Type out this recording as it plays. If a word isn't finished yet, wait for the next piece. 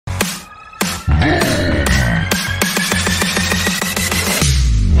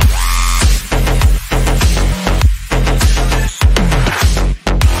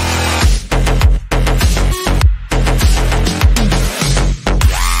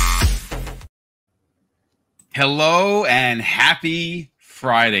Hello and happy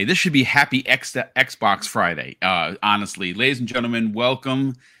Friday. This should be happy Xbox Friday. Honestly, ladies and gentlemen,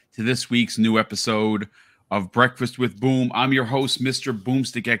 welcome to this week's new episode of Breakfast with Boom. I'm your host, Mr.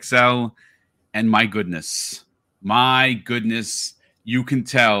 Boomstick XL, and my goodness, you can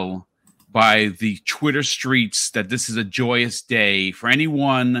tell by the Twitter streets that this is a joyous day for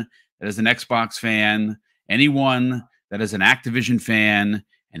anyone that is an Xbox fan, anyone that is an Activision fan,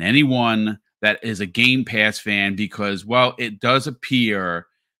 and anyone that is a Game Pass fan, because, well, it does appear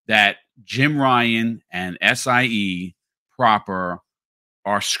that Jim Ryan and SIE proper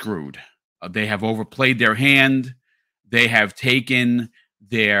are screwed. They have overplayed their hand. They have taken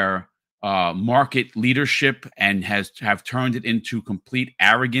their market leadership and have turned it into complete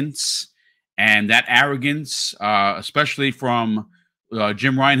arrogance. And that arrogance, especially from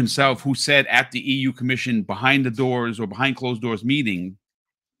Jim Ryan himself, who said at the EU Commission behind the doors or behind closed doors meeting,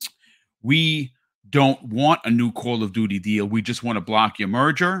 we don't want a new Call of Duty deal. We just want to block your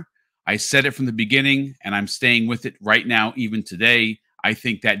merger. I said it from the beginning, and I'm staying with it right now, even today. I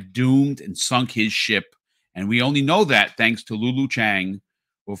think that doomed and sunk his ship. And we only know that thanks to Lulu Chang,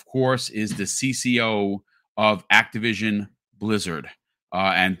 who, of course, is the CCO of Activision Blizzard.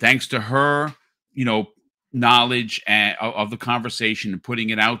 And thanks to her, knowledge of the conversation and putting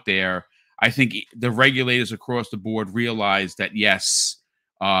it out there, I think the regulators across the board realize that, yes,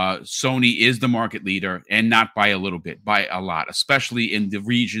 Sony is the market leader, and not by a little bit, by a lot, especially in the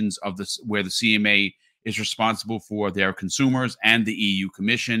regions of this where the CMA is responsible for their consumers and the EU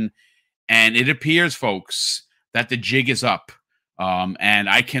Commission. And it appears, folks, that the jig is up. And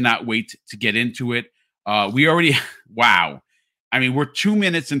I cannot wait to get into it. We already, wow. I mean, we're 2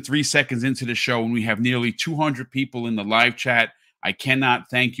 minutes and 3 seconds into the show, and we have nearly 200 people in the live chat. I cannot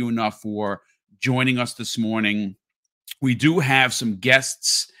thank you enough for joining us this morning. We do have some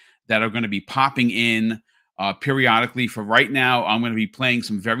guests that are going to be popping in periodically. For right now, I'm going to be playing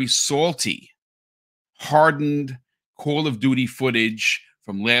some very salty, hardened Call of Duty footage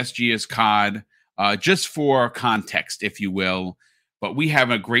from last year's COD, just for context, if you will. But we have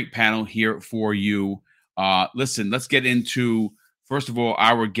a great panel here for you. Listen, let's get into, first of all,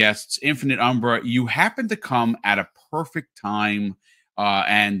 our guests. Infinite Umbra, you happen to come at a perfect time,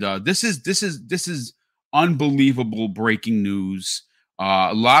 and this is unbelievable breaking news.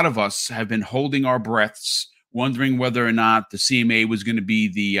 A lot of us have been holding our breaths, wondering whether or not the CMA was going to be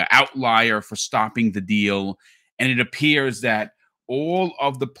the outlier for stopping the deal. And it appears that all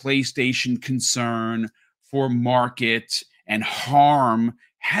of the PlayStation concern for market and harm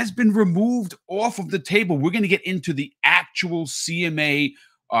has been removed off of the table. We're going to get into the actual CMA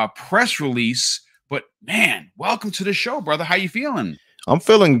press release. But, man, welcome to the show, brother. How you feeling? I'm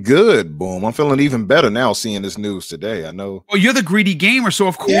feeling good, Boom. I'm feeling even better now seeing this news today. I know. Well, you're the greedy gamer, so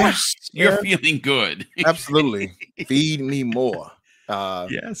of course you're feeling good. Absolutely. Feed me more.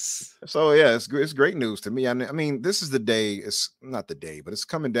 Yes. So, yeah, it's great news to me. I mean, this is the day. It's not the day, but it's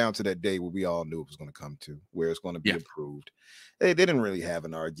coming down to that day where we all knew it was going to come to, where it's going to be approved. They didn't really have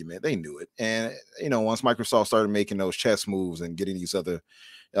an argument. They knew it. And, once Microsoft started making those chess moves and getting these other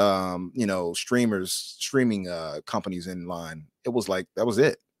streaming companies in line, it was like that was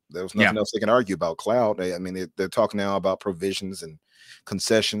it. There was nothing else they can argue about. Cloud. They're talking now about provisions and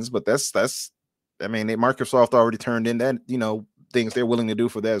concessions, but Microsoft already turned in that things they're willing to do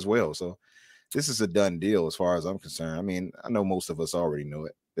for that as well. So this is a done deal as far as I'm concerned. I mean, I know most of us already know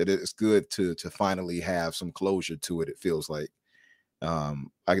it. That it's good to finally have some closure to it. It feels like I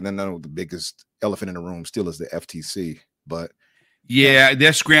know the biggest elephant in the room still is the FTC, but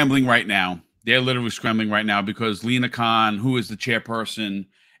they're scrambling right now. They're literally scrambling right now because Lena Khan, who is the chairperson,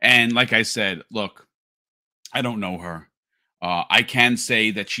 and like I said, look, I don't know her. I can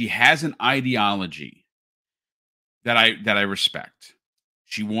say that she has an ideology that I respect.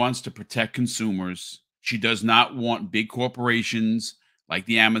 She wants to protect consumers. She does not want big corporations like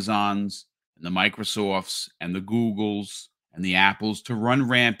the Amazons and the Microsofts and the Googles and the Apples to run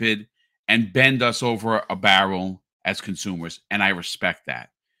rampant and bend us over a barrel as consumers, and I respect that.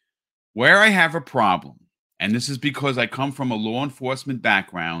 Where I have a problem, and this is because I come from a law enforcement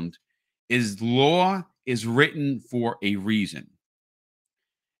background, is law is written for a reason.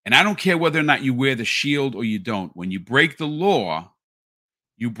 And I don't care whether or not you wear the shield or you don't. When you break the law,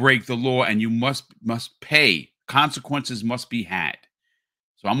 you break the law, and you must pay. Consequences must be had.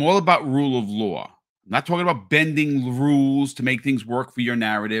 So I'm all about rule of law. I'm not talking about bending rules to make things work for your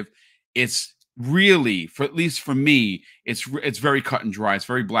narrative. It's really, at least for me, it's very cut and dry. It's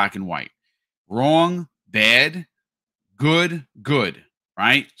very black and white. Wrong, bad, good,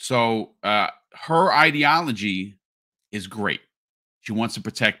 right? So her ideology is great. She wants to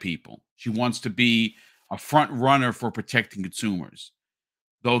protect people. She wants to be a front runner for protecting consumers,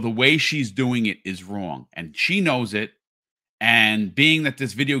 though the way she's doing it is wrong, and she knows it. And being that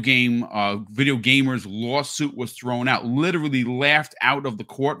this video gamers lawsuit was thrown out, literally laughed out of the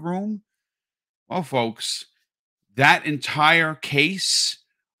courtroom. Well, folks, that entire case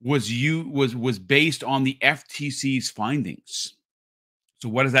was based on the FTC's findings. So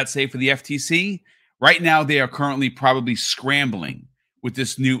what does that say for the FTC? Right now, they are currently probably scrambling with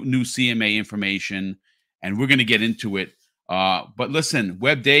this new CMA information, and we're going to get into it. But listen,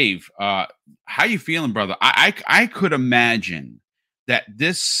 Web Dave, how you feeling, brother? I could imagine that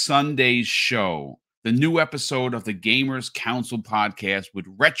this Sunday's show, the new episode of the Gamers Council podcast with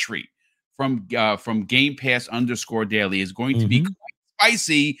Retri from Game Pass _daily is going to be quite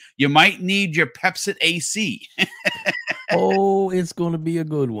spicy. You might need your Pepsi AC. Oh, it's going to be a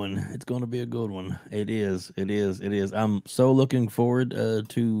good one. It's going to be a good one. It is. I'm so looking forward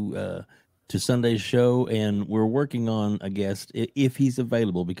to Sunday's show, and we're working on a guest if he's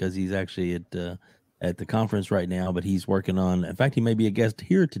available, because he's actually at the conference right now. But he's working on. In fact, he may be a guest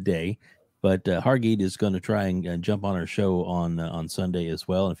here today. But Hargeet is going to try and jump on our show on Sunday as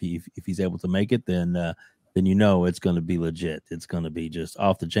well. If he's able to make it, then it's going to be legit. It's going to be just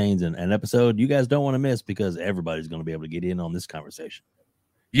off the chains, and an episode you guys don't want to miss, because everybody's going to be able to get in on this conversation.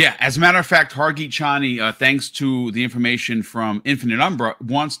 Yeah, as a matter of fact, Hargeet Chani, thanks to the information from Infinite Umbra,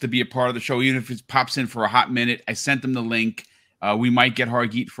 wants to be a part of the show, even if it pops in for a hot minute. I sent him the link. We might get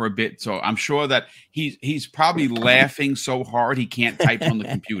Hargeet for a bit, so I'm sure that he's probably laughing so hard he can't type on the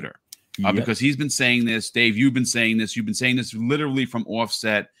computer. Because he's been saying this, Dave, you've been saying this literally from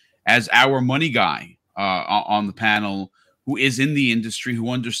offset as our money guy on the panel, who is in the industry,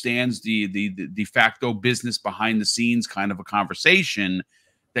 who understands the de facto business behind the scenes kind of a conversation,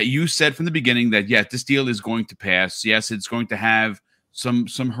 that you said from the beginning that, yeah, this deal is going to pass. Yes, it's going to have some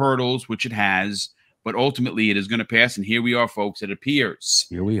hurdles, which it has, but ultimately it is going to pass. And here we are, folks. It appears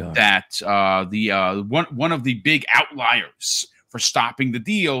that one of the big outliers for stopping the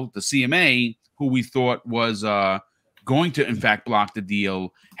deal, the CMA, who we thought was going to, in fact, block the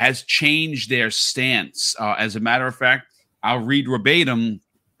deal, has changed their stance. As a matter of fact, I'll read verbatim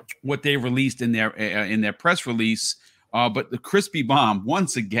what they released in their press release. But the crispy bomb,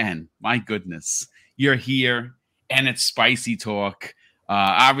 once again, my goodness, you're here, and it's spicy talk.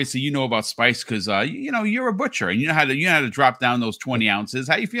 Obviously, you know about spice because you're a butcher, and you know how to drop down those 20 ounces.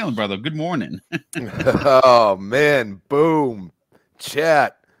 How you feeling, brother? Good morning. Oh man, boom.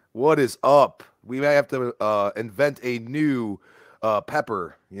 Chat, what is up? We may have to invent a new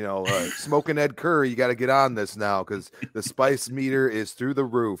pepper, smoking Ed Curry. You got to get on this now, because the spice meter is through the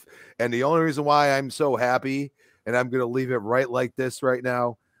roof. And the only reason why I'm so happy, and I'm going to leave it right like this right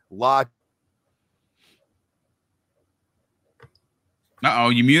now, you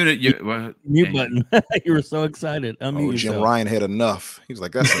muted mute button. You were so excited. Jim Ryan had enough. He's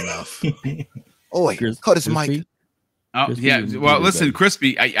like, that's enough. Oh, cut his mic. Oh, Crispy, yeah. Well, listen,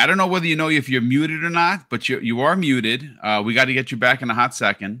 Crispy, I don't know whether you know if you're muted or not, but you are muted. We got to get you back in a hot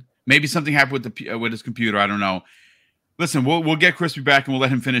second. Maybe something happened with his computer. I don't know. Listen, we'll get Crispy back, and we'll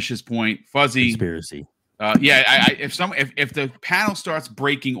let him finish his point. Fuzzy conspiracy. If the panel starts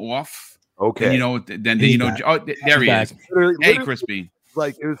breaking off, okay, then there he is. Hey, Crispy.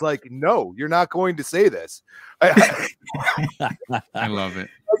 It was like, no, you're not going to say this. I love it.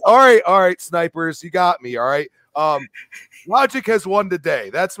 All right, snipers, you got me. All right. Logic has won today.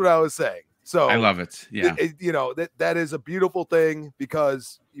 That's what I was saying. So I love it. Yeah. That is a beautiful thing,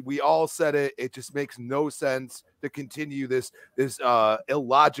 because we all said it. It just makes no sense to continue this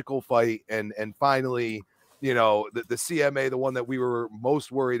illogical fight. And finally, the CMA, the one that we were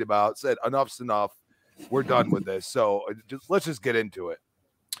most worried about, said enough's enough. We're done with this. So let's just get into it.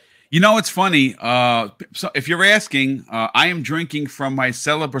 It's funny. So if you're asking, I am drinking from my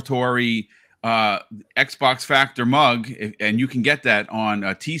celebratory Xbox Factor mug, and you can get that on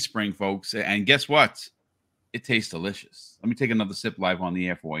Teespring, folks. And guess what? It tastes delicious. Let me take another sip live on the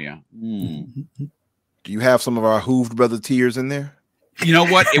air for you. Do you have some of our Hooved Brother tears in there? You know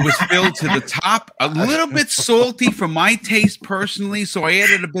what? It was filled to the top, a little bit salty for my taste personally, so I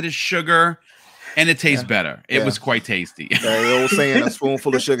added a bit of sugar, and it tastes better. It was quite tasty. The old saying, a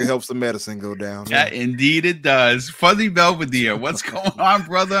spoonful of sugar helps the medicine go down. Yeah, indeed it does. Fuzzy Belvedere, what's going on,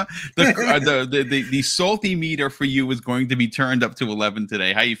 brother? The salty meter for you is going to be turned up to 11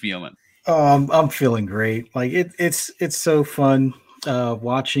 today. How you feeling? I'm feeling great. Like it's so fun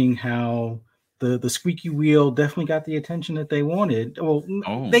watching how the squeaky wheel definitely got the attention that they wanted. Well,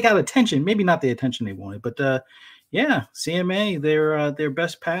 they got attention, maybe not the attention they wanted, but yeah, CMA, they're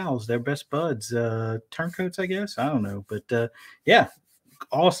best pals, they're best buds, turncoats, I guess. I don't know, but yeah,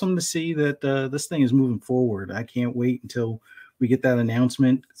 awesome to see that this thing is moving forward. I can't wait until we get that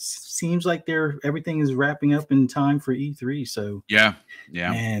announcement. Seems like everything is wrapping up in time for E3. So yeah,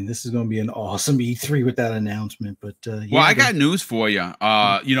 man, this is going to be an awesome E3 with that announcement. But well, I got news for you.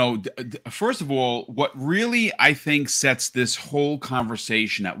 First of all, what really I think sets this whole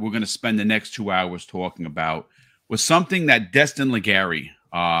conversation that we're going to spend the next 2 hours talking about was something that Destin Legary.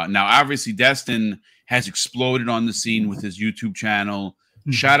 Now, obviously, Destin has exploded on the scene with his YouTube channel.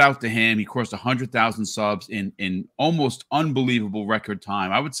 Shout out to him. He crossed 100,000 subs in almost unbelievable record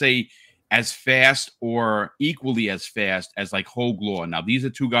time. I would say as fast or equally as fast as like Hogue Law. Now, these are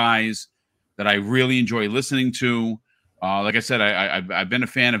two guys that I really enjoy listening to. Like I said, I've been a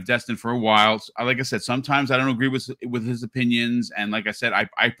fan of Destin for a while. Like I said, sometimes I don't agree with his opinions. And like I said,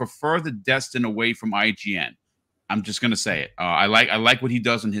 I prefer the Destin away from IGN. I'm just going to say it. I like what he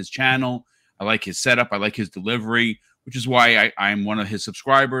does on his channel. I like his setup. I like his delivery, which is why I'm one of his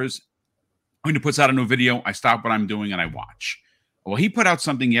subscribers. When he puts out a new video, I stop what I'm doing and I watch. Well, he put out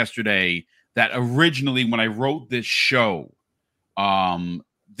something yesterday that originally, when I wrote this show,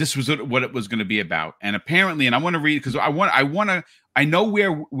 this was what it was going to be about. And apparently, and I want to read because I know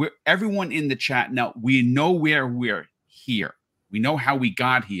where everyone in the chat now, we know where we're here. We know how we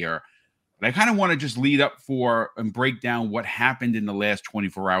got here. But I kind of want to just lead up for and break down what happened in the last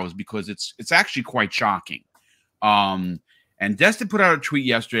 24 hours because it's actually quite shocking. And Destin put out a tweet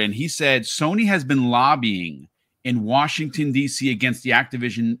yesterday and he said Sony has been lobbying in Washington, D.C. against the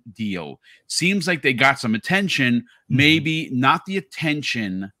Activision deal. Seems like they got some attention, maybe not the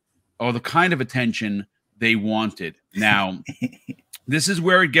attention or the kind of attention they wanted. Now, this is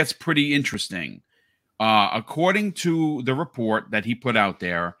where it gets pretty interesting. According to the report that he put out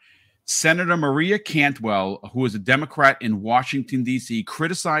there, Senator Maria Cantwell, who is a Democrat in Washington, D.C.,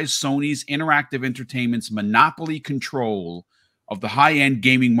 criticized Sony's Interactive Entertainment's monopoly control of the high-end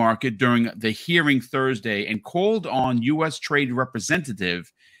gaming market during the hearing Thursday and called on U.S. Trade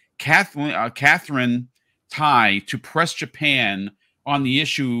Representative Catherine Tai to press Japan on the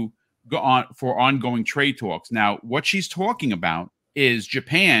issue for ongoing trade talks. Now, what she's talking about is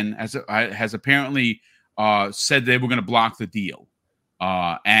Japan has apparently said they were going to block the deal.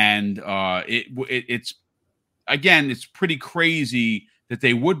 It's pretty crazy that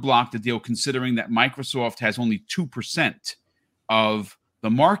they would block the deal considering that Microsoft has only 2% of the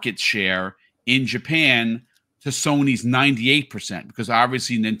market share in Japan to Sony's 98%, because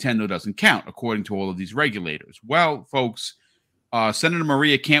obviously Nintendo doesn't count according to all of these regulators. Well, folks, Senator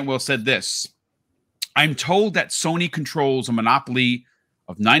Maria Cantwell said this: I'm told that Sony controls a monopoly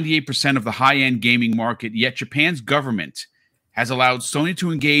of 98% of the high-end gaming market, yet Japan's government has allowed Sony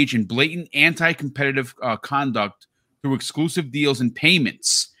to engage in blatant anti-competitive conduct through exclusive deals and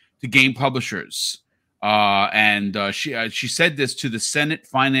payments to game publishers. She said this to the Senate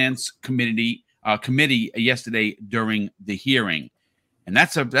Finance Committee yesterday during the hearing, and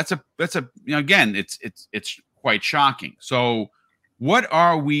that's again, it's quite shocking. So, what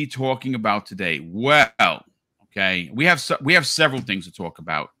are we talking about today? Well, okay, we have several things to talk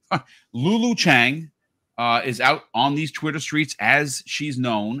about. Lulu Chang is out on these Twitter streets as she's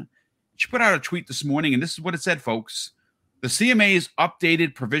known. She put out a tweet this morning, and this is what it said, folks. The CMA's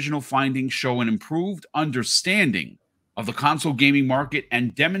updated provisional findings show an improved understanding of the console gaming market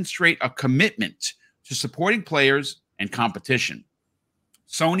and demonstrate a commitment to supporting players and competition.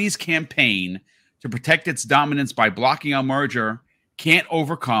 Sony's campaign to protect its dominance by blocking a merger can't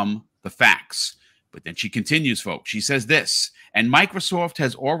overcome the facts. But then she continues, folks. She says this, and Microsoft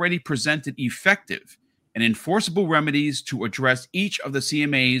has already presented effective and enforceable remedies to address each of the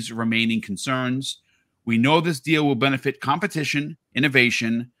CMA's remaining concerns. We know this deal will benefit competition,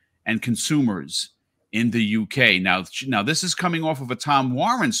 innovation, and consumers in the UK. Now this is coming off of a Tom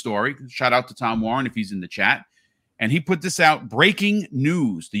Warren story. Shout out to Tom Warren if he's in the chat. And he put this out, breaking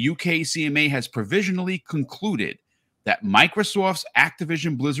news. The UK CMA has provisionally concluded that Microsoft's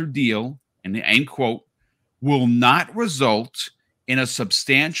Activision Blizzard deal, and end quote, will not result in a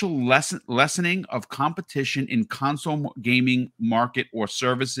substantial lessening of competition in console gaming market or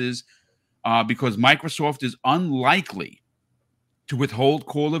services because Microsoft is unlikely to withhold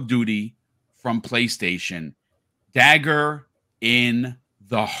Call of Duty from PlayStation. Dagger in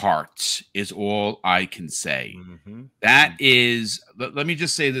the heart is all I can say. Mm-hmm. That is, let me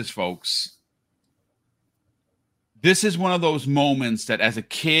just say this, folks. This is one of those moments that as a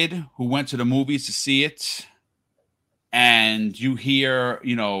kid who went to the movies to see it, and you hear,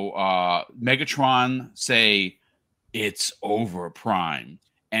 Megatron say, "It's over, Prime."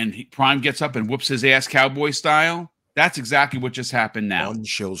 And Prime gets up and whoops his ass cowboy style. That's exactly what just happened now. One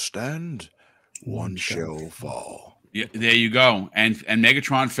shall stand, one shall fall. Yeah, there you go. And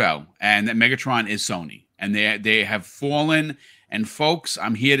Megatron fell, and that Megatron is Sony, and they have fallen. And folks,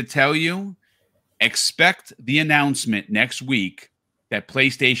 I'm here to tell you, expect the announcement next week that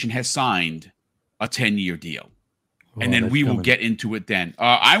PlayStation has signed a 10-year deal. Oh, and then we will get into it then.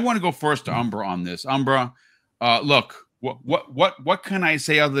 I want to go first to Umbra on this. Umbra, look, what can I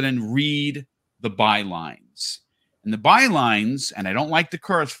say other than read the bylines? And the bylines, and I don't like to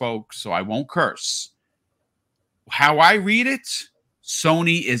curse, folks, so I won't curse. How I read it,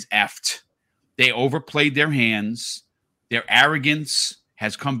 Sony is effed. They overplayed their hands. Their arrogance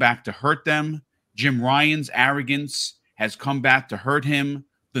has come back to hurt them. Jim Ryan's arrogance has come back to hurt him.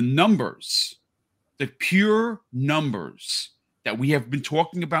 The numbers, the pure numbers that we have been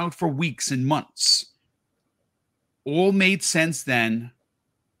talking about for weeks and months, all made sense then,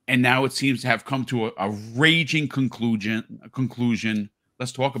 and now it seems to have come to a raging conclusion.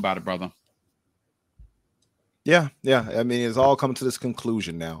 Let's talk about it, brother. Yeah. I mean, it's all come to this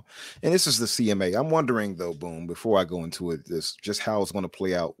conclusion now, and this is the CMA. I'm wondering though, Boom, before I go into it, this just how it's going to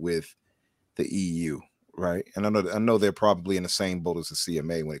play out with the EU, right? And I know they're probably in the same boat as the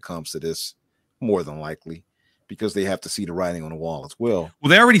CMA when it comes to this, more than likely, because they have to see the writing on the wall as well. Well,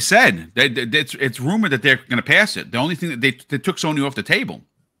 they already said it's rumored that they're going to pass it. The only thing that they took Sony off the table.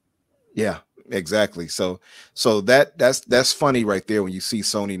 Yeah, exactly. So that's funny right there when you see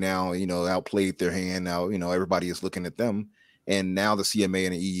Sony now, outplayed their hand. Now, everybody is looking at them, and now the CMA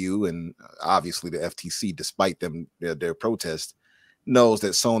and the EU and obviously the FTC, despite their protest, knows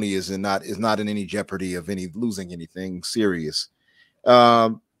that Sony is not in any jeopardy of losing anything serious.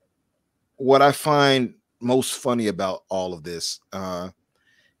 What I find most funny about all of this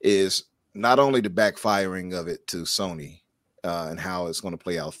is not only the backfiring of it to Sony and how it's going to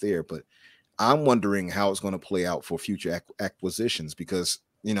play out there, but I'm wondering how it's going to play out for future acquisitions, because,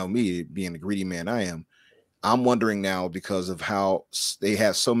 me being the greedy man I am, I'm wondering now, because of how they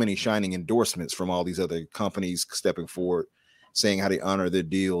have so many shining endorsements from all these other companies stepping forward, saying how they honor their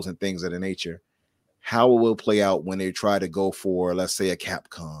deals and things of the nature, how it will play out when they try to go for, let's say, a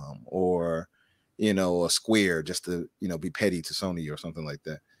Capcom or, a Square, just to, be petty to Sony or something like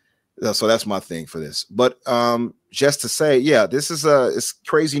that. So that's my thing for this. But just to say, yeah, this is it's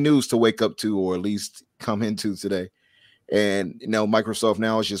crazy news to wake up to, or at least come into today. And, Microsoft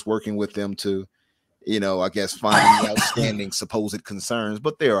now is just working with them to, I guess, find the outstanding supposed concerns,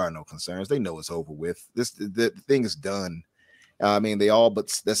 but there are no concerns. They know it's over with. The thing is done. I mean,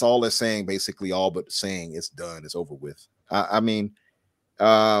 that's all they're saying, basically, all but saying it's done, it's over with. I mean,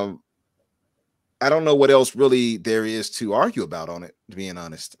 I don't know what else really there is to argue about on it, to being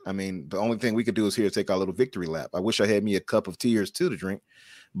honest. I mean, the only thing we could do is here take our little victory lap. I wish I had me a cup of tears too to drink,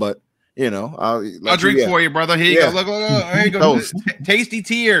 but I'll drink for you, brother. Here you go. Look, there you go. Tasty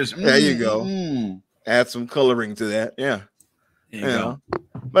tears. There you go. Add some coloring to that. Yeah. There you go.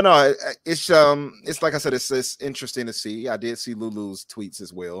 But no, it's like I said, it's interesting to see. I did see Lulu's tweets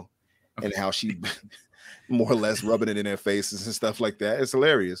as well, and how she more or less rubbing it in their faces and stuff like that. It's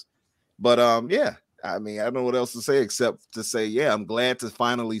hilarious. But yeah, I mean, I don't know what else to say except to say, yeah, I'm glad to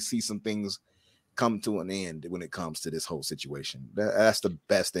finally see some things come to an end when it comes to this whole situation. That's the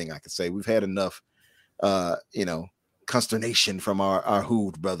best thing I could say. We've had enough, consternation from our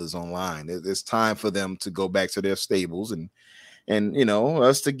Hooved brothers online. It's time for them to go back to their stables and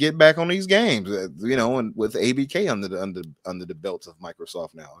us to get back on these games, and with ABK under the belt of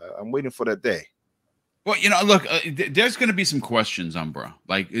Microsoft now. I'm waiting for that day. Well, look, there's going to be some questions, Umbra.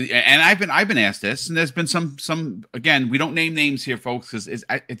 And I've been asked this, and there's been some. Again, we don't name names here, folks, because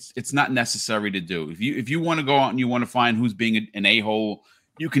it's not necessary to do. If you want to go out and you want to find who's being an a-hole,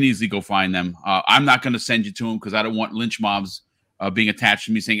 you can easily go find them. I'm not going to send you to them because I don't want lynch mobs being attached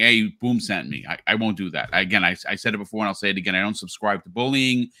to me saying, "Hey, Boom sent me." I won't do that. Again, I said it before and I'll say it again. I don't subscribe to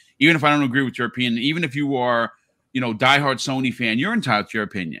bullying, even if I don't agree with your opinion. Even if you are, diehard Sony fan, you're entitled to your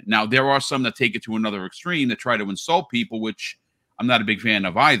opinion. Now, there are some that take it to another extreme that try to insult people, which I'm not a big fan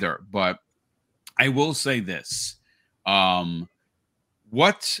of either. But I will say this: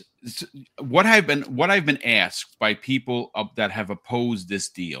 what I've been asked by people that have opposed this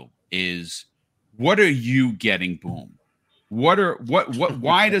deal is, what are you getting, Boom? Why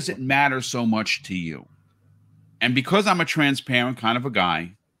does it matter so much to you? And because I'm a transparent kind of a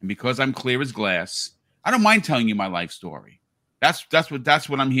guy, and because I'm clear as glass, I don't mind telling you my life story. That's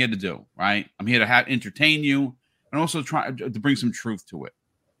what I'm here to do, right? I'm here to entertain you and also try to bring some truth to it.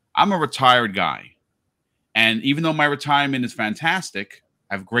 I'm a retired guy, and even though my retirement is fantastic,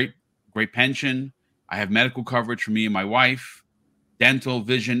 I have great pension. I have medical coverage for me and my wife, dental,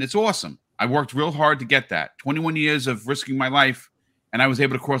 vision. It's awesome. I worked real hard to get that. 21 years of risking my life, and I was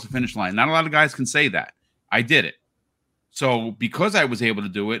able to cross the finish line. Not a lot of guys can say that. I did it. So because I was able to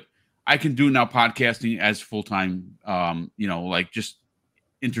do it, I can do now podcasting as full-time, like just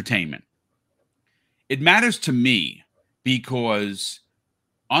entertainment. It matters to me because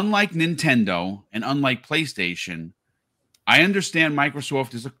unlike Nintendo and unlike PlayStation, I understand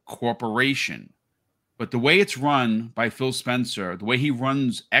Microsoft is a corporation, but the way it's run by Phil Spencer, the way he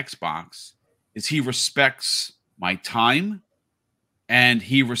runs Xbox, is he respects my time and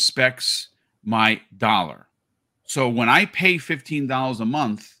he respects my dollar. So when I pay $15 a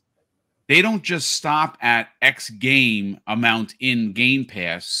month, they don't just stop at X game amount in Game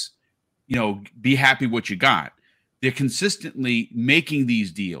Pass, be happy what you got. They're consistently making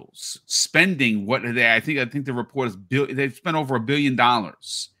these deals, spending I think the report is they've spent over $1 billion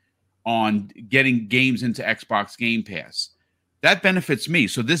on getting games into Xbox Game Pass. That benefits me.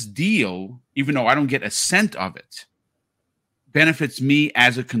 So this deal, even though I don't get a cent of it, benefits me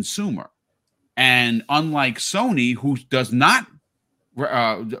as a consumer. And unlike Sony, who does not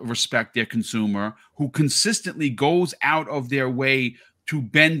respect their consumer, who consistently goes out of their way to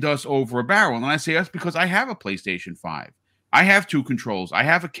bend us over a barrel. And I say that's because I have a PlayStation 5. I have 2 controls. I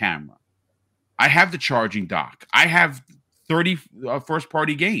have a camera. I have the charging dock. I have 30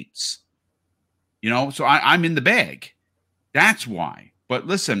 first-party games. So I'm in the bag. That's why. But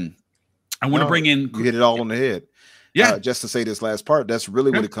listen, I want to bring in... You hit it all on the head. Yeah. Just to say this last part, that's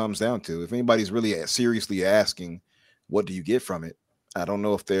really what it comes down to. If anybody's really seriously asking, what do you get from it? I don't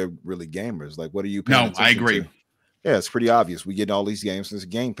know if they're really gamers. Like, what are you paying attention I agree. To? Yeah, it's pretty obvious. We get all these games since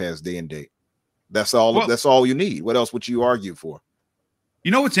Game Pass day and date. That's all. That's all you need. What else would you argue for?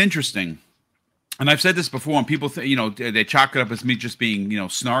 What's interesting, and I've said this before, and people they chalk it up as me just being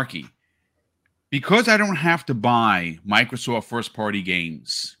snarky. Because I don't have to buy Microsoft first party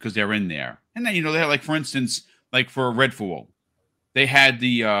games because they're in there, and then they have, like, for instance, like for Redfall, they had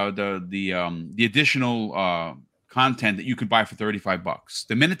the additional content that you could buy for $35.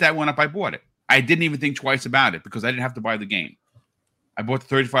 The minute that went up, I bought it. I didn't even think twice about it because I didn't have to buy the game. I bought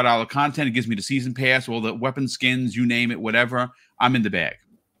the $35 content. It gives me the season pass, all the weapon skins, you name it, whatever. I'm in the bag.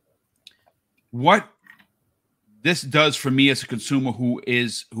 What this does for me as a consumer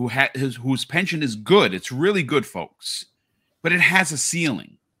whose pension is good, it's really good, folks, but it has a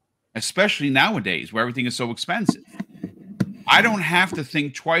ceiling, especially nowadays where everything is so expensive. I don't have to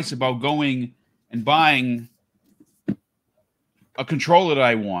think twice about going and buying a controller that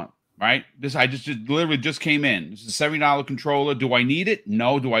I want. Right? I literally just came in. This is a $70 controller. Do I need it?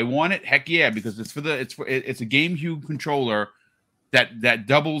 No. Do I want it? Heck yeah, because it's a GameCube controller that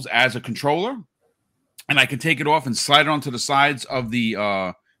doubles as a controller, and I can take it off and slide it onto the sides of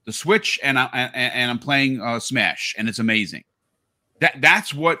the Switch, and I'm playing Smash, and it's amazing.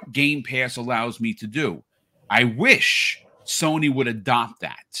 That's what Game Pass allows me to do. I wish Sony would adopt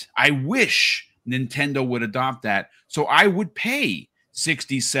that. I wish Nintendo would adopt that, so I would pay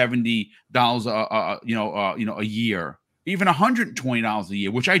 $60, $70 a year, even $120 a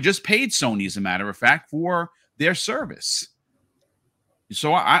year, which I just paid Sony, as a matter of fact, for their service.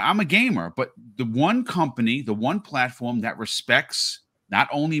 So I'm a gamer, but the one company, the one platform that respects not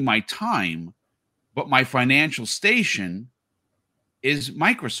only my time, but my financial station is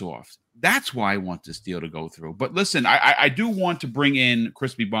Microsoft. That's why I want this deal to go through. But listen, I do want to bring in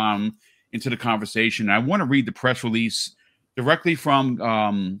Crispy Bomb into the conversation. I want to read the press release directly from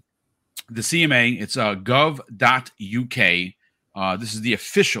the CMA. It's gov.uk. This is the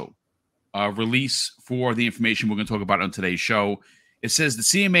official release for the information we're going to talk about on today's show. It says the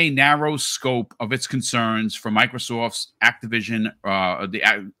CMA narrows scope of its concerns for Microsoft's Activision,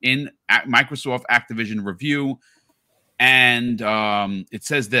 Microsoft Activision review. And it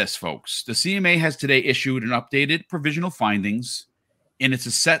says this, folks. The CMA has today issued an updated provisional findings in its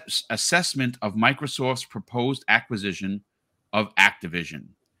assessment of Microsoft's proposed acquisition of Activision.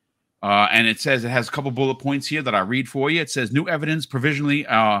 And it says it has a couple bullet points here that I read for you. It says new evidence provisionally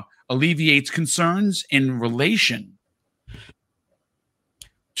alleviates concerns in relation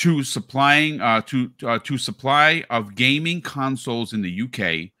to supplying to supply of gaming consoles in the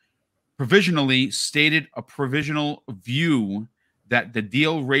UK. Provisionally stated a provisional view that the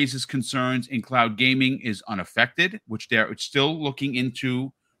deal raises concerns in cloud gaming is unaffected, which they're still looking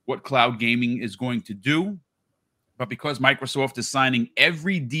into what cloud gaming is going to do. But because Microsoft is signing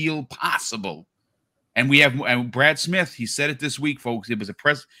every deal possible, and we have Brad Smith, he said it this week, folks.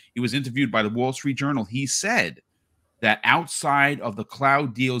 He was interviewed by the Wall Street Journal. He said that outside of the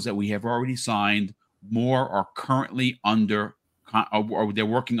cloud deals that we have already signed, more are currently under, or they're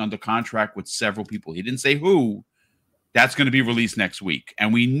working under contract with several people. He didn't say who. That's going to be released next week,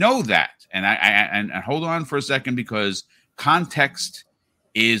 and we know that. And I hold on for a second, because context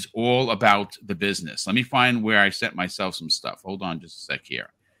is all about the business. Let me find where I sent myself some stuff. Hold on just a sec here.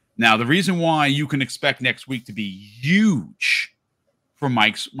 Now, the reason why you can expect next week to be huge for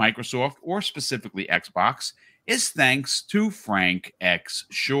Microsoft, or specifically Xbox, is thanks to Frank X.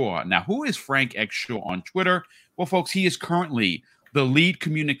 Shaw. Now, who is Frank X. Shaw on Twitter? Well, folks, he is currently the lead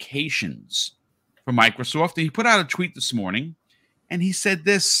communications for Microsoft. And he put out a tweet this morning, and he said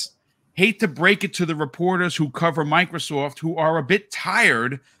this: hate to break it to the reporters who cover Microsoft, who are a bit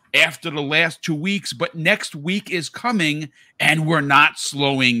tired after the last 2 weeks, but next week is coming, and we're not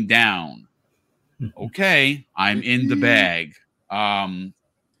slowing down. Okay, I'm in the bag.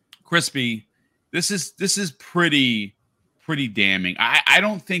 Crispy, this is pretty damning. I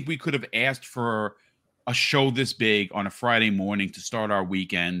don't think we could have asked for a show this big on a Friday morning to start our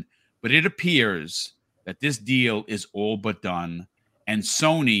weekend, but it appears that this deal is all but done, and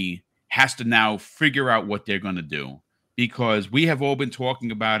Sony has to now figure out what they're going to do, because we have all been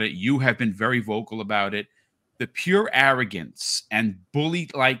talking about it. You have been very vocal about it. The pure arrogance and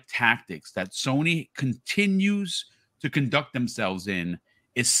bully-like tactics that Sony continues to conduct themselves in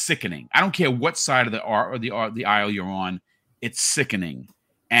is sickening. I don't care what side of the aisle you're on. It's sickening.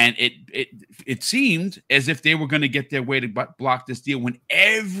 And it seemed as if they were going to get their way to block this deal, when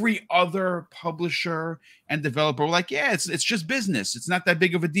every other publisher and developer were like, yeah, it's just business. It's not that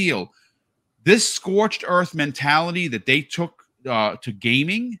big of a deal. This scorched earth mentality that they took to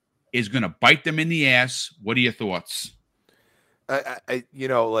gaming is going to bite them in the ass. What are your thoughts?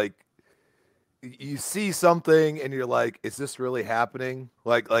 Like, you see something and you're like, is this really happening?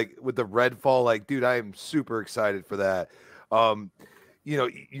 Like with the Redfall, like, dude, I am super excited for that.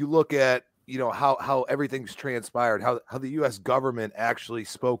 You look at, how everything's transpired, how the U.S. government actually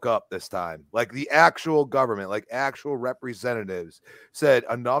spoke up this time. Like the actual government, like actual representatives said,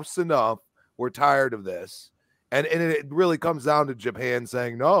 enough's enough. We're tired of this. And it really comes down to Japan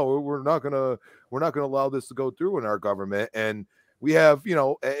saying, no, we're not gonna allow this to go through in our government. And we have,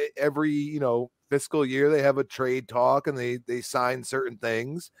 every, fiscal year they have a trade talk and they sign certain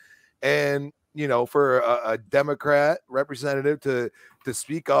things. And, for a Democrat representative to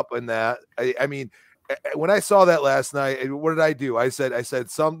speak up in that, I mean, when I saw that last night, what did I do? I said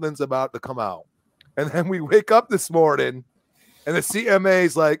something's about to come out. And then we wake up this morning and the CMA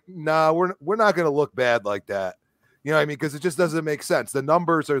is like, nah, we're not going to look bad like that. You know what I mean? Because it just doesn't make sense. The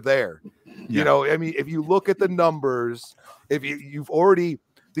numbers are there. Yeah. I mean, if you look at the numbers, if you've already,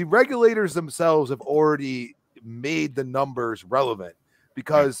 the regulators themselves have already made the numbers relevant,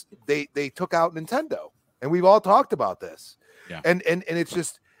 because they took out Nintendo, and we've all talked about this. Yeah. And it's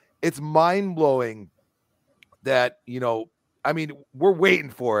just, it's mind blowing that, I mean, we're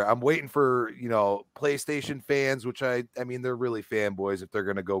waiting for it. I'm waiting for, PlayStation fans, which I mean, they're really fanboys if they're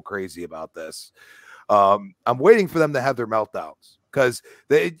going to go crazy about this. I'm waiting for them to have their meltdowns, because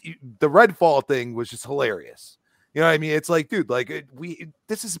the Redfall thing was just hilarious. You know what I mean? It's like, dude, like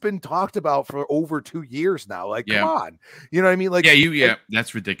this has been talked about for over 2 years now. Like, come on, you know what I mean? Like,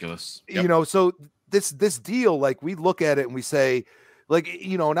 that's ridiculous. Yep. So this deal, like, we look at it and we say, like,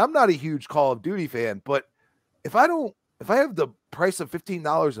 and I'm not a huge Call of Duty fan, but if I have the price of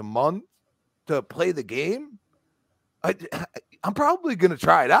 $15 a month to play the game, I'm probably going to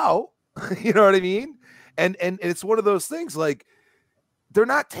try it out. You know what I mean? And it's one of those things, like, they're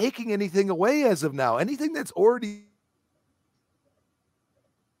not taking anything away as of now. Anything that's already.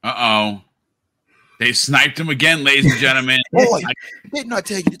 They sniped him again, ladies and gentlemen. Boy, did not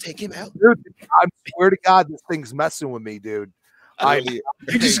tell you to take him out. Dude, I swear to God, this thing's messing with me, dude. You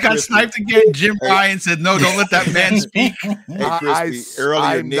just got sniped again. Jim Ryan said, no, don't let that man speak. Hey, Crispy,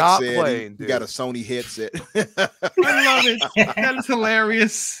 earlier Nick said he got a Sony headset. I love it. That is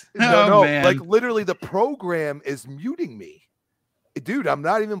hilarious. No, man. Like, literally the program is muting me. Dude, I'm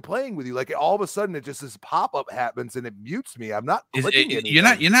not even playing with you. Like, all of a sudden, it just, this pop-up happens and it mutes me. I'm not clicking anything. You're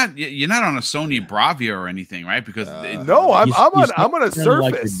not on a Sony Bravia or anything, right? Because no, I'm on a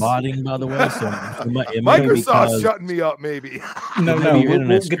Surface. Like botting, by the way. So Microsoft's shutting me up, maybe. No,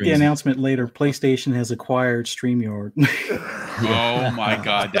 we'll get the announcement later. PlayStation has acquired StreamYard. Oh my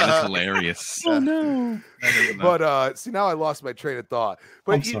God, that is hilarious. Oh no! But see, now I lost my train of thought.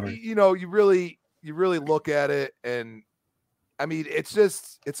 But you really look at it, and I mean, it's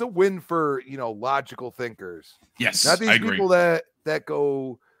a win for, logical thinkers. Yes, not these people that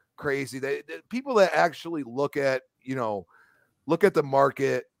go crazy. They people that actually look at the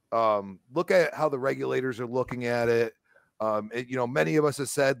market, look at how the regulators are looking at it. Many of us have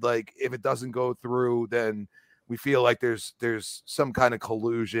said, like, if it doesn't go through, then we feel like there's some kind of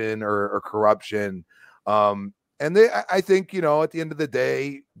collusion or corruption. And I think, at the end of the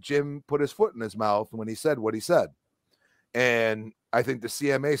day, Jim put his foot in his mouth when he said what he said. And I think the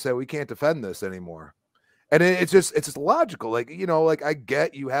CMA said we can't defend this anymore. And it's just logical. Like, like I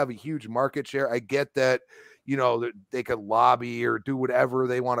get you have a huge market share. I get that, they could lobby or do whatever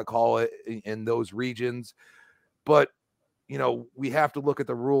they want to call it in those regions. But, we have to look at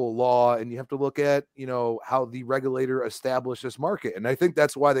the rule of law, and you have to look at, how the regulator established this market. And I think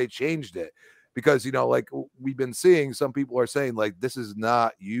that's why they changed it, because, like we've been seeing, some people are saying like, this is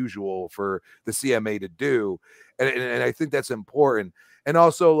not usual for the CMA to do. And I think that's important. And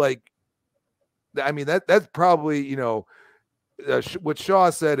also, like, I mean, that's probably, what Shaw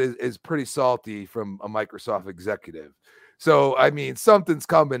said is pretty salty from a Microsoft executive. So, I mean, something's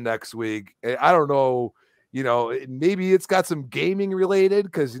coming next week. I don't know, maybe it's got some gaming related,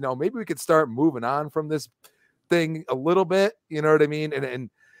 because, maybe we could start moving on from this thing a little bit. You know what I mean? And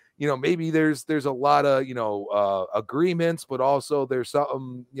maybe there's a lot of, agreements, but also there's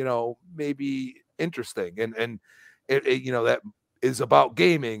something, maybe interesting and it that is about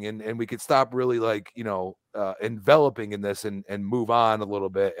gaming, and we could stop really like, enveloping in this and move on a little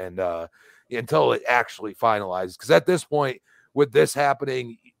bit and until it actually finalizes. Because at this point, with this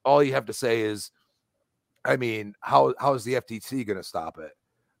happening, all you have to say is, I mean, how is the FTC going to stop it?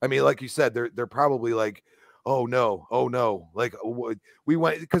 I mean, like you said, they're probably like, oh no, like we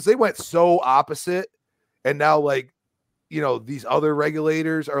went, because they went so opposite, and now like, these other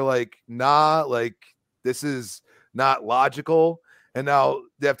regulators are like, nah, like this is not logical. And now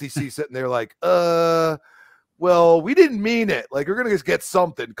the FTC sitting there like, well, we didn't mean it. Like, we're going to just get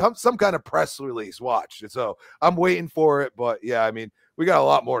some kind of press release. Watch. And so I'm waiting for it. But yeah, I mean, we got a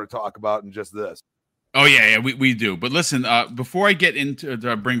lot more to talk about than just this. Oh yeah, we do. But listen, before I get into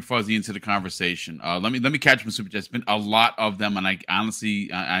bring Fuzzy into the conversation, let me catch some super chats. There's been a lot of them, and I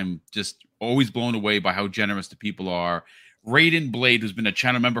honestly, I'm just always blown away by how generous the people are. Raiden Blade, who's been a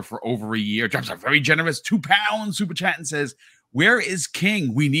channel member for over a year, drops a very generous £2 super chat and says, "Where is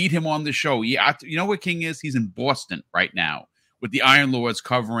King? We need him on the show." Yeah, you know where King is? He's in Boston right now with the Iron Lords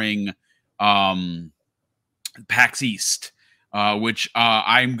covering PAX East, which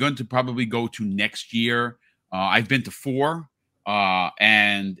I'm going to probably go to next year. I've been to 4,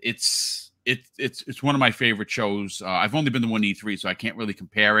 and it's one of my favorite shows. I've only been to 1 E3, so I can't really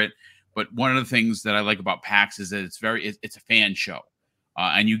compare it. But one of the things that I like about PAX is that it's a fan show,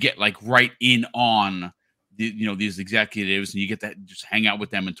 and you get like right in on these executives, and you get to just hang out with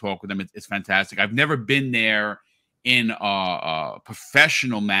them and talk with them. It's fantastic. I've never been there in a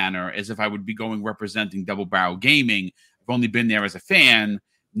professional manner, as if I would be going representing Double Barrel Gaming. I've only been there as a fan.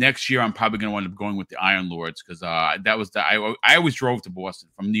 Next year, I'm probably going to end up going with the Iron Lords, because that was I always drove to Boston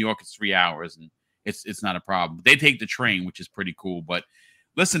from New York. It's 3 hours, and it's not a problem. They take the train, which is pretty cool. But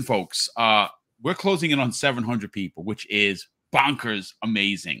listen, folks, we're closing in on 700 people, which is bonkers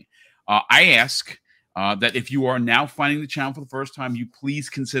amazing. I ask that if you are now finding the channel for the first time, you please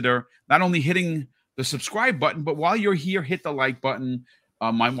consider not only hitting the subscribe button, but while you're here, hit the like button.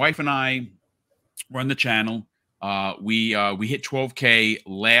 My wife and I run the channel. We hit 12K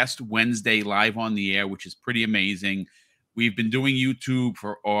last Wednesday live on the air, which is pretty amazing. We've been doing YouTube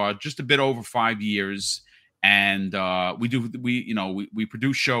for just a bit over 5 years. And we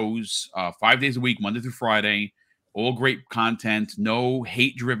produce shows 5 days a week, Monday through Friday, all great content, no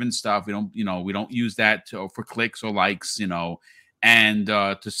hate-driven stuff. We don't use that for clicks or likes, and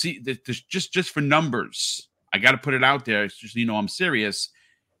to see that just for numbers, I got to put it out there. It's just, I'm serious.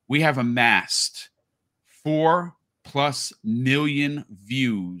 We have amassed 4+ million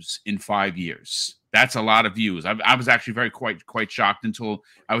views in 5 years. That's a lot of views. I was actually quite shocked until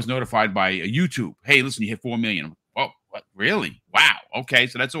I was notified by YouTube. Hey, listen, you hit 4 million. Oh, what? Really? Wow. Okay,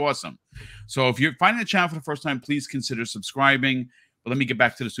 so that's awesome. So if you're finding the channel for the first time, please consider subscribing. But let me get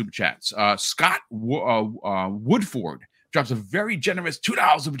back to the super chats. Scott Woodford drops a very generous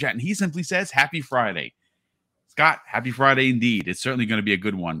 $2 super chat, and he simply says, "Happy Friday." Scott, happy Friday indeed. It's certainly going to be a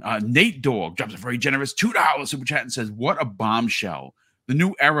good one. Nate Dog drops a very generous $2 super chat and says, "What a bombshell. The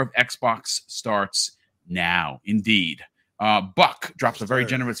new era of Xbox starts now." Indeed. Buck drops a very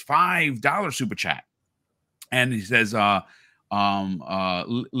generous $5 super chat. And he says,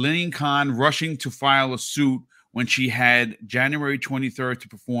 Lillian Khan rushing to file a suit when she had January 23rd to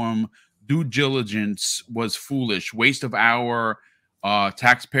perform due diligence was foolish. Waste of our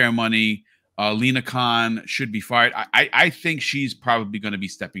taxpayer money. Lena Khan should be fired. I think she's probably going to be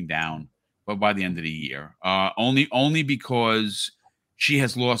stepping down, but by the end of the year. Only because she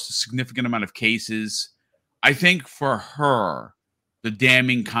has lost a significant amount of cases. I think for her, the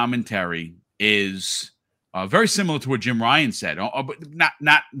damning commentary is very similar to what Jim Ryan said, but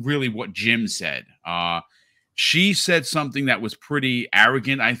not really what Jim said. She said something that was pretty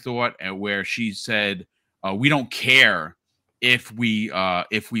arrogant, I thought, where she said, "We don't care if we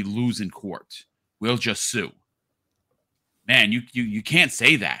lose in court. We'll just sue. Man, you can't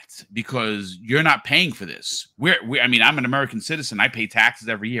say that because you're not paying for this. I mean, I'm an American citizen. I pay taxes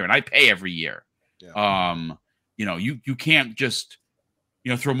every year, and I pay every year. Yeah. You can't just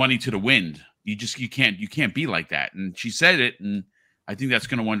throw money to the wind. You can't be like that. And she said it, and I think that's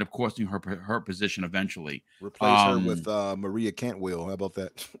going to wind up costing her position eventually. Replace her with Maria Cantwell. How about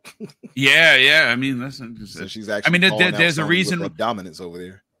that? Yeah. I mean, listen. So she's actually. I mean, there's a reason. Dominance over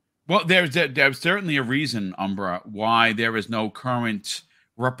there. Well, there's certainly a reason, Umbra, why there is no current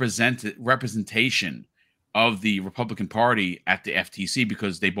representation of the Republican Party at the FTC,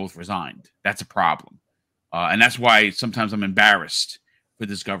 because they both resigned. That's a problem, and that's why sometimes I'm embarrassed for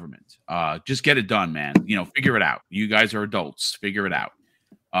this government. Just get it done, man. Figure it out. You guys are adults. Figure it out.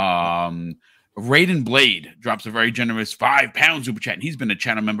 Raiden Blade drops a very generous £5 super chat, and he's been a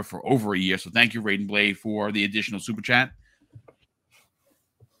channel member for over a year. So thank you, Raiden Blade, for the additional super chat.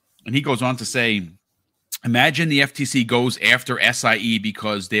 And he goes on to say, imagine the FTC goes after SIE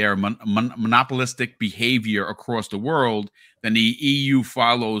because their monopolistic behavior across the world, then the EU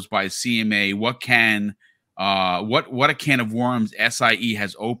follows by CMA. What a can of worms SIE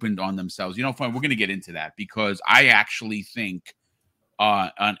has opened on themselves. Fine, we're going to get into that because I actually think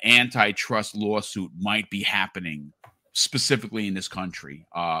an antitrust lawsuit might be happening specifically in this country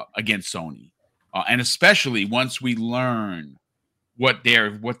against Sony. And especially once we learn what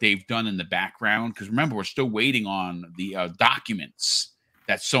they've done in the background, because remember, we're still waiting on the documents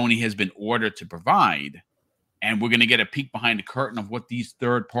that Sony has been ordered to provide, and we're going to get a peek behind the curtain of what these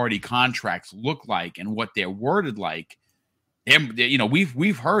third-party contracts look like and what they're worded like.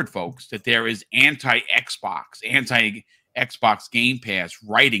 We've heard, folks, that there is anti-Xbox Game Pass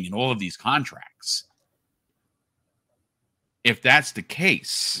writing in all of these contracts. If that's the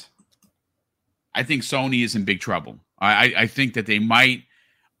case, I think Sony is in big trouble. I think that they might.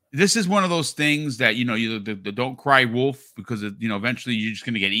 This is one of those things that the don't cry wolf, because eventually you're just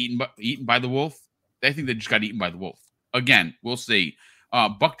going to get eaten by the wolf. I think they just got eaten by the wolf. Again, we'll see.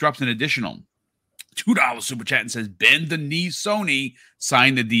 Buck drops an additional $2 super chat and says, "Bend the knee, Sony.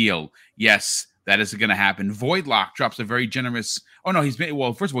 Sign the deal." Yes, that is going to happen. Voidlock drops a very generous. Oh no,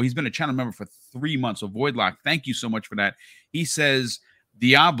 first of all, he's been a channel member for 3 months. So Voidlock, thank you so much for that. He says,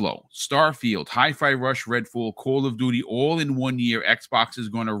 Diablo, Starfield, Hi-Fi Rush, Redfall, Call of Duty, all in 1 year. Xbox is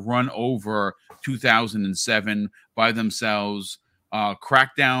going to run over 2007 by themselves.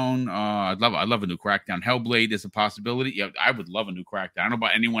 Crackdown, I love a new Crackdown. Hellblade is a possibility. Yeah, I would love a new Crackdown. I don't know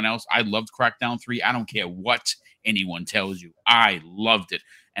about anyone else. I loved Crackdown 3. I don't care what anyone tells you. I loved it.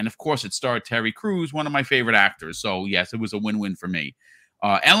 And of course, it starred Terry Crews, one of my favorite actors. So yes, it was a win-win for me.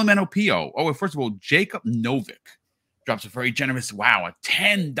 Elemental PO. Oh, first of all, Jacob Novick drops a very generous, a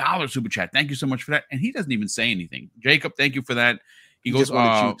 $10 super chat. Thank you so much for that. And he doesn't even say anything. Jacob, thank you for that. He just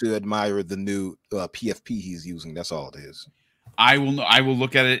wanted you to admire the new PFP he's using. That's all it is. I will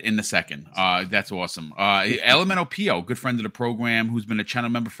look at it in a second. That's awesome. Elemental PO, good friend of the program, who's been a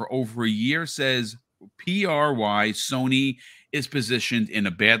channel member for over a year, says PR-wise, Sony is positioned in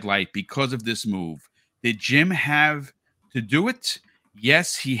a bad light because of this move. Did Jim have to do it?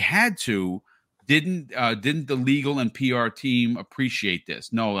 Yes, he had to. Didn't the legal and PR team appreciate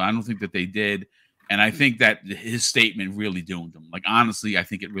this? No, I don't think that they did. And I think that his statement really doomed him. Like, honestly, I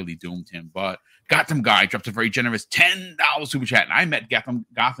think it really doomed him. But Gotham Guy dropped a very generous $10 super chat. And I met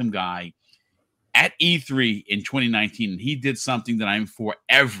Gotham Guy at E3 in 2019. And he did something that I'm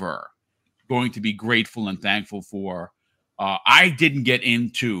forever going to be grateful and thankful for. I didn't get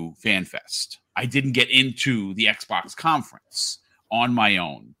into FanFest. I didn't get into the Xbox conference on my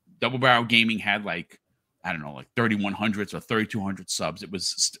own. Double Barrel Gaming had like 3,100s or 3,200 subs. It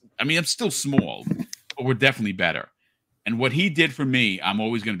was, it's still small, but we're definitely better. And what he did for me, I'm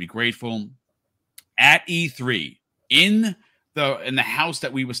always going to be grateful. At E3, in the house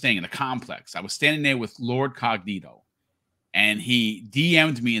that we were staying in, the complex, I was standing there with Lord Cognito, and he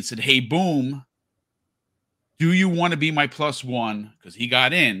DM'd me and said, "Hey, Boom, do you want to be my +1?" Because he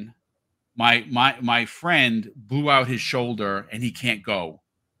got in. My friend blew out his shoulder, and he can't go.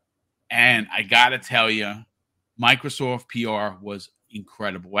 And I got to tell you, Microsoft PR was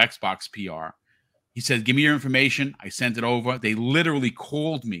incredible. Xbox PR. He said, "Give me your information." I sent it over. They literally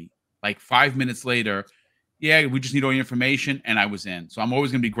called me like 5 minutes later. "Yeah, we just need all your information." And I was in. So I'm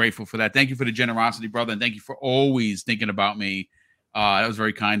always going to be grateful for that. Thank you for the generosity, brother. And thank you for always thinking about me. That was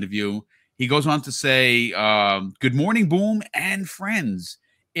very kind of you. He goes on to say, "Good morning, Boom and friends.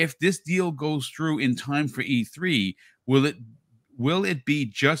 If this deal goes through in time for E3, will it be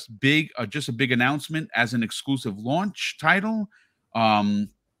just a big announcement as an exclusive launch title?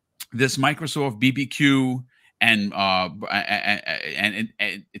 This Microsoft BBQ and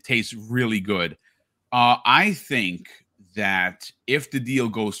it tastes really good. I think that if the deal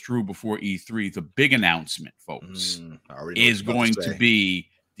goes through before E3, the big announcement, folks, is going to be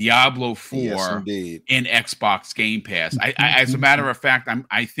Diablo 4 in Xbox Game Pass. As a matter of fact,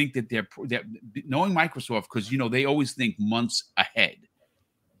 I think that they're knowing Microsoft, because they always think months ahead.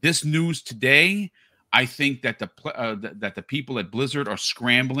 This news today, I think that the people at Blizzard are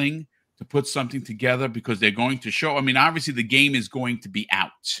scrambling to put something together, because they're going to show. I mean, obviously the game is going to be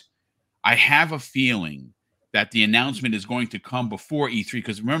out. I have a feeling that the announcement is going to come before E3,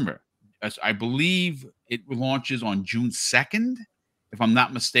 because remember, I believe it launches on June 2nd, if I'm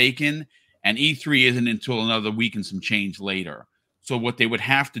not mistaken, and E3 isn't until another week and some change later. So what they would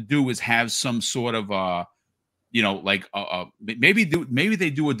have to do is have some sort of maybe they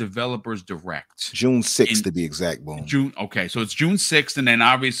do a developers direct. June 6th to be exact, Boom. June. Okay, so it's June 6th, and then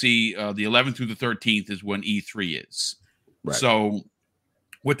obviously the 11th through the 13th is when E3 is. Right. So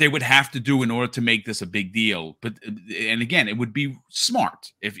what they would have to do in order to make this a big deal, and again, it would be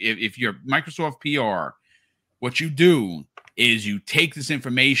smart if you're Microsoft PR, what you do is you take this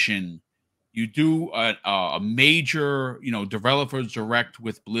information, you do a major, developers direct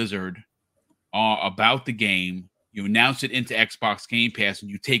with Blizzard about the game. You announce it into Xbox Game Pass,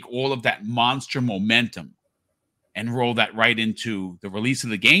 and you take all of that monster momentum and roll that right into the release of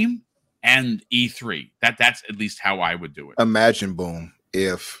the game and E3. That's at least how I would do it. Imagine, Boom,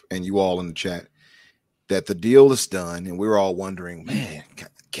 if, and you all in the chat, that the deal is done, and we're all wondering, man,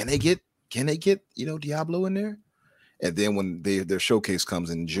 can they get Diablo in there? And then when their showcase comes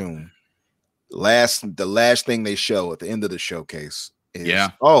in June, the last thing they show at the end of the showcase is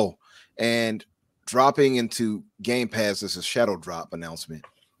and dropping into Game Pass is a shadow drop announcement,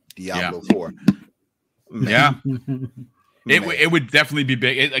 Diablo 4. Man. Yeah, it would definitely be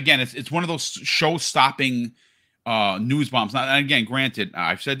big. It's one of those show-stopping news bombs. Now, and again, granted,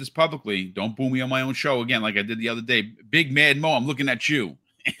 I've said this publicly. Don't boo me on my own show again, like I did the other day. Big Mad Mo, I'm looking at you.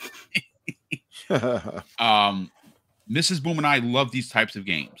 Mrs. Boom and I love these types of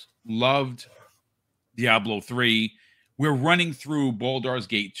games. Loved Diablo 3. We're running through Baldur's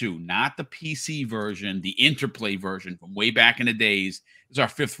Gate 2, not the PC version, the Interplay version from way back in the days. It's our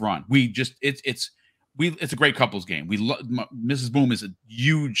 5th run. It's a great couples game. We love. Mrs. Boom is a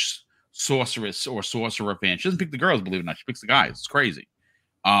huge sorceress or sorcerer fan. She doesn't pick the girls, believe it or not. She picks the guys. It's crazy.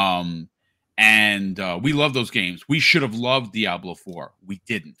 And we love those games. We should have loved Diablo 4. We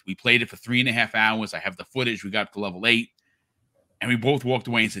didn't. We played it for 3.5 hours. I have the footage. We got to level 8, and we both walked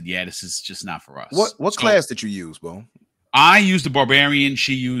away and said, "Yeah, this is just not for us." What class did you use, Bo? I used the barbarian.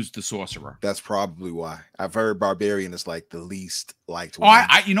 She used the sorcerer. That's probably why. I've heard barbarian is like the least liked one.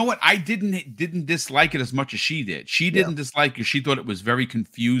 I you know what? I didn't dislike it as much as she did. She didn't dislike it. She thought it was very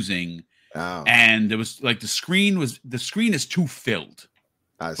confusing, and it was like the screen is too filled.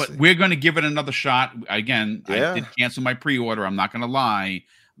 But we're going to give it another shot. Again, I did cancel my pre-order. I'm not going to lie.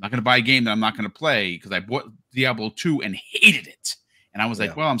 I'm not going to buy a game that I'm not going to play, because I bought Diablo 2 and hated it. And I was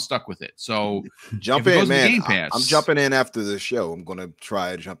like, well, I'm stuck with it. So jump in, man. I'm jumping in after the show. I'm going to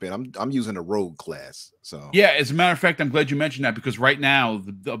try to jump in. I'm using a rogue class. So yeah, as a matter of fact, I'm glad you mentioned that, because right now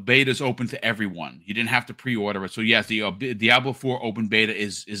the beta is open to everyone. You didn't have to pre-order it. So yes, the Diablo 4 open beta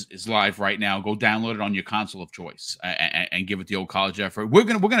is live right now. Go download it on your console of choice and give it the old college effort. We're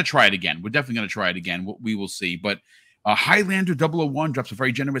gonna try it again. We're definitely gonna try it again. We will see. But Highlander 001 drops a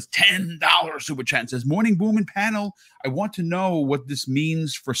very generous $10 super chat and says, "Morning Boom and panel. I want to know what this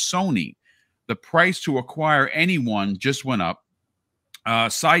means for Sony. The price to acquire anyone just went up.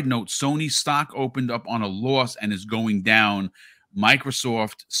 Side note, Sony stock opened up on a loss and is going down.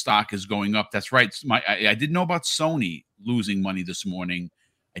 Microsoft stock is going up." That's right. I didn't know about Sony losing money this morning.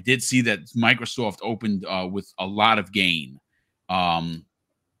 I did see that Microsoft opened with a lot of gain.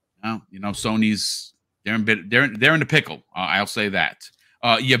 Sony's they're in the pickle. I'll say that.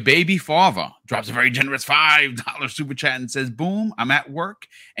 Your baby father drops a very generous $5 super chat and says, "Boom, I'm at work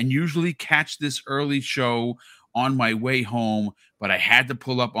and usually catch this early show on my way home, but I had to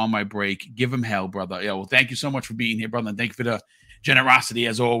pull up on my break. Give him hell, brother." Yeah, well, thank you so much for being here, brother, and thank you for the generosity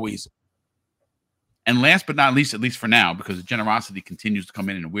as always. And last but not least, at least for now, because the generosity continues to come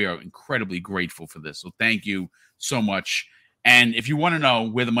in, and we are incredibly grateful for this. So thank you so much. And if you want to know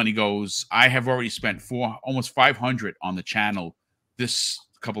where the money goes, I have already spent almost $500 on the channel this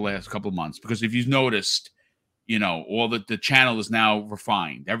last couple of months, because if you've noticed, all the channel is now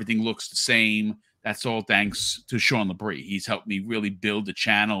refined. Everything looks the same. That's all thanks to Sean Labrie. He's helped me really build the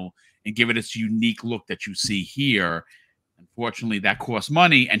channel and give it its unique look that you see here. Unfortunately, that costs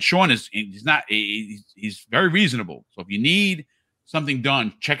money, and Sean he's very reasonable. So if you need something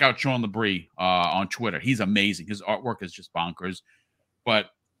done, check out Sean Labrie on Twitter. He's amazing. His artwork is just bonkers. But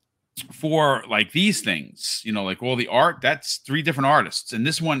for like these things, like all the art, that's 3 different artists. And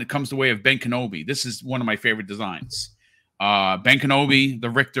this one, it comes the way of Ben Kenobi. This is one of my favorite designs. Ben Kenobi, the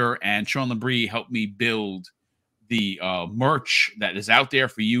Richter, and Sean Labrie helped me build the merch that is out there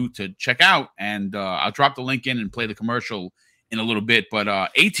for you to check out. And I'll drop the link in and play the commercial in a little bit. But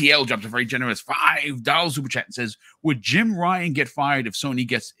ATL drops a very generous $5 super chat and says, would Jim Ryan get fired if Sony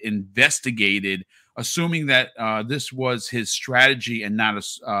gets investigated, assuming that this was his strategy and not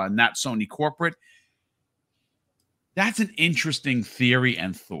Sony corporate? That's an interesting theory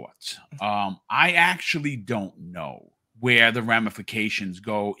and thought. I actually don't know where the ramifications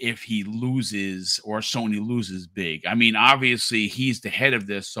go if he loses or Sony loses big. I mean, obviously he's the head of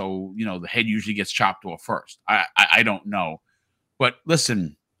this, so the head usually gets chopped off first. I don't know, but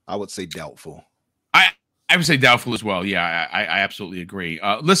listen, I would say doubtful. I would say doubtful as well. Yeah, I absolutely agree.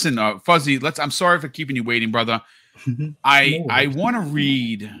 Listen, Fuzzy, I'm sorry for keeping you waiting, brother. I want to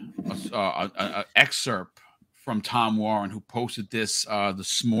read an excerpt from Tom Warren, who posted this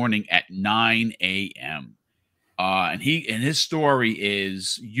morning at 9 a.m. And his story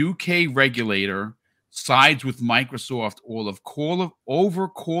is UK regulator sides with Microsoft over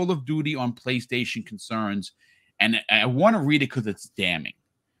Call of Duty on PlayStation concerns. And I want to read it because it's damning.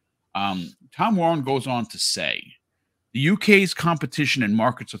 Tom Warren goes on to say, the UK's Competition and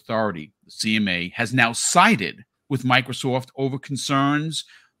Markets Authority, the CMA, has now sided with Microsoft over concerns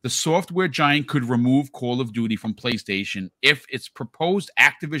the software giant could remove Call of Duty from PlayStation if its proposed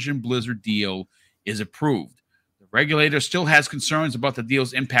Activision Blizzard deal is approved. The regulator still has concerns about the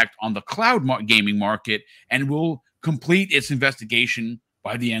deal's impact on the cloud gaming market and will complete its investigation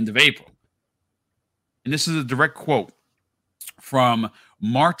by the end of April. And this is a direct quote from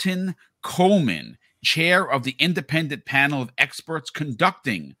Martin Coleman, chair of the independent panel of experts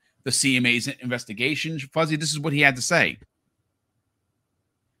conducting the CMA's investigation. Fuzzy, this is what he had to say.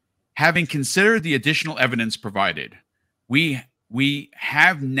 Having considered the additional evidence provided, we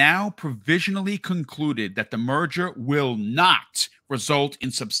have now provisionally concluded that the merger will not result in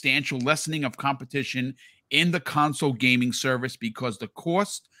substantial lessening of competition in the console gaming service because the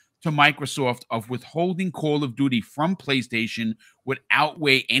cost to Microsoft of withholding Call of Duty from PlayStation would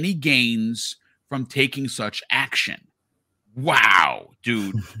outweigh any gains from taking such action. Wow,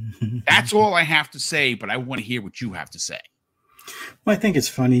 dude. That's all I have to say, but I want to hear what you have to say. Well, I think it's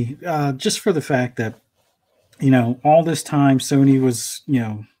funny, just for the fact that, all this time Sony was,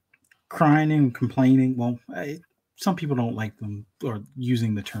 crying and complaining. Well, some people don't like them or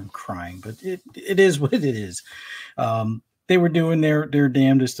using the term crying, but it is what it is. They were doing their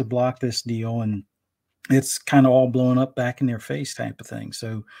damnedest to block this deal, and it's kind of all blown up back in their face type of thing.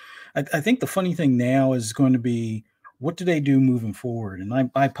 So I think the funny thing now is going to be, what do they do moving forward?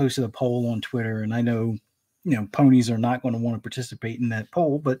 And I posted a poll on Twitter, and I know, ponies are not going to want to participate in that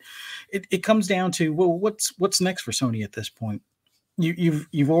poll, but it comes down to, well, what's next for Sony at this point?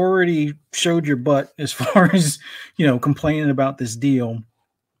 You've already showed your butt as far as, complaining about this deal.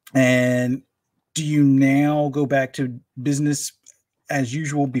 And do you now go back to business as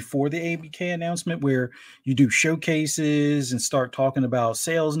usual before the ABK announcement, where you do showcases and start talking about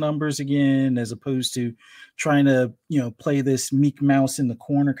sales numbers again, as opposed to trying to, play this meek mouse in the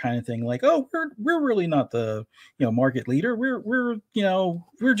corner kind of thing? Like, oh, we're really not the, market leader.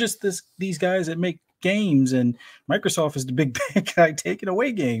 We're just these guys that make games, and Microsoft is the big bad guy taking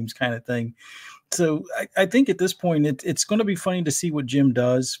away games kind of thing. So I think at this point, it's going to be funny to see what Jim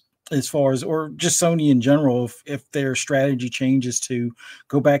does, as far as, or just Sony in general, if their strategy changes to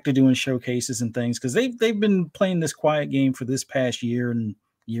go back to doing showcases and things, because they've been playing this quiet game for this past year and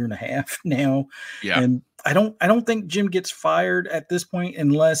a half now. Yeah. And I don't think Jim gets fired at this point,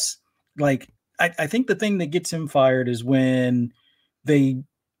 unless, like, I think the thing that gets him fired is when they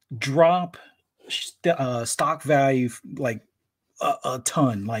drop stock value like a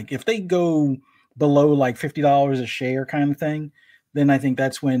ton. Like if they go below like $50 a share kind of thing, then I think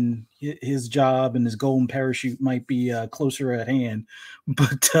that's when his job and his golden parachute might be closer at hand.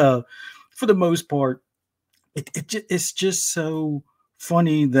 But for the most part, it's just so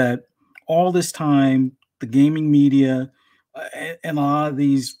funny that all this time, the gaming media and a lot of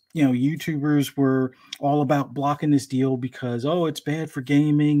these, YouTubers were all about blocking this deal because, oh, it's bad for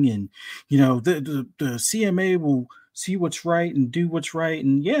gaming, and, the CMA will see what's right and do what's right.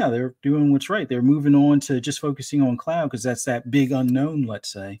 And yeah, they're doing what's right. They're moving on to just focusing on cloud because that's that big unknown, let's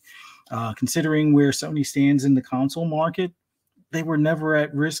say. Considering where Sony stands in the console market, they were never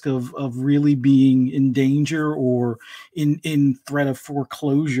at risk of really being in danger or in threat of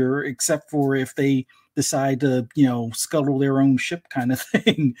foreclosure, except for if they decide to, scuttle their own ship kind of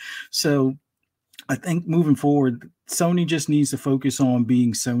thing. So I think moving forward, Sony just needs to focus on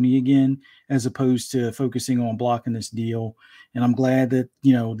being Sony again, as opposed to focusing on blocking this deal. And I'm glad that,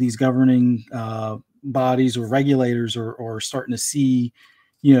 these governing bodies or regulators are starting to see,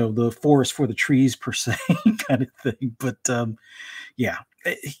 the forest for the trees per se kind of thing. But yeah,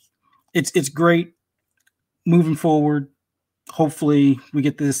 it's great moving forward. Hopefully we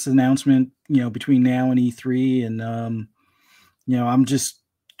get this announcement, between now and E3. And, I'm just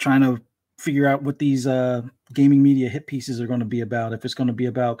trying to figure out what these gaming media hit pieces are going to be about. If it's going to be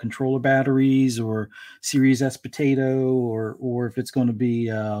about controller batteries or Series S potato, or if it's going to be,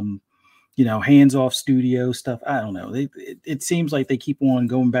 hands-off studio stuff. I don't know. It seems like they keep on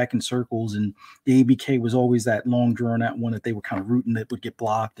going back in circles, and the ABK was always that long drawn-out one that they were kind of rooting that would get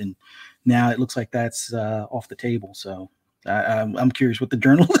blocked, and now it looks like that's off the table. So I'm curious what the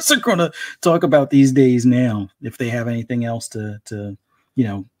journalists are going to talk about these days now, if they have anything else to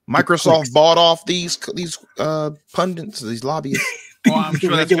Microsoft bought off these pundits, these lobbyists. Well, I'm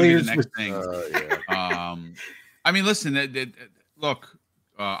sure that's going to be the next thing. I mean, listen, look.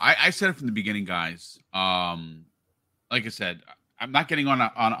 I said it from the beginning, guys. Like I said, I'm not getting on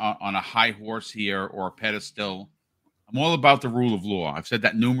a high horse here or a pedestal. I'm all about the rule of law. I've said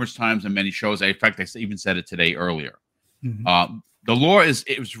that numerous times in many shows. In fact, I even said it today earlier. Mm-hmm. The law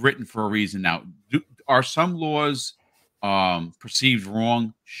it was written for a reason. Now, are some laws perceived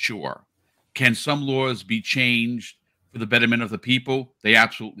wrong? Sure. Can some laws be changed for the betterment of the people? They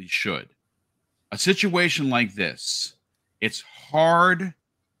absolutely should. A situation like this, it's hard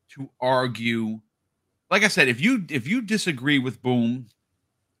to argue. Like I said, if you disagree with Boom,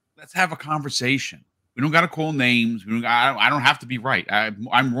 let's have a conversation. We don't got to call names. I don't have to be right.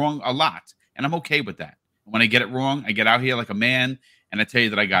 I'm wrong a lot, and I'm okay with that. When I get it wrong, I get out here like a man, and I tell you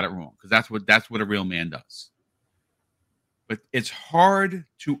that I got it wrong, because that's what a real man does. But it's hard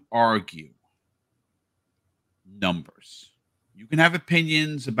to argue numbers. You can have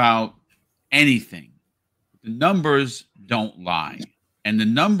opinions about anything, but the numbers don't lie. And the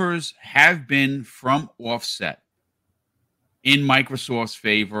numbers have been from offset in Microsoft's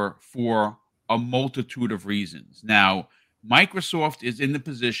favor for a multitude of reasons. Now, Microsoft is in the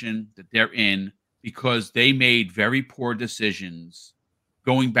position that they're in because they made very poor decisions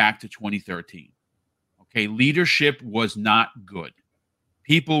going back to 2013. Okay, leadership was not good.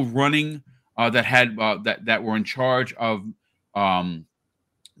 People running that were in charge of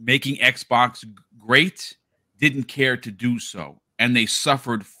making Xbox great didn't care to do so, and they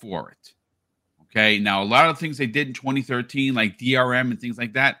suffered for it. Okay, now a lot of things they did in 2013, like DRM and things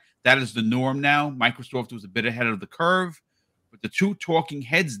like that, that is the norm now. Microsoft was a bit ahead of the curve, but the two talking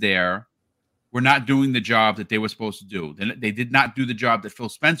heads there were not doing the job that they were supposed to do. They did not do the job that Phil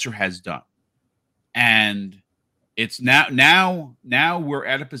Spencer has done. And it's now we're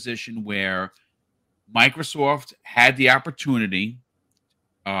at a position where Microsoft had the opportunity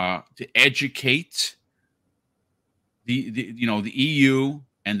to educate the EU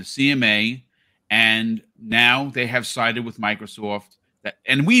and the CMA, and now they have sided with Microsoft.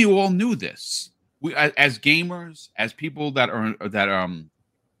 And we all knew this. We, as gamers, as people that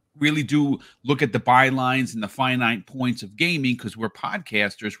really do look at the bylines and the finite points of gaming, because we're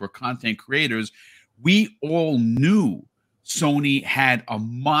podcasters, we're content creators, we all knew Sony had a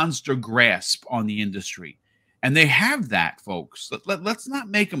monster grasp on the industry. And they have that, folks. Let's not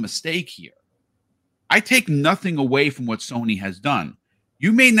make a mistake here. I take nothing away from what Sony has done.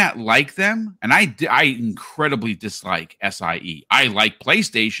 You may not like them, and I incredibly dislike SIE. I like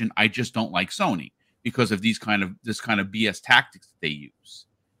PlayStation. I just don't like Sony because of this kind of BS tactics that they use.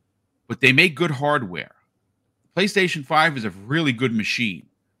 But they make good hardware. PlayStation 5 is a really good machine.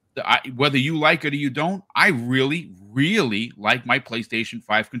 Whether you like it or you don't, I really, really like my PlayStation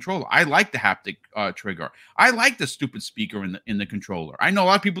 5 controller. I like the haptic trigger. I like the stupid speaker in the controller. I know a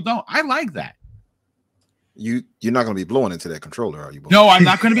lot of people don't. I like that. You're not going to be blowing into that controller, are you? No, I'm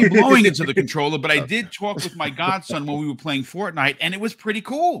not going to be blowing into the controller, but I did talk with my godson when we were playing Fortnite, and it was pretty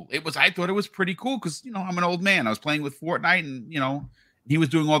cool. I thought it was pretty cool because, I'm an old man. I was playing with Fortnite, and, he was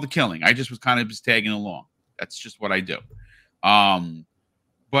doing all the killing. I just was kind of just tagging along. That's just what I do.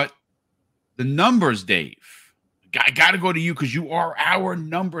 But the numbers, Dave, I got to go to you because you are our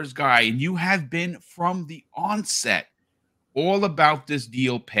numbers guy, and you have been from the onset all about this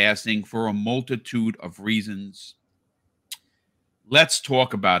deal passing for a multitude of reasons. Let's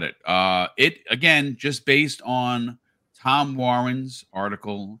talk about it. It, again, just based on Tom Warren's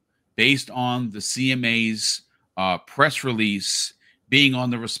article, based on the CMA's press release being on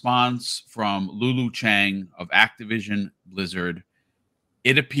the response from Lulu Chang of Activision Blizzard.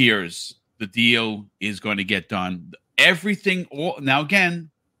 It appears the deal is going to get done. Everything. Now, again,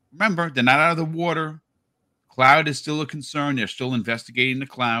 remember, they're not out of the water. Cloud is still a concern. They're still investigating the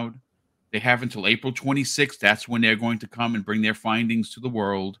cloud. They have until April 26th. That's when they're going to come and bring their findings to the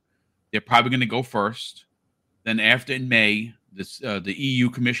world. They're probably going to go first. Then after in May, the EU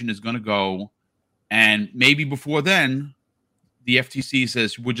Commission is going to go. And maybe before then, the FTC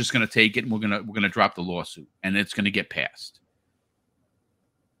says, we're just going to take it and we're going to drop the lawsuit. And it's going to get passed.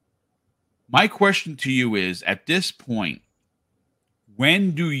 My question to you is, at this point,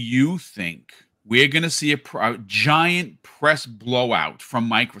 when do you think we're going to see a giant press blowout from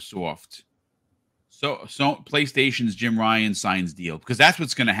Microsoft? So PlayStation's Jim Ryan signs deal, because that's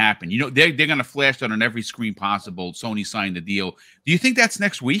what's going to happen. You know, they're going to flash that on every screen possible. Sony signed the deal. Do you think that's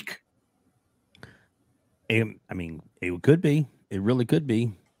next week? I mean, it could be. It really could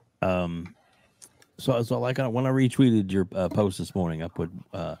be. So like when I retweeted your post this morning, I put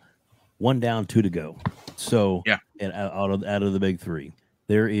 1 down, 2 to go. So yeah, and out of the big 3,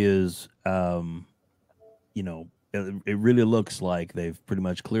 there is, you know, it really looks like they've pretty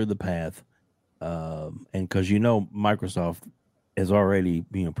much cleared the path. And because, you know, Microsoft has already,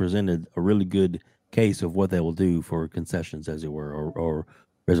 you know, presented a really good case of what they will do for concessions, as it were, or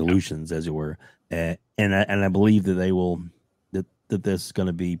resolutions, as it were. And I believe that they will, that this is going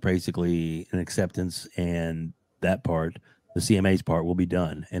to be basically an acceptance, and that part, the CMA's part, will be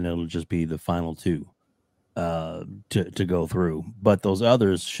done, and it'll just be the final 2 to go through. But those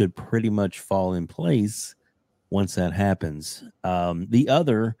others should pretty much fall in place once that happens. The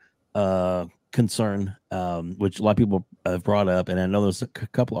other concern, which a lot of people have brought up, and I know there's a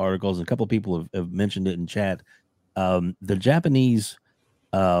couple of articles and a couple of people have mentioned it in chat. The Japanese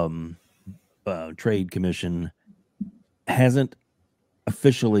Trade Commission hasn't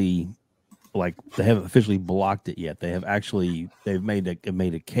officially, they haven't officially blocked it yet. They've made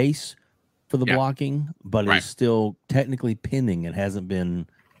a case for the blocking, but it's still technically pending. It hasn't been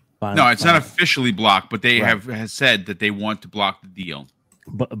final. No, it's not officially blocked, but they have said that they want to block the deal.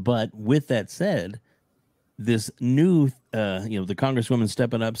 But with that said, this new, you know, the Congresswoman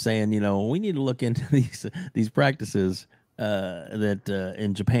stepping up saying, you know, we need to look into these practices that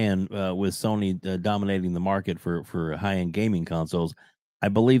in Japan with Sony dominating the market for high-end gaming consoles. I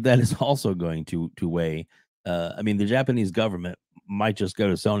believe that is also going to weigh. I mean, the Japanese government might just go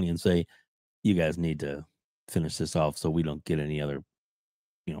to Sony and say, you guys need to finish this off so we don't get any other,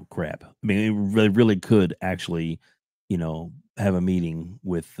 you know, crap. I mean, it really could actually, you know, have a meeting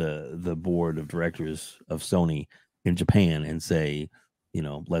with the board of directors of Sony in Japan and say, you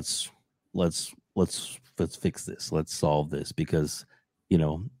know, let's fix this. Let's solve this, because, you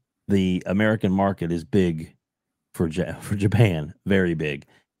know, the American market is big for Japan, very big,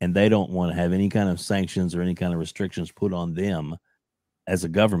 and they don't want to have any kind of sanctions or any kind of restrictions put on them as a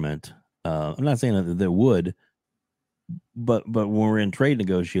government. I'm not saying that they would, but when we're in trade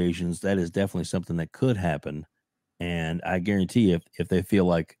negotiations, that is definitely something that could happen. And I guarantee if they feel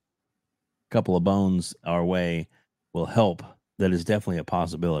like a couple of bones our way will help, that is definitely a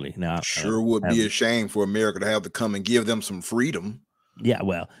possibility. Now, sure would be a shame for America to have to come and give them some freedom. Yeah,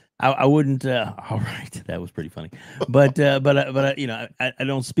 well, I wouldn't. All right, that was pretty funny, but you know, I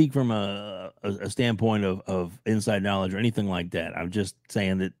don't speak from a standpoint of inside knowledge or anything like that. I'm just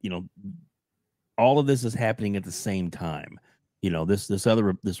saying that, you know, all of this is happening at the same time. You know, this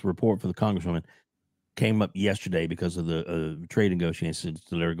report for the Congresswoman came up yesterday because of the trade negotiations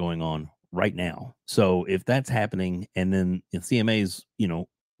that are going on right now. So if that's happening, and then if CMA's, you know,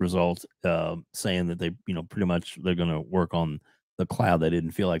 results saying that they, you know, pretty much they're going to work on the cloud, they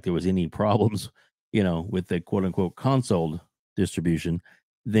didn't feel like there was any problems, you know, with the quote unquote console distribution,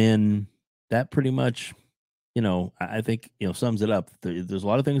 then that pretty much, you know, I think, you know, sums it up. There's a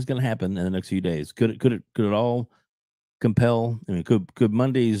lot of things going to happen in the next few days. Could it all compel? I mean, could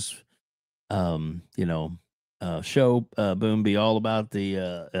Monday's you know, show boom be all about the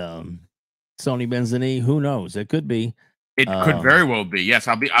Sony bends the knee? Who knows? It could be. It could very well be. Yes,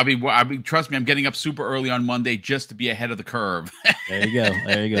 I'll be. Trust me, I'm getting up super early on Monday just to be ahead of the curve. There you go.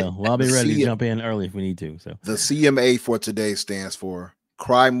 There you go. Well, I'll be ready to jump in early if we need to. So the CMA for today stands for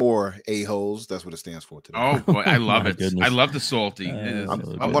Cry More A-holes. That's what it stands for today. Oh boy, I love it. Goodness. I love the salty. I'm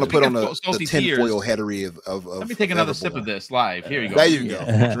going to put on the tinfoil headery of. Let me take another sip of this live. Here you go. There you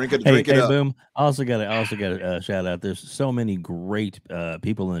go. Drink it up. Boom. Also got a shout out. There's so many great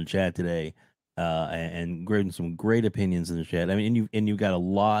people in the chat today. And some great opinions in the chat. I mean, you've got a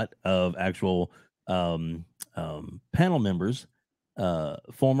lot of actual panel members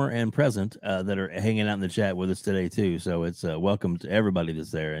former and present, that are hanging out in the chat with us today too. So it's welcome to everybody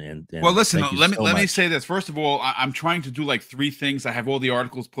that's there. And well, listen, let me say this. First of all, I'm trying to do like 3 things. I have all the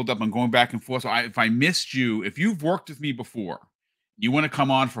articles pulled up. I'm going back and forth. So if I missed you, if you've worked with me before, you want to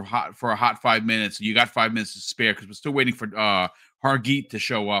come on for a hot 5 minutes, you got 5 minutes to spare because we're still waiting for Hargeet to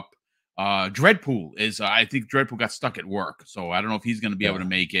show up. Dreadpool is I think Dreadpool got stuck at work, so I don't know if he's going to be able to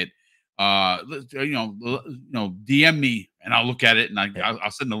make it. DM me and I'll look at it and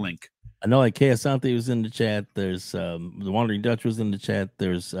I'll send the link. I know like Asante was in the chat. There's the Wandering Dutch was in the chat.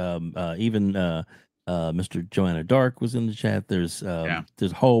 There's even Mr. Joanna Dark was in the chat. There's a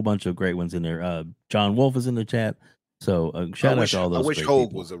whole bunch of great ones in there. John Wolf is in the chat. So shout out to all those. I wish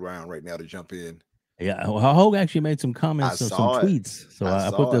Hogue was around right now to jump in. Yeah, Hogue actually made some comments and some tweets. So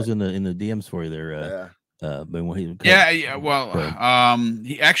I put those in the DMs for you there. Well,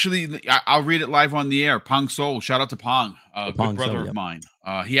 he actually, I'll read it live on the air. Pong Soul, shout out to Pong, a good brother of mine.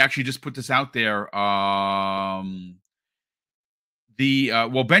 He actually just put this out there.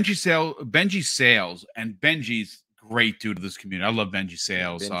 Benji Sales, and Benji's great dude to this community. I love Benji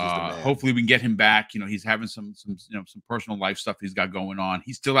Sales. Hopefully we can get him back. He's having some personal life stuff he's got going on.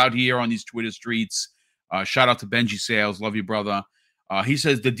 He's still out here on these Twitter streets. Shout out to Benji Sales. Love you, brother. He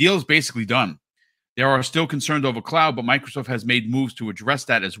says the deal is basically done. There are still concerns over cloud, but Microsoft has made moves to address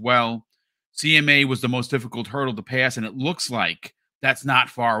that as well. CMA was the most difficult hurdle to pass, and it looks like that's not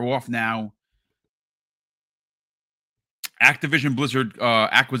far off now. Activision Blizzard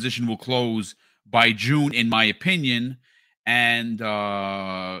acquisition will close by June, in my opinion. And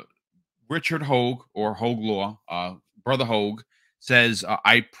Richard Hogue, or Hogue Law, Brother Hogue, says,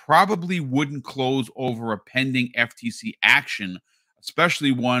 I probably wouldn't close over a pending FTC action,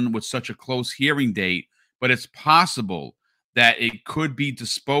 especially one with such a close hearing date, but it's possible that it could be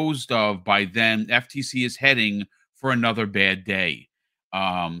disposed of by then. FTC is heading for another bad day.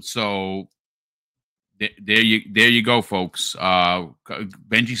 So there you go, folks.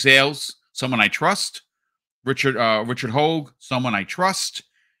 Benji Sales, someone I trust. Richard Hogue, someone I trust.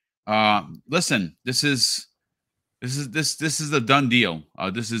 Listen, this is a done deal.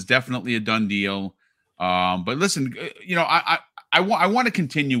 This is definitely a done deal. But listen, I want to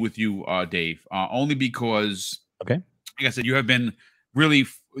continue with you, Dave, only because, like I said, you have been really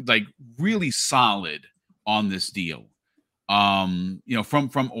solid on this deal. From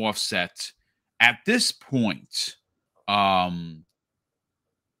offset. At this point, what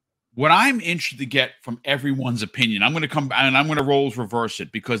I'm interested to get from everyone's opinion, I'm going to come and I'm going to roles reverse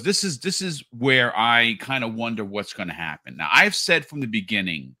it, because this is where I kind of wonder what's going to happen. Now, I've said from the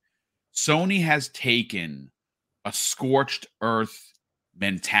beginning, Sony has taken a scorched earth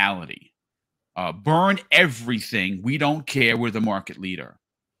mentality. Burn everything. We don't care. We're the market leader.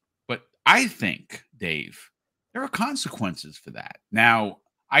 But I think, Dave, there are consequences for that. Now,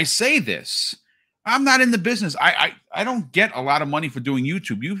 I say this. I'm not in the business. I don't get a lot of money for doing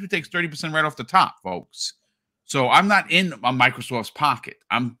YouTube. YouTube takes 30% right off the top, folks. So I'm not in Microsoft's pocket.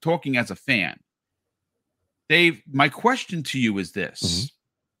 I'm talking as a fan. Dave, my question to you is this. Mm-hmm.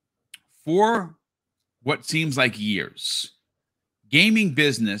 For what seems like years, gaming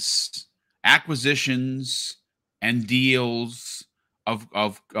business acquisitions and deals of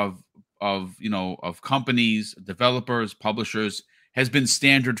companies, developers, publishers has been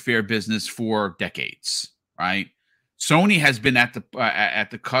standard fare business for decades, right? Sony has been at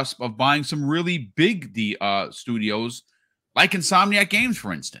the cusp of buying some really big studios, like Insomniac Games,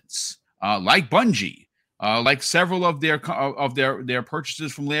 for instance, like Bungie, like several of their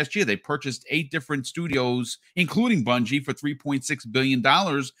purchases from last year. They purchased 8 different studios, including Bungie, for $3.6 billion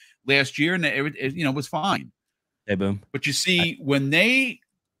last year, and it was fine. Hey, Boom. But you see, when they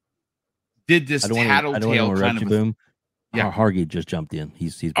did this tattletale kind of Boom. Yeah, Hargeet just jumped in.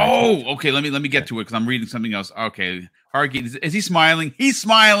 He's back. Oh, okay. Let me get to it because I'm reading something else. Okay, Hargeet, is he smiling? He's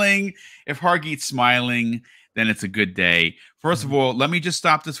smiling. If Hargeet's smiling, then it's a good day. First of all, let me just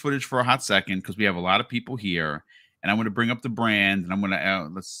stop this footage for a hot second because we have a lot of people here, and I'm going to bring up the brand, and I'm going to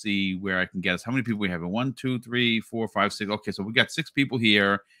let's see where I can get us. How many people we have? 1, 2, 3, 4, 5, 6. Okay, so we got 6 people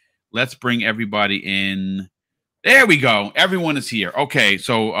here. Let's bring everybody in. There we go. Everyone is here. Okay,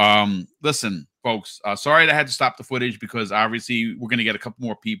 so listen, folks. Sorry that I had to stop the footage because obviously we're going to get a couple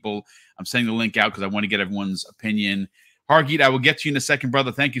more people. I'm sending the link out because I want to get everyone's opinion. Hargeet, I will get to you in a second,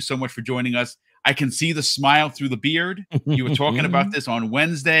 brother. Thank you so much for joining us. I can see the smile through the beard. You were talking about this on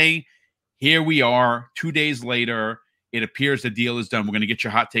Wednesday. Here we are, 2 days later. It appears the deal is done. We're going to get your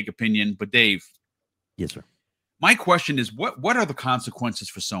hot take opinion. But Dave. Yes, sir. My question is, what are the consequences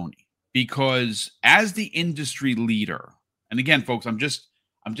for Sony? Because as the industry leader, and again, folks,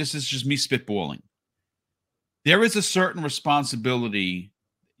 this is just me spitballing. there is a certain responsibility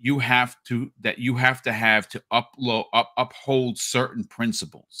you have to have to uphold certain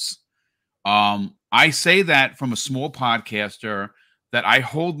principles. I say that from a small podcaster, that I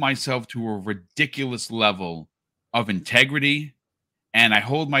hold myself to a ridiculous level of integrity, and I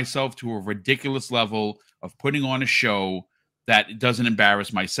hold myself to a ridiculous level of putting on a show that doesn't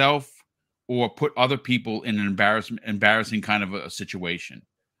embarrass myself or put other people in an embarrassing kind of a situation.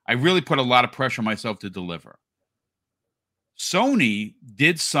 I really put a lot of pressure on myself to deliver. Sony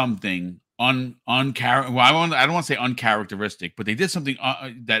did something I don't want to say uncharacteristic, but they did something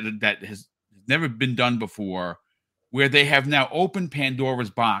that has never been done before, where they have now opened Pandora's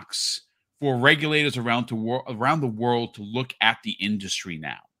box for regulators around the world to look at the industry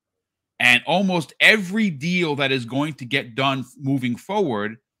now. And almost every deal that is going to get done moving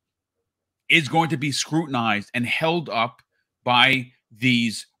forward is going to be scrutinized and held up by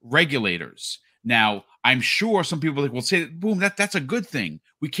these regulators. Now, I'm sure some people will say, boom, that's a good thing.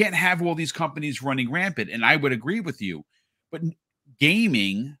 We can't have all these companies running rampant. And I would agree with you. But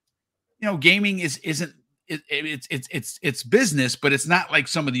gaming, it's business, but it's not like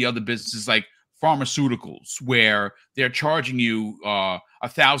some of the other businesses like pharmaceuticals, where they're charging you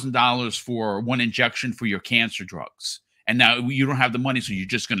 $1,000 for one injection for your cancer drugs. And now you don't have the money, so you're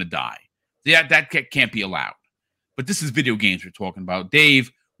just going to die. That can't be allowed. But this is video games we're talking about.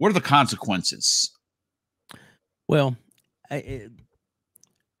 Dave, what are the consequences? Well,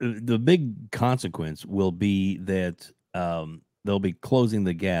 the big consequence will be that they'll be closing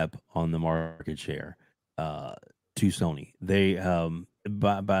the gap on the market share to Sony. They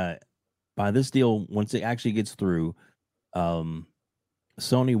by this deal, once it actually gets through, Sony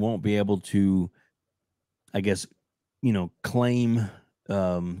won't be able to, I guess, claim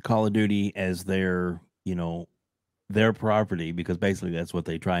Call of Duty as their property, because basically that's what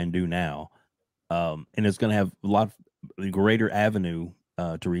they try and do now. And it's going to have a lot greater avenue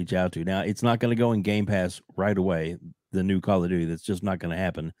to reach out to. Now, it's not going to go in Game Pass right away, the new Call of Duty. That's just not going to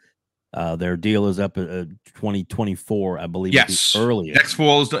happen. Their deal is up at 2024, I believe. Yes, earliest. Next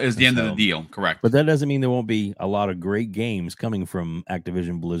fall is the end of the deal. Correct. But that doesn't mean there won't be a lot of great games coming from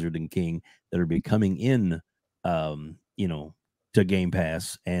Activision, Blizzard, and King that are be coming in, to Game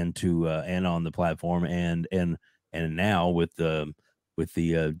Pass and to and on the platform, and now with the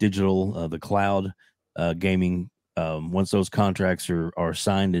digital, the cloud gaming. Once those contracts are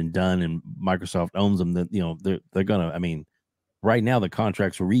signed and done, and Microsoft owns them, that they're gonna. I mean, right now the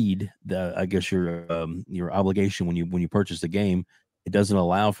contracts read I guess your obligation when you purchase the game, it doesn't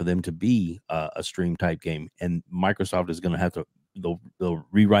allow for them to be a stream type game, and Microsoft is going to have to they'll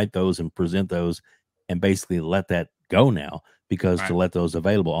rewrite those and present those and basically let that go now, because to let those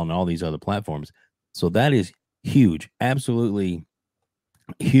available on all these other platforms. So that is huge, absolutely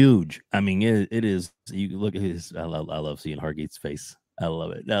huge. I mean, it is. You look at his. I love seeing Hargeet's face. I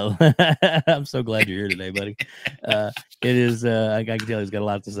love it. No, I'm so glad you're here today, buddy. It is. I can tell he's got a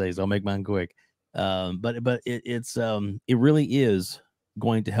lot to say, so I'll make mine quick. But it really is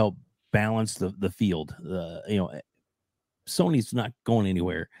going to help balance the field. Sony's not going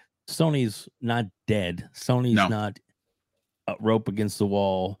anywhere. Sony's not dead. Sony's not a rope against the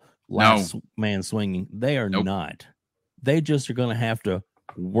wall, last man swinging. They are not. They just are going to have to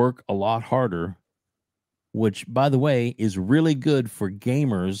work a lot harder, which, by the way, is really good for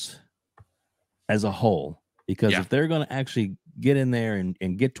gamers as a whole, because if they're going to actually get in there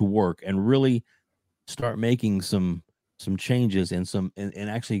and get to work and really start making some changes and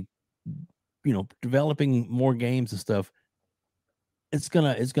actually, developing more games and stuff, it's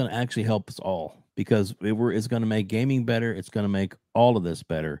gonna actually help us all, because it's gonna make gaming better. It's gonna make all of this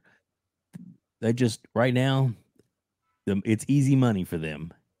better. They just right now, it's easy money for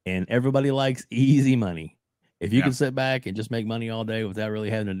them, and everybody likes easy money. If you can sit back and just make money all day without really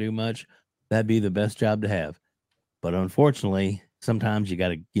having to do much, that'd be the best job to have. But unfortunately, sometimes you got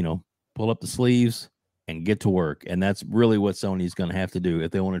to, pull up the sleeves and get to work. And that's really what Sony's going to have to do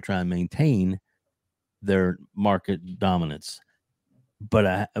if they want to try and maintain their market dominance.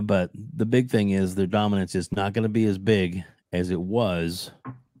 But the big thing is their dominance is not going to be as big as it was.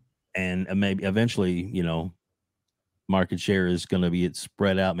 And maybe eventually, market share is going to be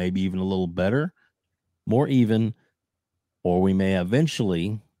spread out, maybe even a little better, more even, or we may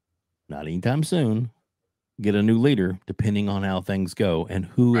eventually, not anytime soon, get a new leader, depending on how things go and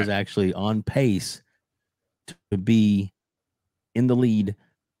who is actually on pace to be in the lead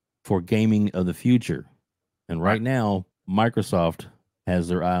for gaming of the future. And right now, Microsoft has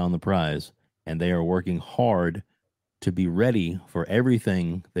their eye on the prize, and they are working hard to be ready for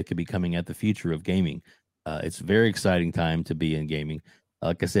everything that could be coming at the future of gaming. It's a very exciting time to be in gaming.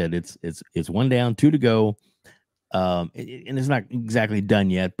 Like I said, it's one down, two to go. and it's not exactly done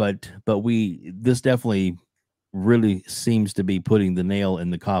yet, but this definitely really seems to be putting the nail in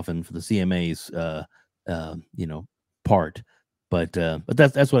the coffin for the CMA's part. But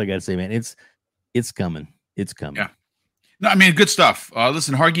that's what I got to say, man. It's coming. It's coming. Yeah. No, I mean, good stuff.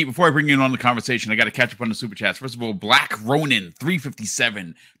 Listen, Hargeet, before I bring you in on the conversation, I got to catch up on the super chats. First of all, Black Ronin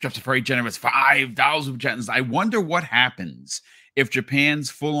 357 drops a very generous $5 super chat. I wonder what happens if Japan's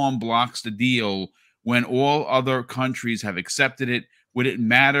full-on blocks the deal when all other countries have accepted it. Would it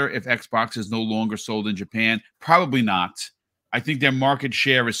matter if Xbox is no longer sold in Japan? Probably not. I think their market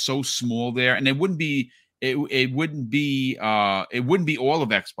share is so small there, and it wouldn't be all of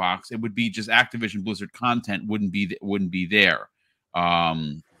Xbox. It would be just Activision Blizzard content wouldn't be there.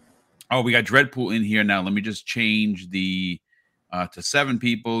 We got Dreadpool in here now. Let me just change the to 7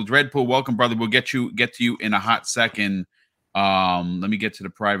 people. Dreadpool, welcome, brother. We'll get to you in a hot second. Let me get to the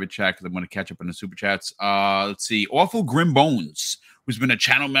private chat because I'm going to catch up on the super chats. Let's see. Awful Grim Bones, who's been a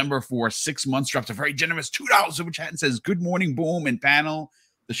channel member for 6 months, drops a very generous $2 super chat and says, "Good morning, Boom and panel.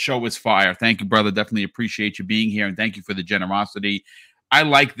 The show is fire." Thank you, brother. Definitely appreciate you being here, and thank you for the generosity. I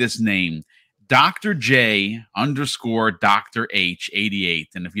like this name, Dr. J _ Dr. H 88.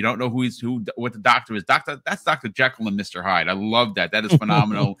 And if you don't know what the doctor is, that's Dr. Jekyll and Mr. Hyde. I love that. That is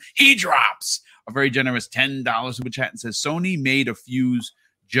phenomenal. He drops a very generous $10 super chat and says, "Sony made a fuse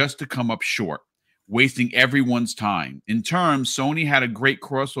just to come up short, wasting everyone's time. In terms, Sony had a great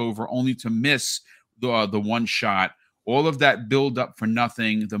crossover only to miss the one shot. All of that build up for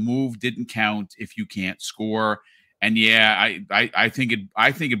nothing. The move didn't count if you can't score." And yeah, I think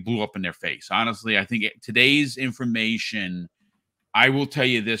it blew up in their face. Honestly, I think today's information, I will tell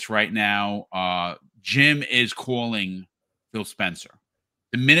you this right now, Jim is calling Phil Spencer.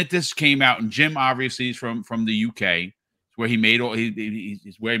 The minute this came out, and Jim obviously is from the UK, where he made all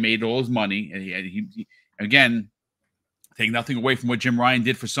his money. And he again, take nothing away from what Jim Ryan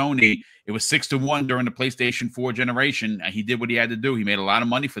did for Sony. It was 6-1 during the PlayStation 4 generation. And he did what he had to do. He made a lot of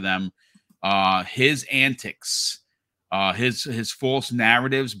money for them. His antics, his false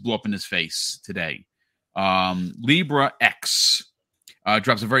narratives blew up in his face today. Libra X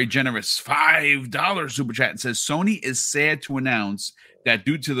drops a very generous $5 super chat and says, "Sony is sad to announce that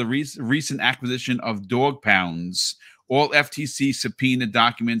due to the recent acquisition of Dog Pounds, all FTC subpoena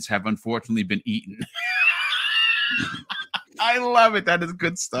documents have unfortunately been eaten." I love it. That is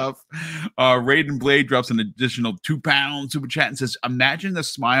good stuff. Raiden Blade drops an additional £2 super chat and says, "Imagine the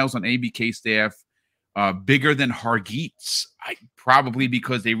smiles on ABK staff bigger than Hargeet's." Probably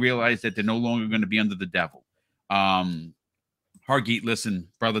because they realize that they're no longer going to be under the devil. Hargeet, listen,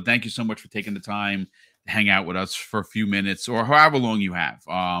 brother, thank you so much for taking the time to hang out with us for a few minutes or however long you have.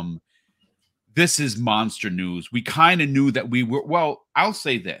 This is monster news. We kind of knew that we were, well, I'll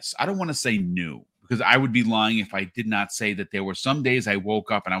say this. I don't want to say new, because I would be lying if I did not say that there were some days I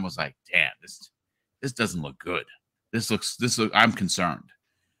woke up and I was like, damn, this doesn't look good. I'm concerned.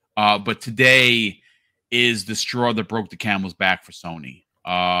 But today is the straw that broke the camel's back for Sony.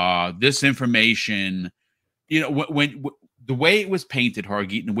 This information, when the way it was painted,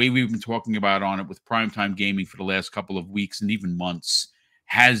 Hargeet, and the way we've been talking about on it with Primetime Gaming for the last couple of weeks and even months,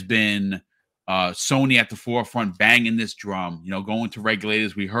 has been Sony at the forefront, banging this drum, going to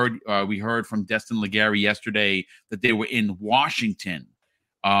regulators. We heard from Destin Legary yesterday that they were in Washington,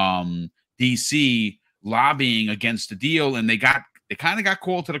 DC, lobbying against the deal, and they kind of got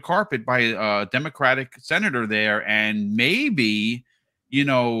called to the carpet by a Democratic senator there, and maybe,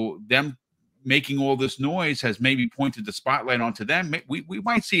 them making all this noise has maybe pointed the spotlight onto them. We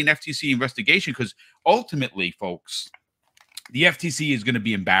might see an FTC investigation, because ultimately, folks, the FTC is going to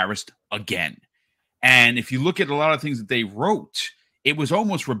be embarrassed again. And if you look at a lot of things that they wrote, it was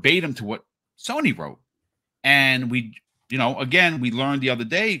almost verbatim to what Sony wrote. And we learned the other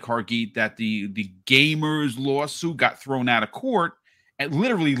day, Hargeet, that the gamers lawsuit got thrown out of court and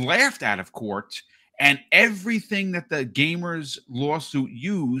literally laughed out of court. And everything that the gamers lawsuit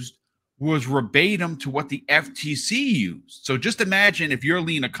used was verbatim to what the FTC used. So just imagine if you're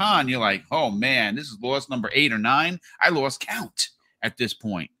Lena Khan, you're like, oh man, this is loss number 8 or 9. I lost count at this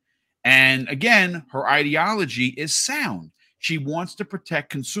point. And again, her ideology is sound. She wants to protect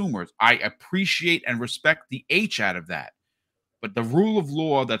consumers. I appreciate and respect the H out of that. But the rule of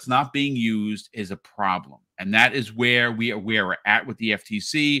law that's not being used is a problem. And that is where we're at with the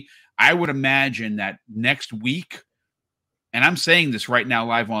FTC. I would imagine that next week, and I'm saying this right now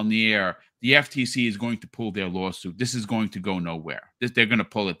live on the air, the FTC is going to pull their lawsuit. This is going to go nowhere. They're going to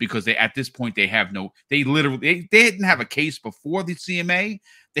pull it because at this point they didn't have a case before the CMA.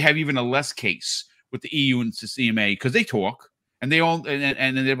 They have even a less case with the EU and the CMA because they talk. And they all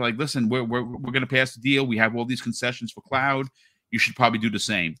and then they're like, listen, we're going to pass the deal. We have all these concessions for cloud. You should probably do the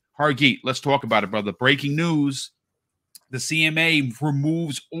same. Hargeet, let's talk about it, brother. Breaking news. The CMA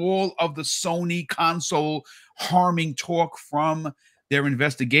removes all of the Sony console harming talk from their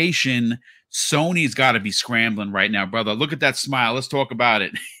investigation. Sony's got to be scrambling right now, brother. Look at that smile. Let's talk about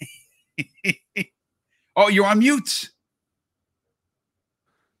it. Oh, you're on mute.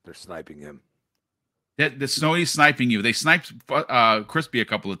 They're sniping him. The Sony's sniping you. They sniped Crispy a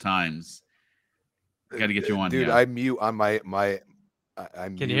couple of times. Got to get you on, dude. here. I mute on my.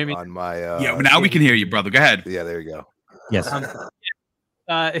 I'm Can you hear me? On my. Yeah, now we can hear you, brother. Go ahead. Yeah, there you go. Yes.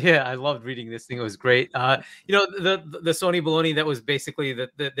 Yeah, I loved reading this thing. It was great. You know, the Sony baloney that was basically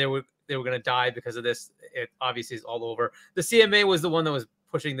that they were going to die because of this. It obviously is all over. The CMA was the one that was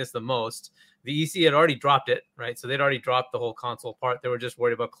pushing this the most. The EC had already dropped it, right? So they'd already dropped the whole console part. They were just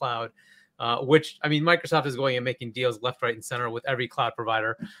worried about cloud, which, I mean, Microsoft is going and making deals left, right, and center with every cloud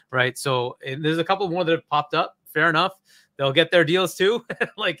provider, right? So there's a couple more that have popped up. Fair enough. They'll get their deals too.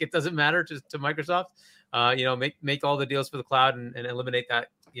 Like, it doesn't matter to Microsoft. You know, make all the deals for the cloud and eliminate that,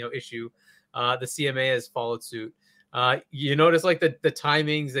 you know, issue. The CMA has followed suit. You notice like the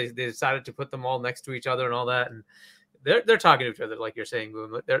timings, they decided to put them all next to each other and all that. And they're talking to each other, like you're saying,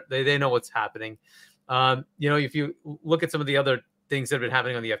 Boom. They know what's happening. You know, if you look at some of the other things that have been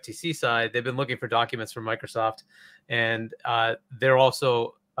happening on the FTC side, they've been looking for documents from Microsoft, and they're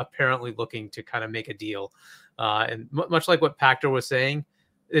also apparently looking to kind of make a deal. And much like what Pactor was saying,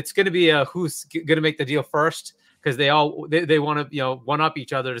 it's going to be who's going to make the deal first, because they want to, you know, one up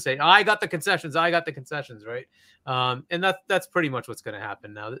each other to say, I got the concessions, right? And that's pretty much what's going to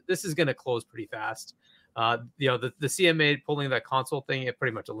happen now. This is going to close pretty fast. You know, the CMA pulling that console thing, it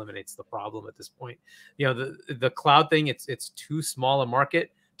pretty much eliminates the problem at this point. You know, the cloud thing, it's too small a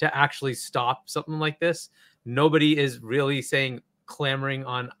market to actually stop something like this. Nobody is really clamoring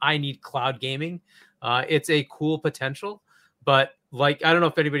on, I need cloud gaming. It's a cool potential, but like, I don't know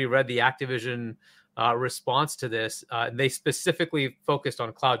if anybody read the Activision response to this. They specifically focused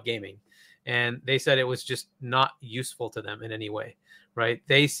on cloud gaming, and they said it was just not useful to them in any way, right?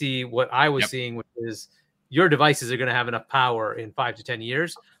 They see what I was seeing, which is your devices are going to have enough power in 5 to 10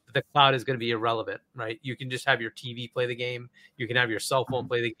 years, but the cloud is going to be irrelevant, right? You can just have your TV play the game. You can have your cell phone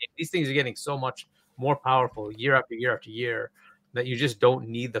play the game. These things are getting so much more powerful year after year after year that you just don't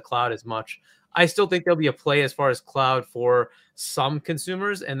need the cloud as much. I still think there'll be a play as far as cloud for some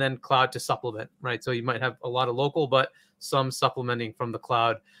consumers, and then cloud to supplement, right? So you might have a lot of local, but some supplementing from the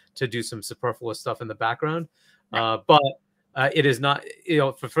cloud to do some superfluous stuff in the background. But it is not, you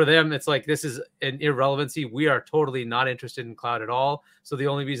know, for them, it's like, this is an irrelevancy. We are totally not interested in cloud at all. So the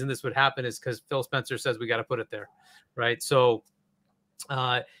only reason this would happen is because Phil Spencer says we got to put it there, right? So,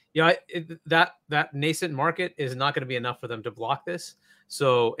 you know, that nascent market is not going to be enough for them to block this.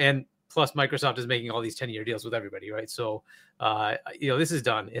 So, and plus Microsoft is making all these 10-year deals with everybody, right? So, you know, this is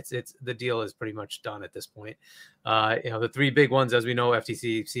done. It's the deal is pretty much done at this point. You know, the three big ones, as we know,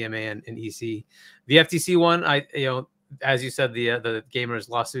 FTC, CMA, and EC. The FTC one, you know, as you said, the gamers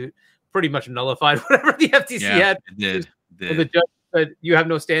lawsuit pretty much nullified whatever the FTC had. It did. The judge said, you have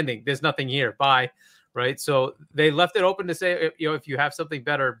no standing. There's nothing here. Bye. Right. So they left it open to say, you know, if you have something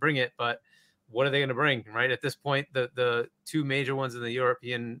better, bring it. But what are they going to bring? Right. At this point, the two major ones in the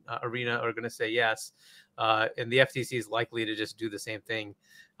European arena are going to say yes. And the FTC is likely to just do the same thing.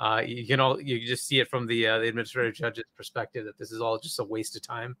 You know, you just see it from the administrative judge's perspective that this is all just a waste of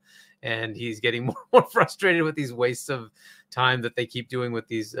time. And he's getting more frustrated with these wastes of time that they keep doing with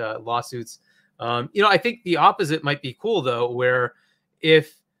these lawsuits. You know, I think the opposite might be cool, though, where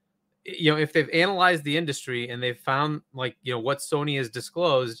if they've analyzed the industry and they've found, like, you know, what Sony has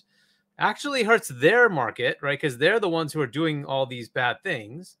disclosed actually hurts their market, right? Because they're the ones who are doing all these bad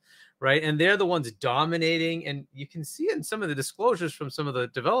things, right? And they're the ones dominating. And you can see in some of the disclosures from some of the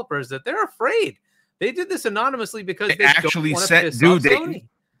developers that they're afraid. They did this anonymously because they actually said, dude, Sony.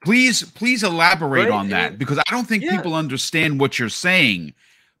 Please elaborate on that, because I don't think people understand what you're saying.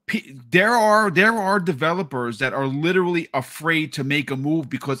 There are developers that are literally afraid to make a move,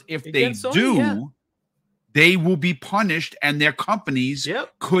 because if they do, they will be punished and their companies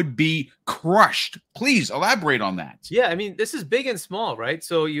could be crushed. Please elaborate on that. Yeah, I mean, this is big and small, right?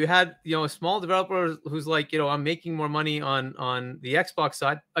 So you had, you know, a small developer who's like, you know, I'm making more money on the Xbox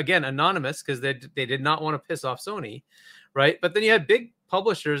side. Again, anonymous, because they did not want to piss off Sony, right? But then you had big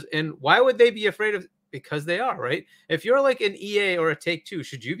publishers, and why would they be afraid of? Because they are, right? If you're like an EA or a Take-Two,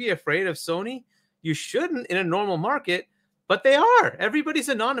 should you be afraid of Sony? You shouldn't in a normal market. But they are. Everybody's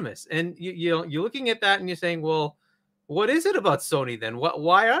anonymous, and you're looking at that and you're saying, well, what is it about Sony then?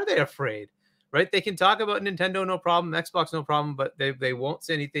 Why are they afraid, right? They can talk about Nintendo, no problem, Xbox, no problem, but they won't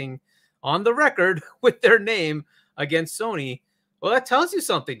say anything on the record with their name against Sony. Well, that tells you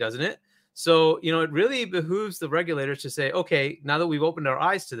something, doesn't it? So, it really behooves the regulators to say, okay, now that we've opened our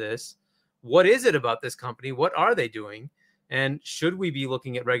eyes to this, what is it about this company? What are they doing? And should we be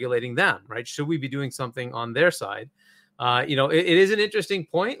looking at regulating them, right? Should we be doing something on their side? It is an interesting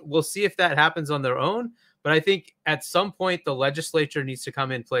point. We'll see if that happens on their own. But I think at some point, the legislature needs to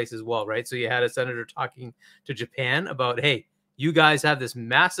come in place as well, right? So you had a senator talking to Japan about, hey, you guys have this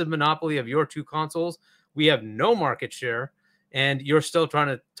massive monopoly of your two consoles. We have no market share. And you're still trying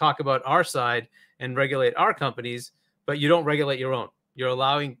to talk about our side and regulate our companies, but you don't regulate your own. You're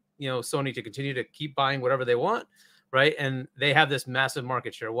allowing, Sony to continue to keep buying whatever they want, right? And they have this massive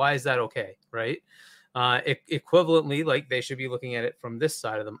market share. Why is that okay, right? Equivalently, like they should be looking at it from this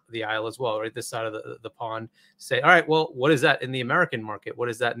side of the aisle as well, right? This side of the pond. Say, all right, well, what is that in the American market? What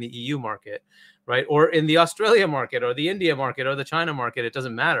is that in the EU market, right? Or in the Australia market or the India market or the China market? It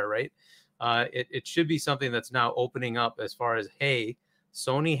doesn't matter, right? It should be something that's now opening up as far as, hey,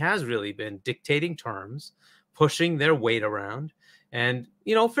 Sony has really been dictating terms, pushing their weight around. And,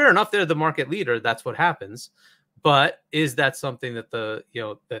 fair enough, they're the market leader. That's what happens. But is that something that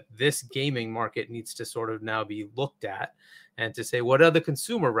that this gaming market needs to sort of now be looked at and to say, what are the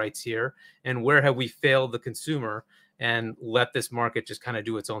consumer rights here? And where have we failed the consumer and let this market just kind of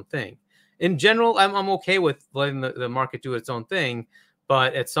do its own thing? In general, I'm okay with letting the market do its own thing.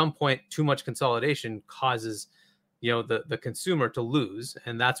 But at some point, too much consolidation causes, the consumer to lose,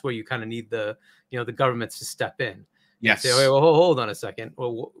 and that's where you kind of need the governments to step in. Yes. Say, okay, well, hold on a second.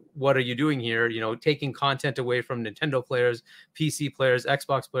 Well, what are you doing here? Taking content away from Nintendo players, PC players,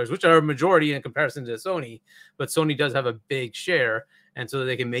 Xbox players, which are a majority in comparison to Sony, but Sony does have a big share, and so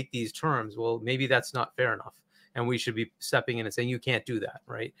they can make these terms. Well, maybe that's not fair enough, and we should be stepping in and saying you can't do that,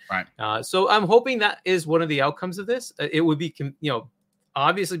 right? Right. So I'm hoping that is one of the outcomes of this. It would be,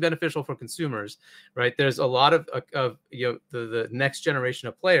 obviously beneficial for consumers, right? There's a lot of the next generation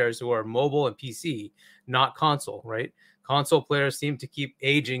of players who are mobile and PC, not console, right? Console players seem to keep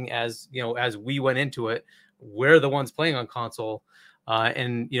aging as we went into it. We're the ones playing on console,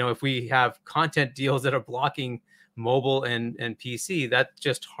 and if we have content deals that are blocking mobile and PC, that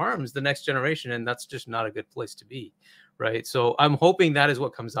just harms the next generation, and that's just not a good place to be, right? So I'm hoping that is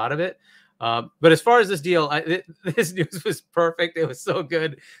what comes out of it. But as far as this deal, this news was perfect. It was so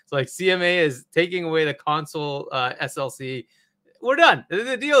good. It's like CMA is taking away the console SLC. We're done.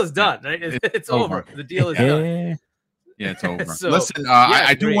 The deal is done. Right? It's over. The deal is done. Yeah, it's over. So, listen,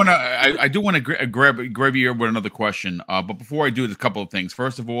 I do want to grab you with another question. But before I do, there's a couple of things.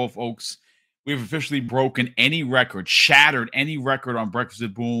 First of all, folks, we've officially broken any record, shattered any record on Breakfast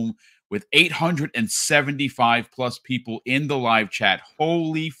with Boom, with 875 plus people in the live chat.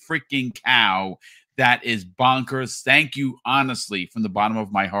 Holy freaking cow. That is bonkers. Thank you, honestly, from the bottom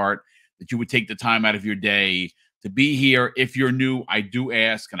of my heart, that you would take the time out of your day to be here. If you're new, I do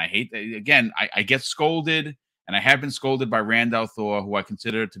ask, and I hate that. Again, I get scolded, and I have been scolded by Randall Thor, who I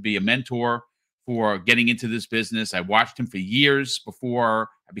consider to be a mentor for getting into this business. I watched him for years before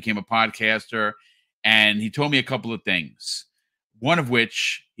I became a podcaster, and he told me a couple of things. One of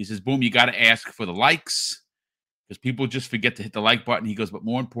which, he says, Boom, you got to ask for the likes because people just forget to hit the like button. He goes, but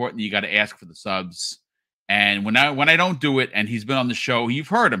more importantly, you got to ask for the subs. And when I don't do it, and he's been on the show, you've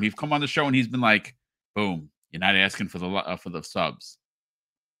heard him. He's come on the show, and he's been like, Boom, you're not asking for the subs.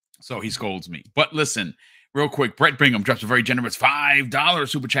 So he scolds me. But listen, real quick, Brett Bingham drops a very generous $5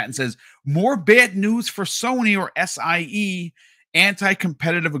 super chat and says, more bad news for Sony or SIE.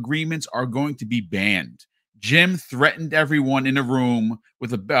 Anti-competitive agreements are going to be banned. Jim threatened everyone in a room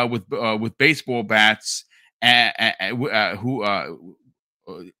with baseball bats,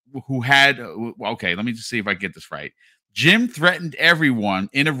 who had. Okay, let me just see if I get this right. Jim threatened everyone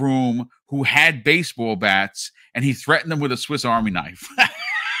in a room who had baseball bats, and he threatened them with a Swiss Army knife.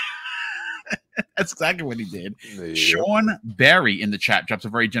 That's exactly what he did. Yeah. Sean Barry in the chat drops a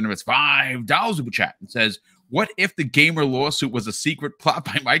very generous $5 super chat and says, what if the gamer lawsuit was a secret plot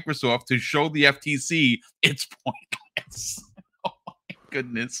by Microsoft to show the FTC it's pointless? Oh my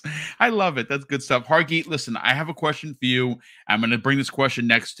goodness. I love it. That's good stuff. Hargeet, listen, I have a question for you. I'm going to bring this question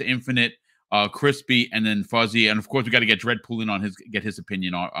next to Infinite, Crispy, and then Fuzzy. And of course, we got to get Dreadpool in on get his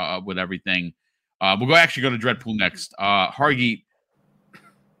opinion on with everything. We'll actually go to Dreadpool next. Hargeet,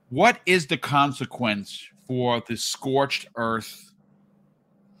 what is the consequence for the scorched earth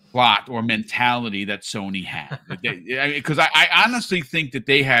plot or mentality that Sony had? Because I honestly think that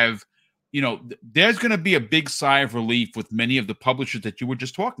they have, there's going to be a big sigh of relief with many of the publishers that you were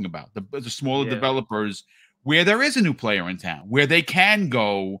just talking about, the smaller developers, where there is a new player in town, where they can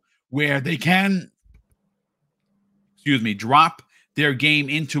go where they can, drop their game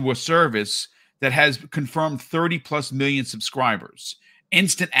into a service that has confirmed 30 plus million subscribers,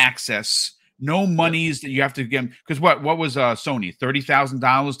 instant access, no monies that you have to get. Because what was Sony,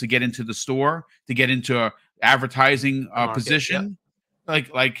 $30,000 to get into the store, to get into a advertising position?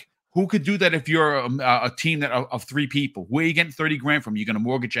 Like who could do that if you're a team of 3 people? Where are you getting 30 grand from? You're going to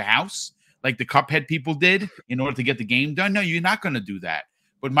mortgage your house like the Cuphead people did in order to get the game done? No, you're not going to do that.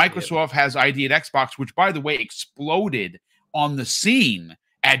 But Microsoft has ID at Xbox, which, by the way, exploded on the scene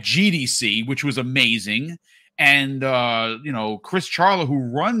at GDC, which was amazing. And, Chris Charla, who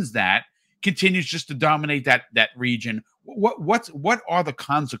runs that, continues just to dominate that region. What are the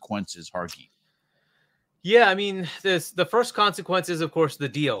consequences, Hargeet? Yeah, I mean, the first consequence is, of course, the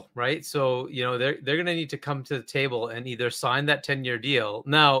deal, right? So, they're going to need to come to the table and either sign that 10-year deal.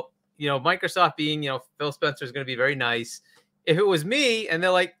 Now, Microsoft being, Phil Spencer is going to be very nice. If it was me and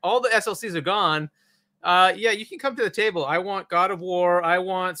they're like, all the SLCs are gone, you can come to the table. I want God of War. I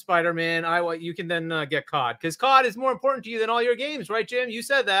want Spider-Man. You can then get COD, because COD is more important to you than all your games, right, Jim? You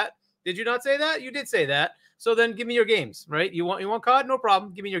said that. Did you not say that? You did say that. So then give me your games, right? You want COD? No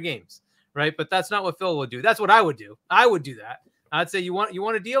problem. Give me your games. Right. But that's not what Phil would do. That's what I would do. I would do that. I'd say, you want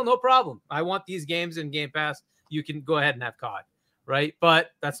a deal? No problem. I want these games in Game Pass. You can go ahead and have COD. Right.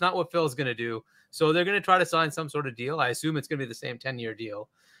 But that's not what Phil's going to do. So they're going to try to sign some sort of deal. I assume it's going to be the same 10-year deal.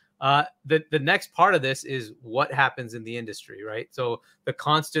 The next part of this is what happens in the industry. Right. So the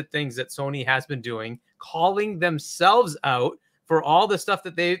constant things that Sony has been doing, calling themselves out for all the stuff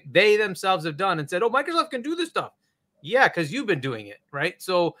that they themselves have done and said, oh, Microsoft can do this stuff. Yeah, because you've been doing it. Right.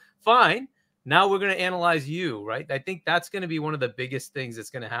 So fine. Now we're going to analyze you, right? I think that's going to be one of the biggest things that's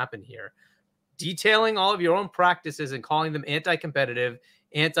going to happen here. Detailing all of your own practices and calling them anti-competitive,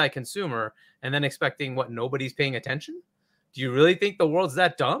 anti-consumer, and then expecting nobody's paying attention. Do you really think the world's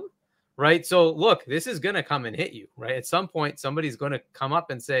that dumb? Right? So look, this is going to come and hit you, right? At some point, somebody's going to come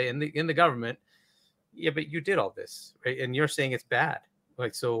up and say in the government, yeah, but you did all this, right? And you're saying it's bad.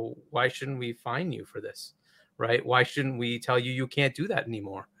 Like, so why shouldn't we fine you for this? Right? Why shouldn't we tell you can't do that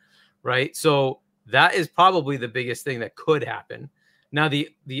anymore? Right. So that is probably the biggest thing that could happen. Now,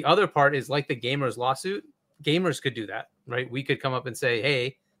 the other part is like the gamers lawsuit. Gamers could do that. Right. We could come up and say,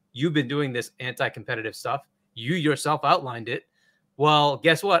 hey, you've been doing this anti-competitive stuff. You yourself outlined it. Well,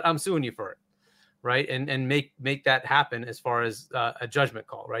 guess what? I'm suing you for it. Right. And make that happen as far as a judgment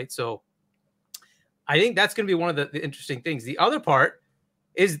call. Right. So I think that's going to be one of the interesting things. The other part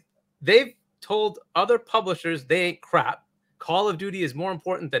is they've told other publishers they ain't crap. Call of Duty is more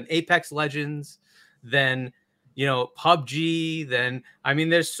important than Apex Legends, than, PUBG,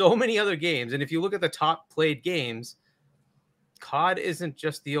 there's so many other games. And if you look at the top played games, COD isn't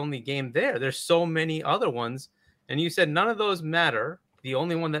just the only game there. There's so many other ones. And you said none of those matter. The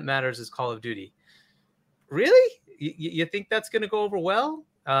only one that matters is Call of Duty. Really? You think that's going to go over well?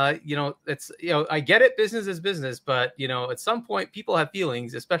 I get it. Business is business. But, at some point, people have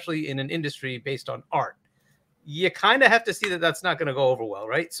feelings, especially in an industry based on art. You kind of have to see that that's not going to go over well,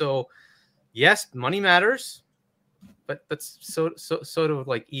 right? So, yes, money matters, but that's sort of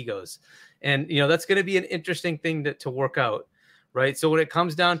like egos, and that's going to be an interesting thing to work out, right? So when it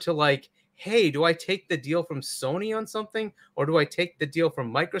comes down to like, hey, do I take the deal from Sony on something, or do I take the deal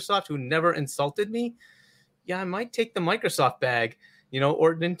from Microsoft, who never insulted me? Yeah, I might take the Microsoft bag,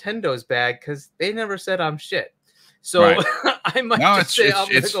 or Nintendo's bag, because they never said I'm shit. So right. I might say I'm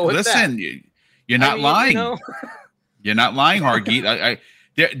going to go with that. You're not lying. You're not lying, Hargeet.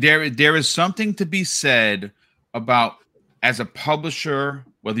 There is something to be said about, as a publisher,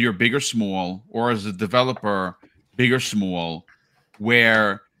 whether you're big or small, or as a developer, big or small,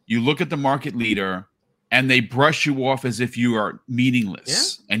 where you look at the market leader and they brush you off as if you are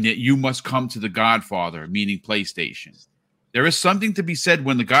meaningless, and yet you must come to the Godfather, meaning PlayStation. There is something to be said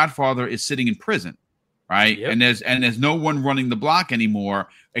when the Godfather is sitting in prison. Right. Yep. And there's no one running the block anymore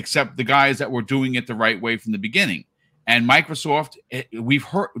except the guys that were doing it the right way from the beginning. And Microsoft,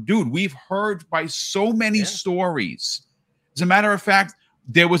 we've heard by so many stories. As a matter of fact,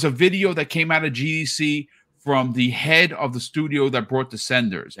 there was a video that came out of GDC from the head of the studio that brought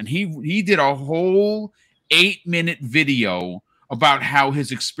Descenders. And he did a whole 8-minute video about how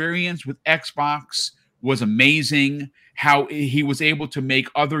his experience with Xbox was amazing, how he was able to make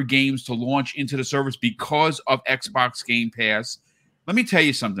other games to launch into the service because of Xbox Game Pass. Let me tell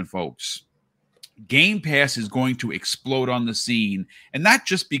you something, folks. Game Pass is going to explode on the scene, and not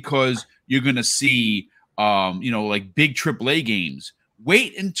just because you're going to see, like big AAA games.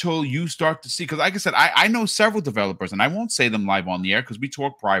 Wait until you start to see, because like I said, I know several developers, and I won't say them live on the air because we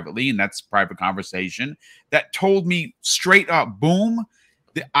talk privately, and that's private conversation, that told me straight up, boom,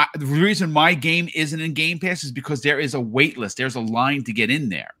 The reason my game isn't in Game Pass is because there is a wait list. There's a line to get in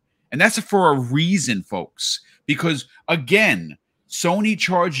there. And that's for a reason, folks. Because, again, Sony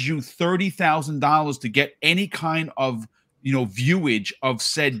charges you $30,000 to get any kind of, viewage of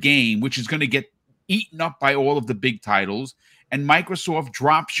said game, which is going to get eaten up by all of the big titles. And Microsoft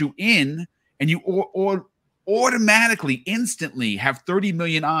drops you in, and you automatically, instantly have 30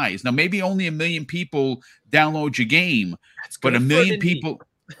 million eyes. Now, maybe only 1 million people download your game, but 1 million people,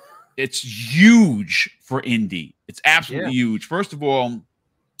 it's huge for indie. It's absolutely huge. First of all,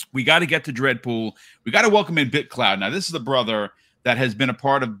 we got to get to Dreadpool. We got to welcome in BitCloud. Now, this is a brother that has been a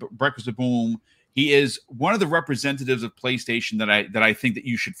part of Breakfast with Boom. He is one of the representatives of PlayStation that I think that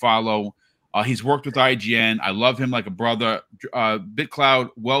you should follow. He's worked with IGN. I love him like a brother. BitCloud,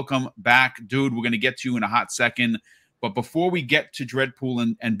 welcome back, dude. We're going to get to you in a hot second. But before we get to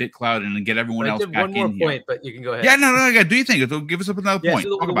Dreadpool and BitCloud and get everyone else back in here. One more point, but you can go ahead. Yeah, no. Do you think? Give us up another point.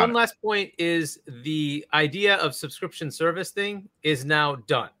 So the one last point is the idea of subscription service thing is now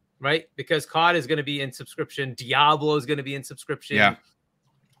done, right? Because COD is going to be in subscription. Diablo is going to be in subscription. Yeah.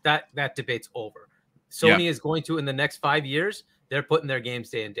 That debate's over. Sony is going to, in the next 5 years, they're putting their games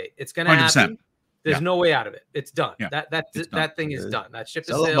day and date. It's going to happen. There's no way out of it. It's done. Yeah. That thing is done. That ship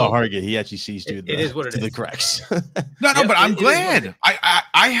is sailed. Hargett, he actually sees to it is what it is. The cracks. No, but I'm glad.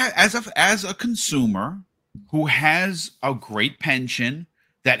 I as a consumer who has a great pension,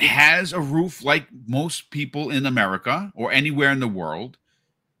 that has a roof like most people in America or anywhere in the world,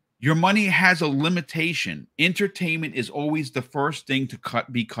 your money has a limitation. Entertainment is always the first thing to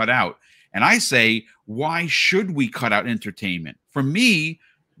be cut out. And I say, why should we cut out entertainment? For me,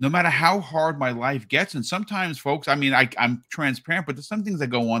 no matter how hard my life gets, and sometimes, folks, I mean, I'm transparent, but there's some things that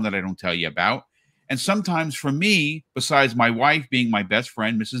go on that I don't tell you about. And sometimes for me, besides my wife being my best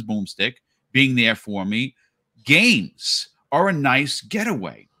friend, Mrs. Boomstick, being there for me, games are a nice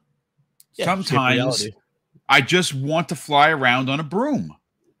getaway. Yeah, sometimes I just want to fly around on a broom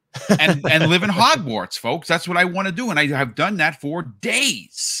and live in Hogwarts, folks. That's what I want to do. And I have done that for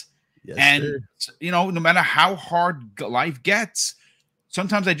days. Yes, and, no matter how hard life gets,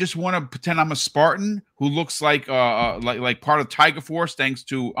 sometimes I just want to pretend I'm a Spartan who looks like part of Tiger Force, thanks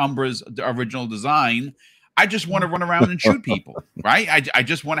to Umbra's original design. I just want to run around and shoot people, right? I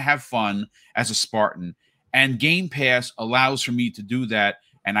just want to have fun as a Spartan. And Game Pass allows for me to do that.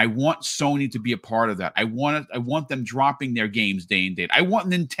 And I want Sony to be a part of that. I want them dropping their games day and date. I want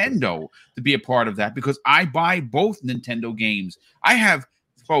Nintendo to be a part of that because I buy both Nintendo games. I have,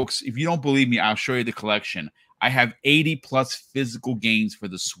 folks, if you don't believe me, I'll show you the collection. I have 80 plus physical games for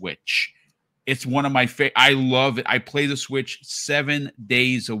the Switch. It's one of my favorite. I love it. I play the Switch 7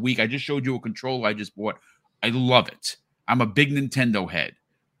 days a week. I just showed you a controller I just bought. I love it. I'm a big Nintendo head.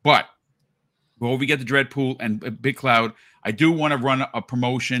 But before we get to Dreadpool and BitCloud, I do want to run a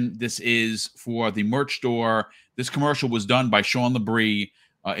promotion. This is for the merch store. This commercial was done by Sean LeBrie.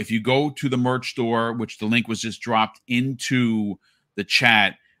 If you go to the merch store, which the link was just dropped into the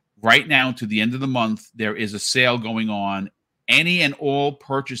chat, right now to the end of the month, there is a sale going on. Any and all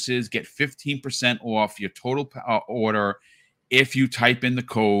purchases get 15% off your total order if you type in the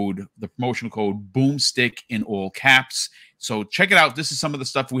promotional code Boomstick in all caps. So check it out. This is some of the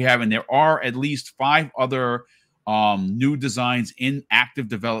stuff we have, and there are at least 5 other new designs in active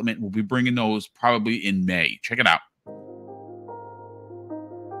development. We'll be bringing those probably in May. Check it out.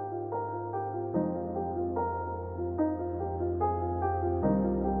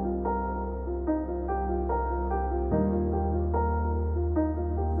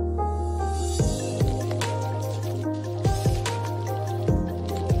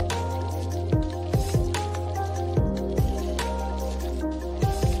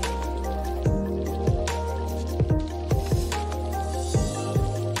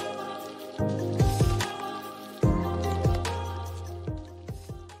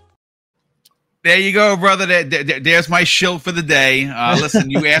 There you go, brother. There's my shill for the day. Listen,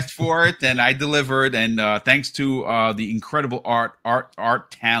 you asked for it, and I delivered. And thanks to the incredible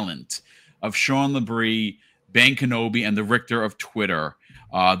art talent of Sean LeBrie, Ben Kenobi, and the Richter of Twitter,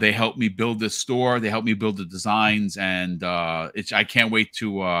 they helped me build this store. They helped me build the designs, and I can't wait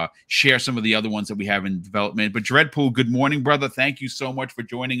to share some of the other ones that we have in development. But Dreadpool, good morning, brother. Thank you so much for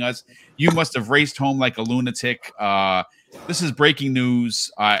joining us. You must have raced home like a lunatic. This is breaking news.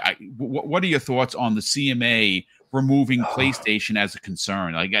 What are your thoughts on the CMA removing PlayStation as a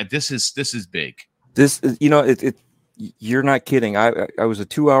concern? Like this is big. This, you're not kidding. I was a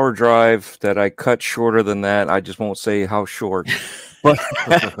 2-hour drive that I cut shorter than that. I just won't say how short. But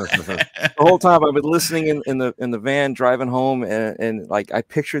the whole time I've been listening in the van driving home, and like I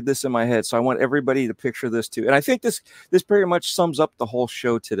pictured this in my head. So I want everybody to picture this too. And I think this pretty much sums up the whole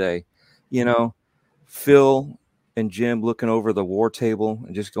show today. You know, Phil and Jim looking over the war table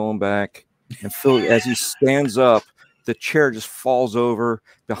and just going back, and Phil as he stands up, the chair just falls over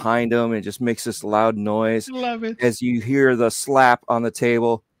behind him and it just makes this loud noise. Love it. As you hear the slap on the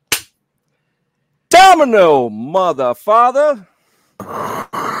table. Domino, mother, father.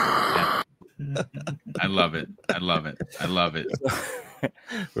 I love it. I love it. I love it.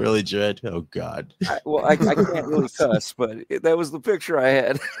 Really, Jed? Oh, God. I can't really cuss, but that was the picture I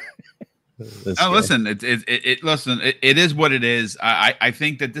had. Listen, it is what it is. I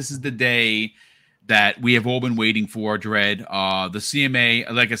think that this is the day that we have all been waiting for, Dredd. The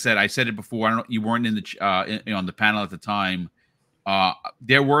CMA, like I said it before. I don't know, you weren't in the on the panel at the time.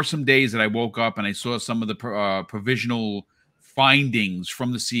 There were some days that I woke up and I saw some of the provisional findings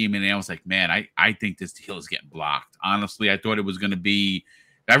from the CMA, and I was like, man, I think this deal is getting blocked. Honestly, I thought it was going to be.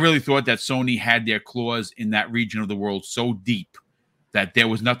 I really thought that Sony had their claws in that region of the world so deep that there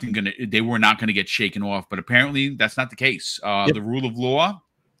was nothing they were not going to get shaken off. But apparently, that's not the case. Yep. The rule of law,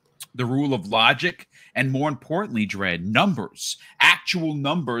 the rule of logic, and more importantly, Dredd, numbers, actual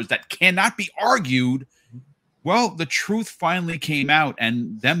numbers that cannot be argued. Well, the truth finally came out,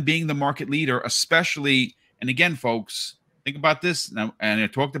 and them being the market leader, especially, and again, folks, think about this, and I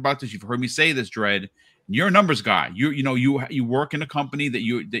talked about this. You've heard me say this, Dredd. You're a numbers guy. You work in a company that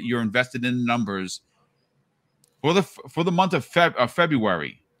you're invested in numbers. For the month of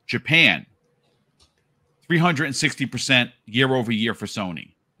February, Japan, 360% year over year for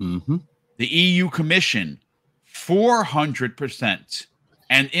Sony. Mm-hmm. The EU Commission, 400%,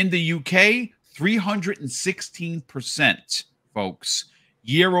 and in the UK, 316%, folks,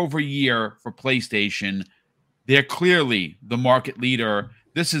 year over year for PlayStation. They're clearly the market leader.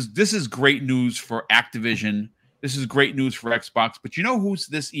 This is great news for Activision. This is great news for Xbox. But you know who's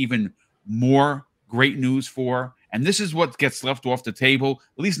this even more great news for? And this is what gets left off the table,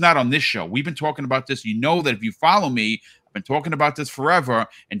 at least not on this show. We've been talking about this. You know that if you follow me, I've been talking about this forever.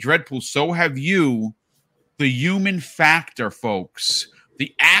 And Dreadpool, so have you. The human factor, folks.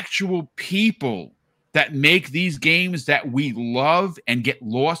 The actual people that make these games that we love and get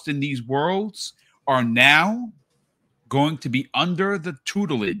lost in these worlds are now going to be under the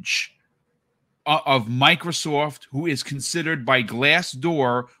tutelage of Microsoft, who is considered by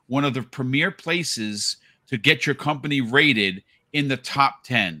Glassdoor one of the premier places to get your company rated in the top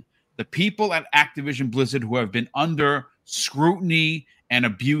 10. The people at Activision Blizzard who have been under scrutiny and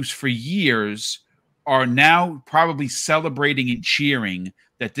abuse for years are now probably celebrating and cheering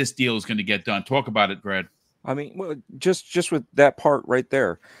that this deal is going to get done. Talk about it, Brad. I mean, well, just with that part right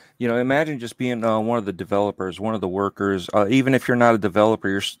there, you know, imagine just being one of the developers, one of the workers. Even if you're not a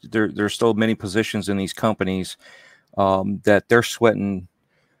developer, there's still many positions in these companies that they're sweating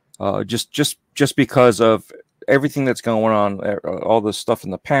just because of everything that's going on, all the stuff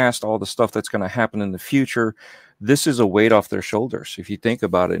in the past, all the stuff that's going to happen in the future. This is a weight off their shoulders. If you think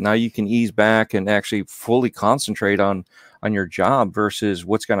about it, now you can ease back and actually fully concentrate on your job versus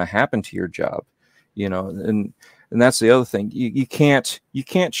what's going to happen to your job, you know, and that's the other thing. You can't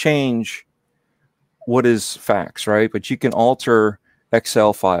change what is facts, right? But you can alter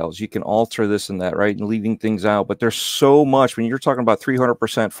Excel files. You can alter this and that, right? And leaving things out. But there's so much when you're talking about 300%,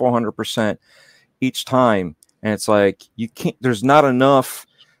 400% each time. And it's like, you can't, there's not enough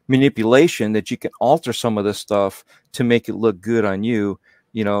manipulation that you can alter some of this stuff to make it look good on you,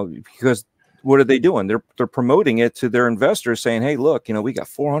 you know, because what are they doing? They're promoting it to their investors saying, hey, look, you know, we got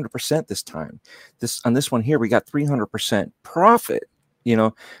 400% this time. On this one here, we got 300% profit. You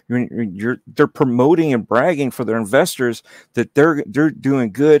know, they're promoting and bragging for their investors that they're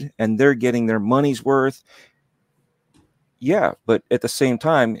doing good and they're getting their money's worth. Yeah, but at the same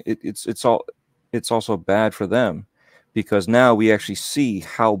time, it's also bad for them, because now we actually see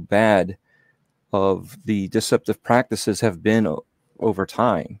how bad of the deceptive practices have been over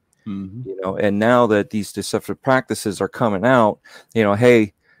time. Mm-hmm. You know, and now that these deceptive practices are coming out, you know,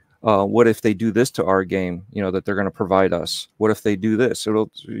 hey, what if they do this to our game, you know, that they're going to provide us? What if they do this?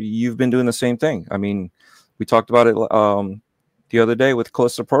 You've been doing the same thing. I mean, we talked about it the other day with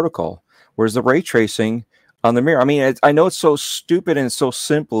Callisto Protocol. Where's the ray tracing on the mirror? I mean, I know it's so stupid and so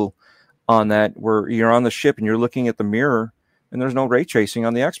simple on that, where you're on the ship and you're looking at the mirror and there's no ray tracing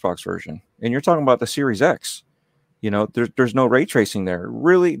on the Xbox version. And you're talking about the Series X. You know, there's no ray tracing there.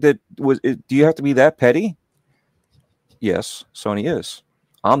 Really, do you have to be that petty? Yes, Sony is.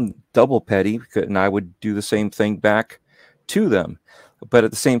 I'm double petty, and I would do the same thing back to them. But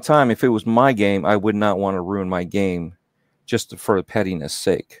at the same time, if it was my game, I would not want to ruin my game just for the pettiness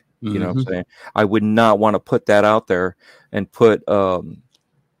sake. You know what I'm saying? I would not want to put that out there and put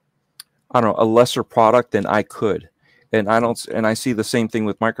I don't know, a lesser product than I could. And I see the same thing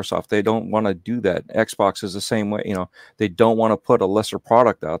with Microsoft. They don't want to do that. Xbox is the same way. You know, they don't want to put a lesser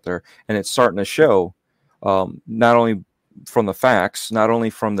product out there, and it's starting to show, not only from the facts, not only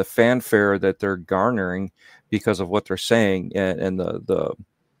from the fanfare that they're garnering because of what they're saying, and the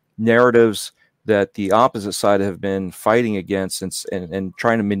narratives that the opposite side have been fighting against, and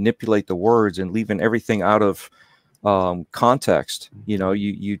trying to manipulate the words and leaving everything out of context. You know,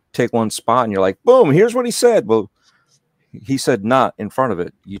 you take one spot and you're like, boom, here's what he said. Well, he said not in front of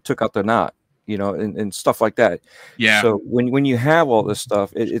it. You took out the not, you know, and stuff like that. Yeah. So when you have all this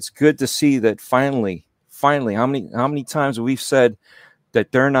stuff, it's good to see that finally, how many times we've said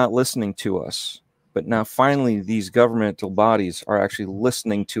that they're not listening to us, but now finally these governmental bodies are actually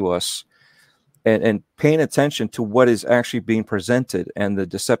listening to us and paying attention to what is actually being presented and the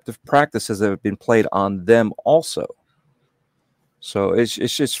deceptive practices that have been played on them also. So it's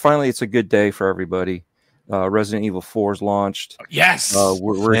just finally, it's a good day for everybody. Resident Evil 4 is launched. Yes.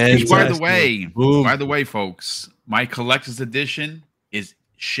 We're by the way, folks, my collector's edition is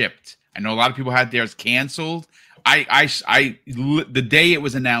shipped. I know a lot of people had theirs canceled. The day it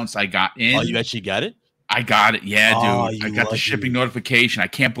was announced, I got in. Oh, you actually got it? I got it. Yeah, dude. I got the shipping notification. I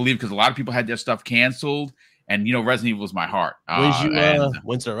can't believe it because a lot of people had their stuff canceled, and you know, Resident Evil was my heart.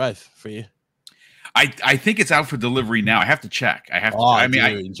 When's it arrive for you? I think it's out for delivery now. I have to check. I have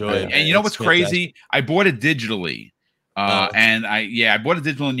to. Enjoy it. And you know what's crazy? I bought it digitally, and I bought it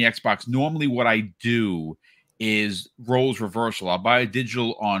digital on the Xbox. Normally, what I do is roles reversal. I'll buy a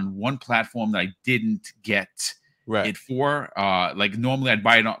digital on one platform that I didn't get it for. Like normally, I'd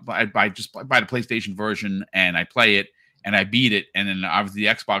buy the PlayStation version and I play it and I beat it, and then obviously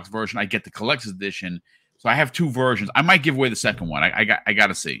the Xbox version I get the collector's edition. So I have two versions. I might give away the second one. I got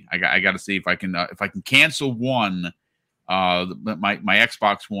to see. I got to see if I can cancel one, my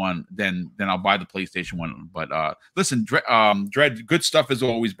Xbox one, then I'll buy the PlayStation one. But listen, Dread, good stuff as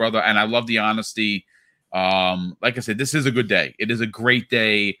always, brother. And I love the honesty. Like I said, this is a good day. It is a great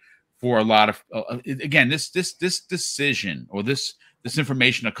day for a lot of. Again, this decision or this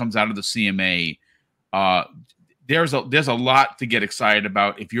information that comes out of the CMA. There's a lot to get excited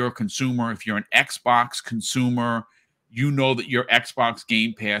about. If you're a consumer, if you're an Xbox consumer, you know that your Xbox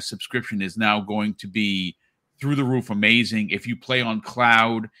Game Pass subscription is now going to be through the roof amazing. If you play on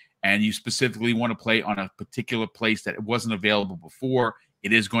cloud and you specifically want to play on a particular place that it wasn't available before,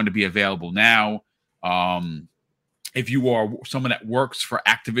 it is going to be available now. If you are someone that works for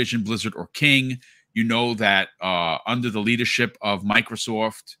Activision, Blizzard, or King, you know that under the leadership of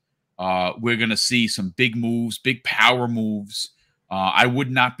Microsoft, we're going to see some big moves, big power moves. I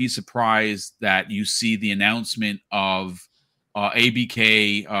would not be surprised that you see the announcement of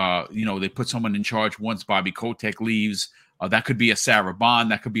ABK. They put someone in charge once Bobby Kotick leaves. That could be a Sarah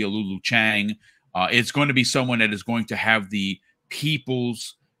Bond. That could be a Lulu Chang. It's going to be someone that is going to have the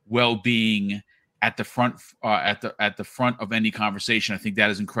people's well-being at the front at the front of any conversation. I think that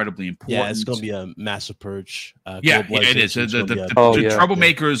is incredibly important. Yeah, it's going to be a massive purge. It is. The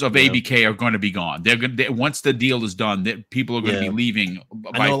troublemakers of ABK are going to be gone. They're going once the deal is done, people are going to be leaving.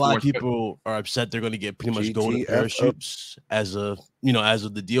 I know a lot of people are upset they're going to get pretty much golden parachutes as of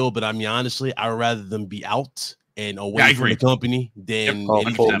the deal. But I mean, honestly, I'd rather them be out and away from the company than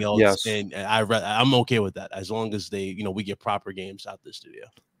anything else. Yes. And I'm okay with that as long as we get proper games out the studio.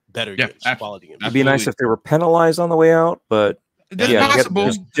 Better games, quality games. It'd be nice if they were penalized on the way out, but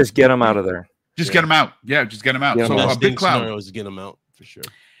just get them out of there. Just get them out. Yeah, just get them out. So Big Cloud is get them out for sure.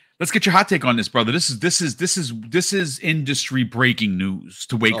 Let's get your hot take on this, brother. This is industry breaking news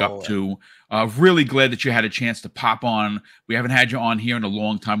to wake up to. Really glad that you had a chance to pop on. We haven't had you on here in a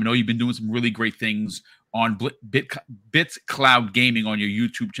long time. I know you've been doing some really great things on Bit Cloud Gaming on your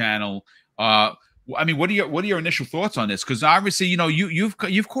YouTube channel. I mean, what are your initial thoughts on this? Because obviously, you've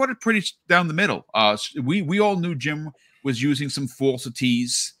caught it pretty down the middle. We all knew Jim was using some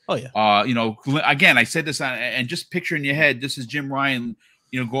falsities. Oh yeah. Again, I said this, and just picture in your head, this is Jim Ryan.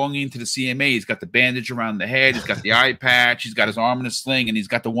 Going into the CMA, he's got the bandage around the head, he's got the eye patch, he's got his arm in a sling, and he's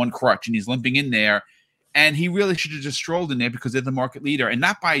got the one crutch, and he's limping in there. And he really should have just strolled in there because they're the market leader, and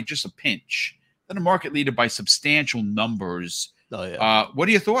not by just a pinch. They're the market leader by substantial numbers. Oh yeah. What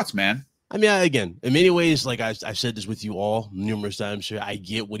are your thoughts, man? I mean, again, in many ways, like I've said this with you all numerous times here, I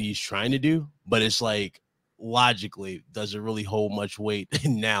get what he's trying to do, but it's like logically, does it really hold much weight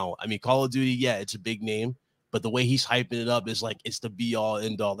now? I mean, Call of Duty, yeah, it's a big name, But the way he's hyping it up is like it's the be all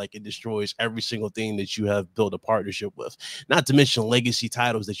end all. Like it destroys every single thing that you have built a partnership with. Not to mention legacy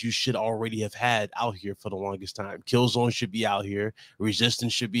titles that you should already have had out here for the longest time. Killzone should be out here.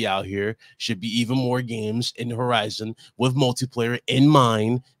 Resistance should be out here. Should be even more games in the horizon with multiplayer in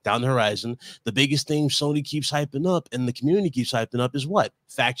mind down the horizon. The biggest thing Sony keeps hyping up and the community keeps hyping up is what?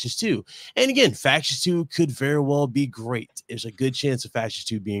 Factions 2. And again, Factions 2 could very well be great. There's a good chance of Factions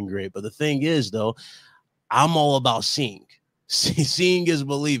 2 being great. But the thing is, though, I'm all about seeing. Seeing is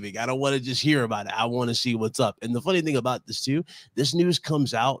believing. I don't want to just hear about it. I want to see what's up. And the funny thing about this too, this news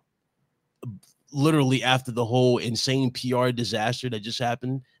comes out literally after the whole insane PR disaster that just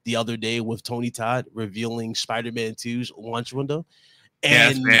happened the other day with Tony Todd revealing Spider-Man 2's launch window.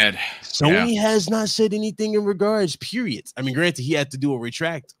 And Sony has not said anything in regards, period. I mean, granted, he had to do a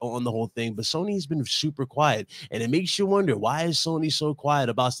retract on the whole thing, but Sony has been super quiet. And it makes you wonder, why is Sony so quiet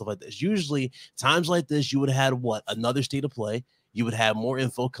about stuff like this? Usually, times like this, you would have had what? Another state of play. You would have more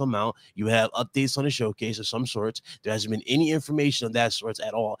info come out. You would have updates on the showcase of some sorts. There hasn't been any information of that sorts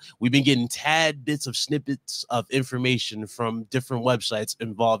at all. We've been getting tad bits of snippets of information from different websites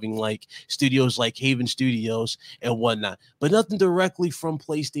involving like studios like Haven Studios and whatnot, but nothing directly from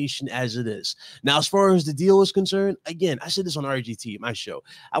PlayStation as it is. Now, as far as the deal is concerned, again, I said this on RGT, my show.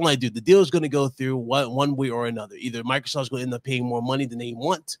 I'm like, dude, the deal is going to go through one way or another. Either Microsoft's going to end up paying more money than they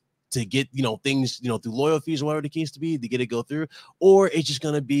want to get, things, through loyal fees or whatever the case to be, to get it go through, or it's just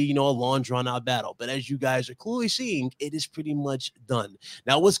going to be, a long drawn out battle. But as you guys are clearly seeing, it is pretty much done.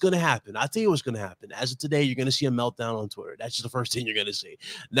 Now, what's going to happen? I'll tell you what's going to happen. As of today, you're going to see a meltdown on Twitter. That's just the first thing you're going to see.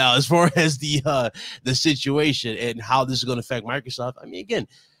 Now, as far as the situation and how this is going to affect Microsoft, I mean, again,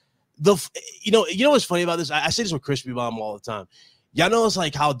 what's funny about this? I say this with Crispy Bomb all the time. Y'all know it's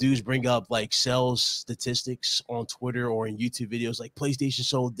like how dudes bring up like sales statistics on Twitter or in YouTube videos, like PlayStation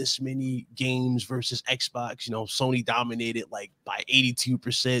sold this many games versus Xbox. Sony dominated like by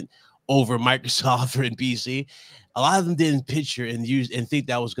 82% over Microsoft and PC. A lot of them didn't picture and think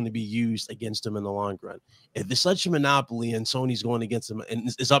that was going to be used against them in the long run. If it's such a monopoly and Sony's going against them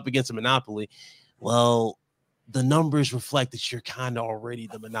and is up against a monopoly, well, the numbers reflect that you're kind of already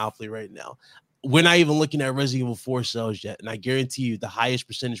the monopoly right now. We're not even looking at Resident Evil 4 sales yet, and I guarantee you the highest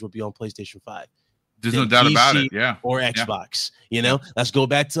percentage will be on PlayStation 5. There's no doubt about it, yeah. Or Xbox, Let's go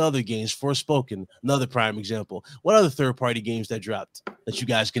back to other games. Forspoken, another prime example. What other third-party games that dropped that you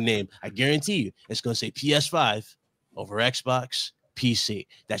guys can name? I guarantee you it's going to say PS5 over Xbox, PC.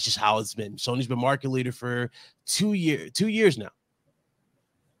 That's just how it's been. Sony's been market leader for 2 years now.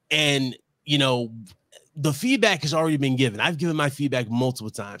 And, the feedback has already been given. I've given my feedback multiple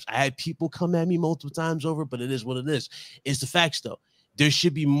times. I had people come at me multiple times over, but it is what it is. It's the facts, though. There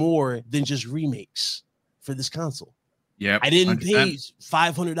should be more than just remakes for this console. Yeah, I didn't pay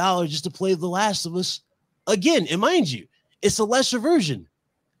 $500 just to play The Last of Us again. And mind you, it's a lesser version.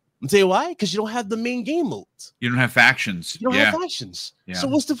 I'll tell you why? Because you don't have the main game modes. You don't have factions. You don't have factions. Yeah. So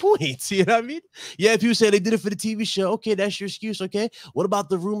what's the point? You know what I mean? Yeah, people say they did it for the TV show. Okay, that's your excuse. Okay, what about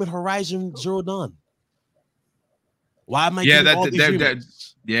the rumored Horizon Zero Dawn? Why am I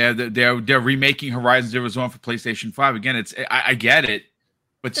they're remaking Horizon Zero Dawn for PlayStation 5 again. I get it,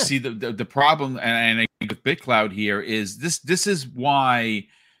 but see the problem and with BitCloud here is this is why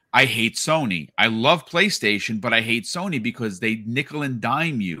I hate Sony. I love PlayStation, but I hate Sony because they nickel and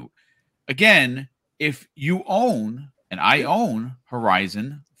dime you. Again, if you own and I own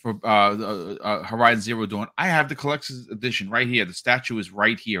Horizon for Horizon Zero Dawn, I have the collector's edition right here. The statue is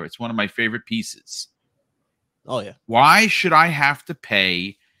right here. It's one of my favorite pieces. Oh, yeah. Why should I have to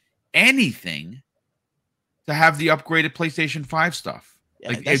pay anything to have the upgraded PlayStation 5 stuff?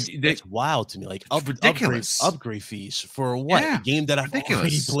 Yeah, that's wild to me. Like ridiculous upgrade fees for what? A game that I've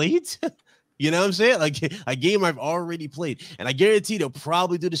already played? You know what I'm saying? Like a game I've already played. And I guarantee they'll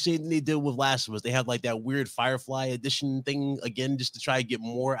probably do the same thing they did with Last of Us. They have like that weird Firefly edition thing again, just to try to get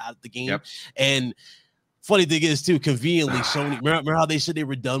more out of the game. Yep. And funny thing is, too, conveniently, Sony, remember how they said they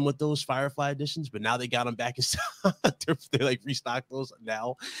were done with those Firefly editions, but now they got them back in stock. They like restock those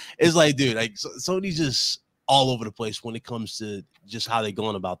now. It's like, dude, like Sony's just all over the place when it comes to just how they're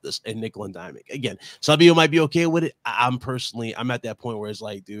going about this and nickel and diming. Again, some people might be okay with it. I'm at that point where it's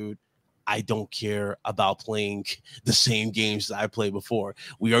like, dude, I don't care about playing the same games that I played before.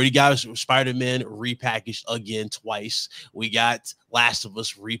 We already got Spider-Man repackaged again twice. We got Last of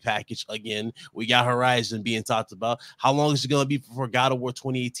Us repackaged again. We got Horizon being talked about. How long is it going to be before God of War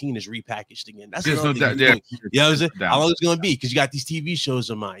 2018 is repackaged again? That's another thing. You know what I'm saying? How long is it going to be? Because you got these TV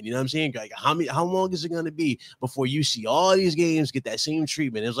shows in mind. You know what I'm saying? Like, how long is it going to be before you see all these games get that same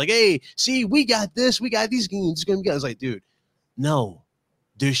treatment? It's like, hey, see, we got this. We got these games. It's going to be. I was like, dude, no.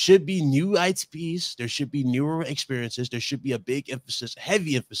 there should be new ITPs, there should be newer experiences, there should be a big emphasis,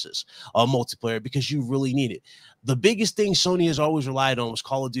 heavy emphasis on multiplayer because you really need it. The biggest thing Sony has always relied on was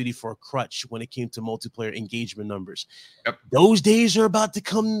Call of Duty for a crutch when it came to multiplayer engagement numbers. Yep. Those days are about to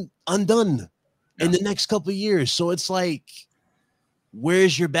come undone in the next couple of years. So it's like,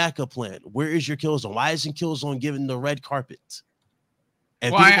 where's your backup plan? Where is your Killzone? Why isn't Killzone given the red carpet?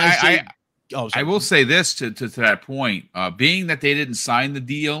 And well, I will say this to that point, being that they didn't sign the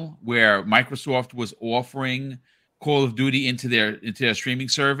deal where Microsoft was offering Call of Duty into their streaming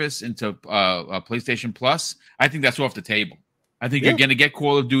service, into PlayStation Plus, I think that's off the table. I think you're going to get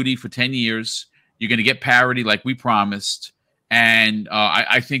Call of Duty for 10 years. You're going to get parity like we promised. And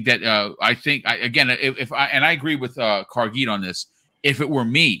I think that I agree with Cargit on this. If it were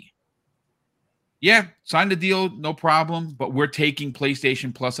me, yeah, sign the deal, no problem. But we're taking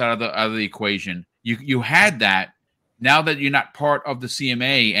PlayStation Plus out of the equation. You had that. Now that you're not part of the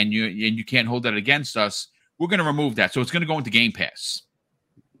CMA and you can't hold that against us, we're going to remove that. So it's going to go into Game Pass.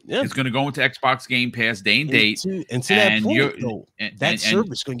 Yeah. It's going to go into Xbox Game Pass day and date. To that point, though, that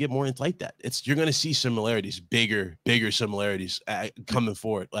service is going to get more into like that. You're going to see similarities, bigger similarities coming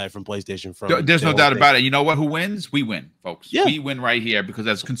forward from PlayStation. There's no doubt about it. You know what? Who wins? We win, folks. Yeah. We win right here because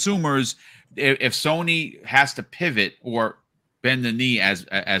as consumers, if Sony has to pivot or bend the knee as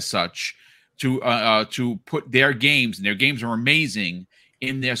such to put their games, and their games are amazing,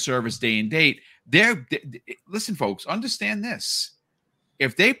 in their service day and date, listen, folks, understand this.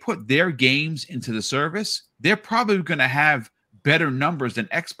 If they put their games into the service, they're probably going to have better numbers than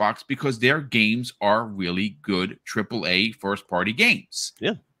Xbox because their games are really good AAA first-party games.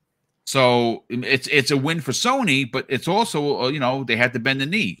 Yeah. So it's a win for Sony, but it's also they had to bend the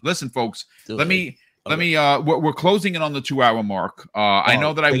knee. Listen, folks, let me we're closing in on the 2-hour mark. I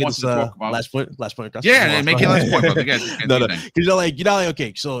know that I want to talk about last point. Yeah, make your last point, brother. No, because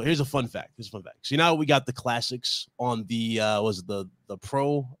okay. So here's a fun fact. So we got the classics on the the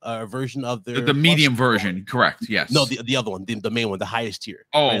pro version of the medium version, correct? Yes. No, the other one, the main one, the highest tier.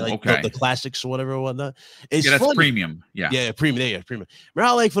 Oh, right? Okay. The classics or whatever, whatnot. That's funny. Premium. Yeah, premium. Yeah, premium.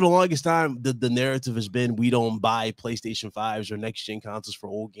 Remember how for the longest time the narrative has been we don't buy PlayStation 5s or next gen consoles for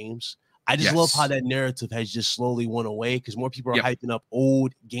old games. I just love how that narrative has just slowly went away because more people are hyping up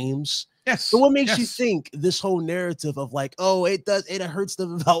old games. Yes. So what makes you think this whole narrative of like, oh, it hurts the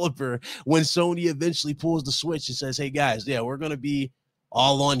developer when Sony eventually pulls the switch and says, hey guys, we're gonna be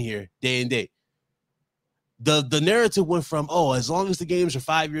all on here day and day. The narrative went from, oh, as long as the games are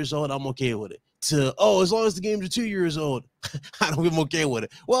 5 years old, I'm okay with it, to, oh, as long as the games are 2 years old, I'm okay with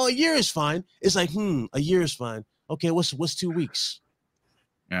it. Well, a year is fine. It's like, a year is fine. Okay, what's 2 weeks?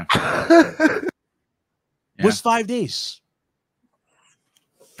 Yeah. What's 5 days?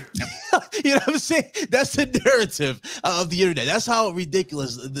 Yep. You know what I'm saying? That's the narrative of the internet. That's how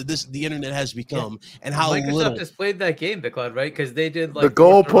ridiculous the internet has become, and how Microsoft just played that game, Bicklad, right? Because they did the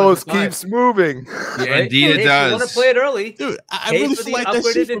goalpost keeps moving. Yeah, right? Indeed, it does. You want to play it early, dude? I really feel like that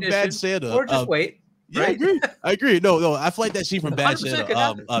shit from Bad Santa, or just wait. Yeah, right? I agree. No, I feel like that scene from Bad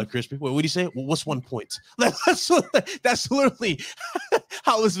Santa, Crispy. What did he say? What's 1 point? That's literally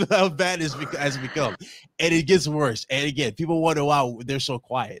how bad it has become. And it gets worse. And again, people wonder why they're so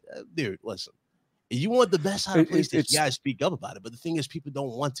quiet. Dude, listen. If you want the best out of PlayStation, you gotta speak up about it. But the thing is, people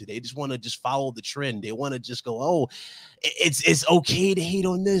don't want to. They just want to just follow the trend. They want to just go, oh, it's okay to hate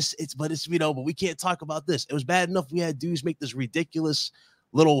on this. But we can't talk about this. It was bad enough we had dudes make this ridiculous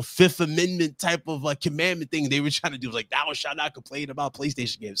little Fifth Amendment type of commandment thing they were trying to do. It was like, thou shalt not complain about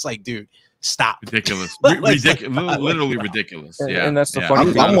PlayStation games. It's like, dude, stop. Ridiculous. Literally ridiculous. Yeah. And that's the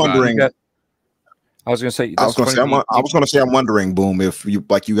funny thing. I'm wondering. I was going to say. I'm wondering, Boom, if you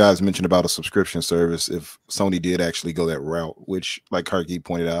guys mentioned about a subscription service, if Sony did actually go that route, which, like Cargit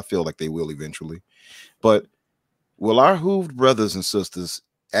pointed out, I feel like they will eventually. But will our hooved brothers and sisters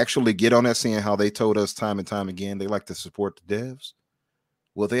actually get on that, seeing how they told us time and time again they like to support the devs?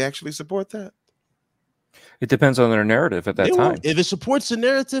 Will they actually support that? It depends on their narrative at that time. If it supports the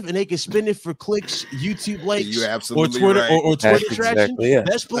narrative and they can spin it for clicks, YouTube likes, or Twitter, right. or Twitter traction,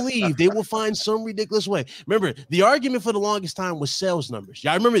 best believe they will find some ridiculous way. Remember, the argument for the longest time was sales numbers.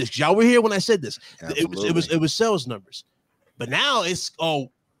 Y'all remember this? Y'all were here when I said this. It was sales numbers. But now it's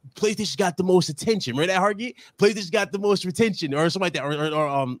PlayStation got the most attention. Remember that, Hargit? PlayStation got the most retention, or something like that,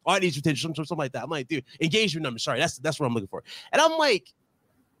 or audience retention, something like that. I'm like, dude, engagement numbers. Sorry, that's what I'm looking for. And I'm like,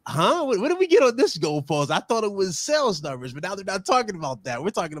 huh? What did we get on this goalpost? I thought it was sales numbers, but now they're not talking about that.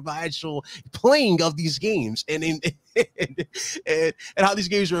 We're talking about actual playing of these games and how these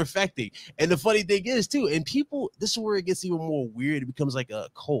games are affecting. And the funny thing is, too, and people, this is where it gets even more weird. It becomes like a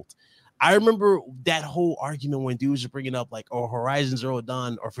cult. I remember that whole argument when dudes are bringing up like, oh, Horizon Zero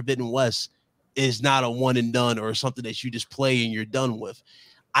Dawn or Forbidden West is not a one and done or something that you just play and you're done with.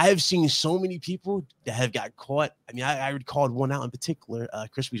 I have seen so many people that have got caught. I mean, I recalled one out in particular.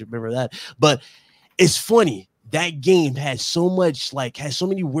 Chris, we remember that. But it's funny. That game has so many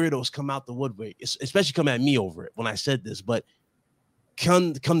weirdos come out the woodwork, especially come at me over it when I said this. But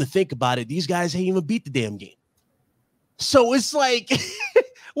come to think about it, these guys ain't even beat the damn game. So it's like,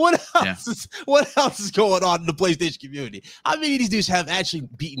 what else is going on in the PlayStation community? How many of these dudes have actually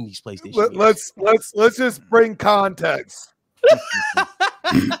beaten these PlayStation games? Let's just bring context.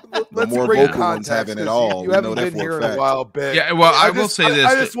 Let's more bring vocal ones haven't at all. You haven't been here in a while, Big. Yeah, well, I will say this.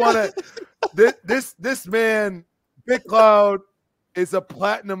 I just want to. This man, Big Cloud, is a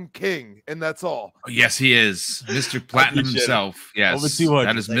platinum king, and that's all. Yes, he is, Mr. Platinum himself. Yes,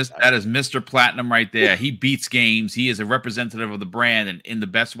 that is Mr. Platinum right there. He beats games. He is a representative of the brand, and in the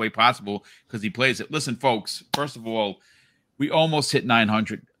best way possible because he plays it. Listen, folks. First of all, we almost hit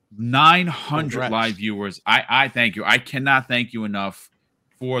 900 live viewers. I thank you. I cannot thank you enough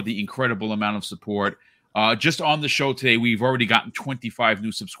for the incredible amount of support. Just on the show today, we've already gotten 25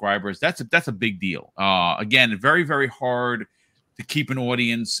 new subscribers. That's a big deal. Again, very, very hard to keep an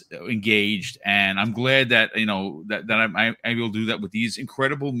audience engaged, and I'm glad that I'm able to do that with these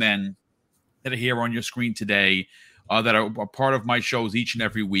incredible men that are here on your screen today, that are a part of my shows each and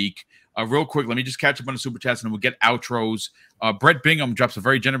every week. Real quick, let me just catch up on the super chats, and we'll get outros. Brett Bingham drops a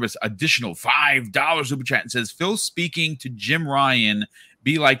very generous additional $5 super chat and says, "Phil speaking to Jim Ryan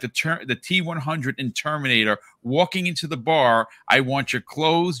be like the T-100 in Terminator walking into the bar. I want your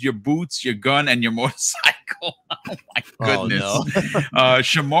clothes, your boots, your gun, and your motorcycle." Oh my goodness. Oh, no.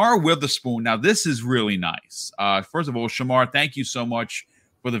 Shamar Witherspoon. Now this is really nice. First of all, Shamar, thank you so much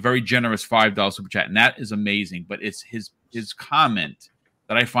for the very generous $5 super chat, and that is amazing. But it's his comment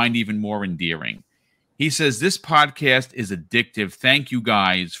that I find even more endearing. He says, "This podcast is addictive. Thank you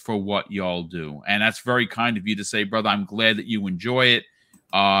guys for what y'all do." And that's very kind of you to say, brother. I'm glad that you enjoy it.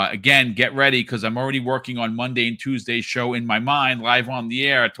 Again, get ready because I'm already working on Monday and Tuesday's show in my mind, live on the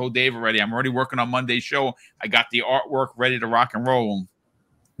air. I told Dave already, I'm already working on Monday's show. I got the artwork ready to rock and roll.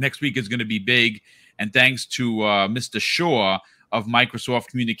 Next week is going to be big. And thanks to Mr. Shaw of Microsoft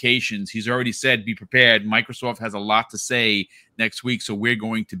Communications, he's already said, be prepared. Microsoft has a lot to say next week, so we're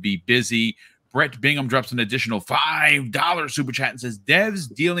going to be busy. Brett Bingham drops an additional $5 super chat and says,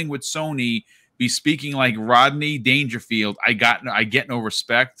 "Devs dealing with Sony be speaking like Rodney Dangerfield. I get no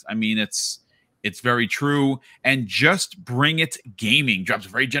respect." I mean, it's very true. And Just Bring It Gaming drops a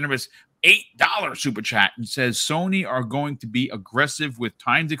very generous $8 super chat and says, "Sony are going to be aggressive with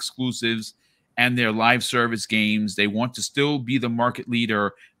timed exclusives and their live service games. They want to still be the market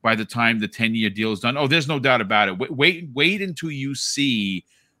leader by the time the 10-year deal is done." Oh, there's no doubt about it. Wait until you see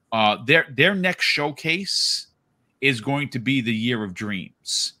their next showcase is going to be the Year of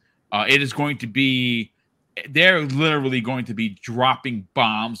Dreams. It is going to be, they're literally going to be dropping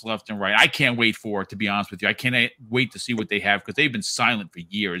bombs left and right. I can't wait for it, to be honest with you. I can't wait to see what they have because they've been silent for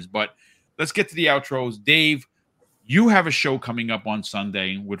years. But let's get to the outros. Dave, you have a show coming up on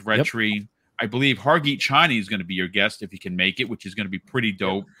Sunday with Red Tree. I believe Hargeet Chani is going to be your guest if he can make it, which is going to be pretty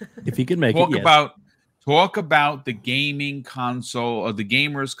dope. If he can make it, yes. Talk about the gaming console, or the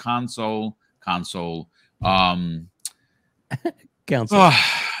gamers console. Council.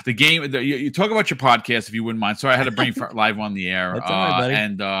 The game. You talk about your podcast if you wouldn't mind. Sorry, I had to bring live on the air. That's all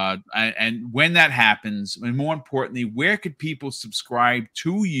right, buddy. And when that happens, and more importantly, where could people subscribe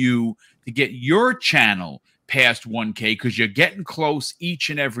to you to get your channel past 1K? Because you're getting close each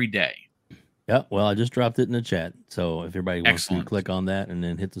and every day. Yeah, well, I just dropped it in the chat. So if everybody wants to click on that and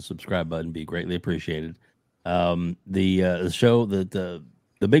then hit the subscribe button, be greatly appreciated. The show, the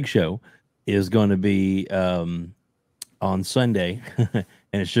big show, is going to be on Sunday, and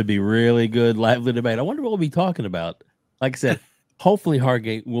it should be really good, lively debate. I wonder what we'll be talking about. Like I said, hopefully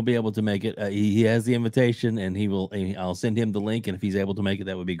Hargate will be able to make it. He has the invitation, and I'll send him the link, and if he's able to make it,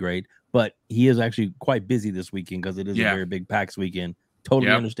 that would be great. But he is actually quite busy this weekend because it is a very big PAX weekend.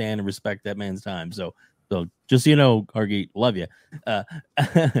 Totally understand and respect that man's time. So just so you know, Hargate, love you. But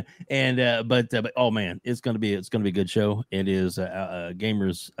oh man, it's gonna be a good show. It is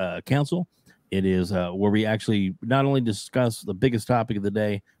Gamers Council. It is where we actually not only discuss the biggest topic of the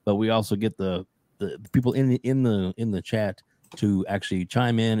day, but we also get the people in the chat to actually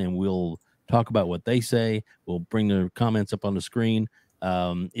chime in, and we'll talk about what they say. We'll bring their comments up on the screen.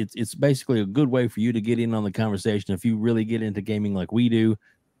 It's basically a good way for you to get in on the conversation. If you really get into gaming like we do,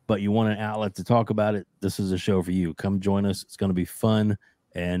 but you want an outlet to talk about it, this is a show for you. Come join us. It's going to be fun.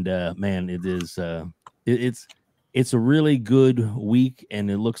 And man, it is it's a really good week,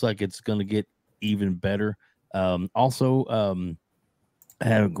 and it looks like it's going to get even better. Also, I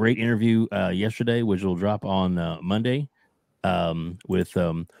had a great interview yesterday, which will drop on Monday, with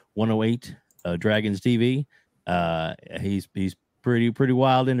 108 Dragons TV. He's pretty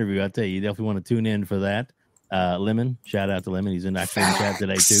wild interview. I tell you definitely want to tune in for that. Lemon, shout out to Lemon. He's in actually in the chat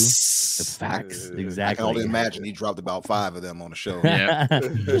today too. The facts, exactly. I can only imagine he dropped about 5 of them on the show. Yeah,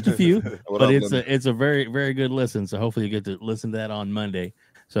 just a few, but it's a very, very good listen. So hopefully you get to listen to that on Monday.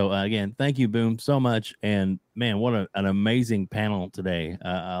 So again, thank you, Boom, so much. And man, what an amazing panel today.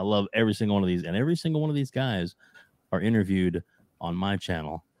 I love every single one of these, and every single one of these guys are interviewed on my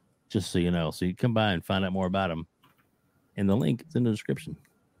channel, just so you know. So you come by and find out more about them. And the link is in the description.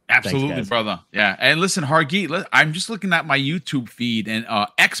 Absolutely, thanks, brother. Yeah. And listen, Hargeet, I'm just looking at my YouTube feed, and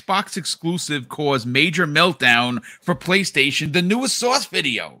Xbox exclusive caused major meltdown for PlayStation, the newest Source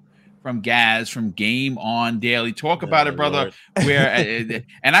video from Gaz from Game On Daily. Talk about it, brother. Where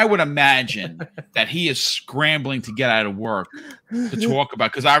and I would imagine that he is scrambling to get out of work to talk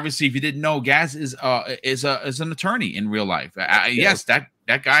about, because obviously, if you didn't know, Gaz is an attorney in real life. Yes, that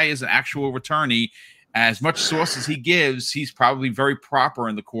guy is an actual attorney. As much source as he gives, he's probably very proper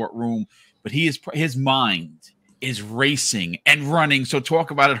in the courtroom, but his mind is racing and running. So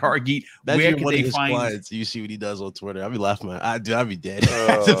talk about it, Hargeet. Where can they find clients? You see what he does on Twitter? I'll be laughing. I'd be dead.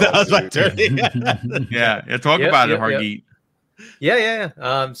 If that was my turn. yeah. Talk about it, Hargeet.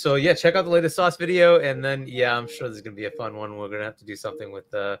 Yeah. So yeah, check out the latest Sauce video, and then I'm sure there's gonna be a fun one. We're gonna have to do something with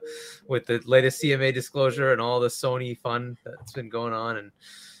the latest CMA disclosure and all the Sony fun that's been going on, and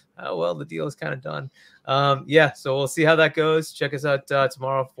the deal is kind of done. So we'll see how that goes. Check us out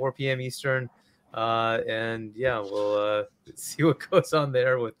tomorrow, 4 p.m. Eastern. We'll see what goes on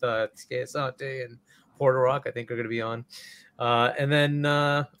there with Asante and Porter Rock. I think are going to be on. And then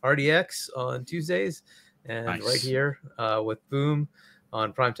RDX on Tuesdays, and nice. Right here with Boom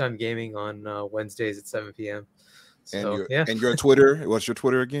on Primetime Gaming on Wednesdays at 7 p.m. So, and your Twitter, what's your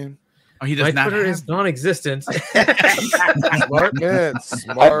Twitter again? Oh, he does My Twitter is non-existent. Smart man.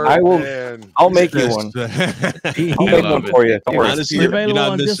 I'll make you one. I'll make one for you. Honestly, you're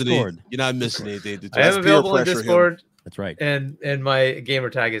not missing anything. I am available on Discord. That's right. And my gamer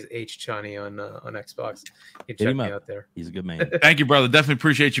tag is HChani on Xbox. You can check me out there. He's a good man. Thank you, brother. Definitely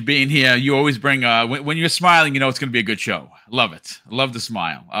appreciate you being here. You always bring when you're smiling, it's going to be a good show. Love it. Love the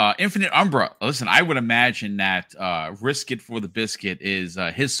smile. Infinite Umbra. Listen, I would imagine that Risk It for the Biscuit is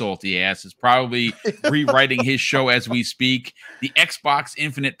his salty ass is probably rewriting his show as we speak. The Xbox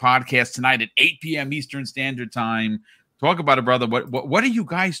Infinite podcast tonight at 8 p.m. Eastern Standard Time. Talk about it, brother. What are you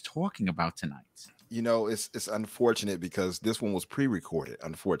guys talking about tonight? It's unfortunate because this one was pre-recorded,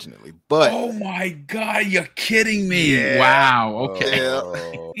 unfortunately. But oh my God, you're kidding me! Yeah. Wow.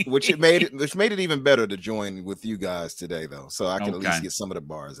 Okay. Which made it even better to join with you guys today, though, so I can at least get some of the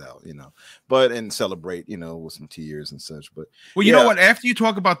bars out, But and celebrate, with some tears and such. But you know what? After you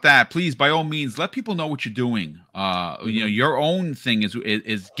talk about that, please, by all means, let people know what you're doing. Your own thing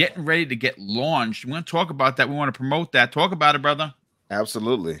is getting ready to get launched. We want to talk about that. We want to promote that. Talk about it, brother.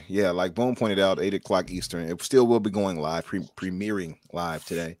 Absolutely. Yeah, like Boom pointed out, 8 o'clock Eastern. It still will be going live, premiering live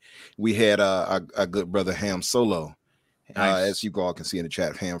today. We had our good brother Ham Solo, nice. As you all can see in the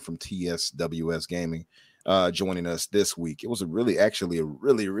chat, Ham from TSWS Gaming, joining us this week. It was actually a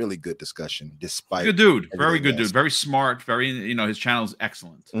really good discussion, despite good dude, very good dude, very smart, very his channel is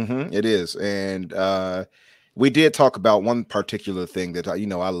excellent. It is, and we did talk about one particular thing that I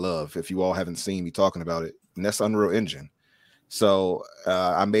love. If you all haven't seen me talking about it, and that's Unreal Engine. So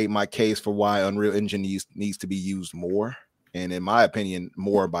I made my case for why Unreal Engine needs to be used more, and in my opinion,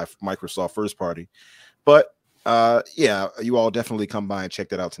 more by Microsoft first party. But you all definitely come by and check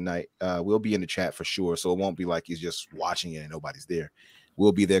that out tonight. We'll be in the chat for sure, so it won't be like he's just watching it and nobody's there.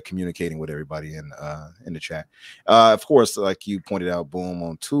 We'll be there communicating with everybody in the chat. Of course, like you pointed out, Boom,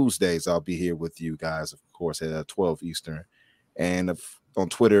 on Tuesdays I'll be here with you guys, of course, at 12 Eastern, and on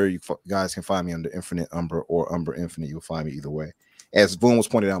Twitter, you guys can find me under Infinite Umbra or Umbra Infinite. You'll find me either way. As Boom was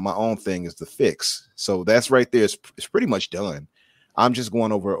pointed out, my own thing is the fix. So that's right there. It's pretty much done. I'm just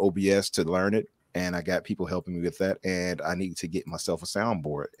going over OBS to learn it, and I got people helping me with that. And I need to get myself a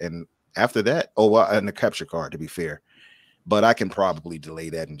soundboard. And after that, and a capture card, to be fair. But I can probably delay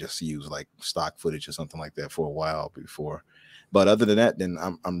that and just use like stock footage or something like that for a while before. But other than that, then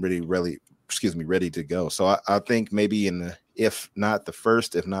I'm ready to go. So I think maybe if not this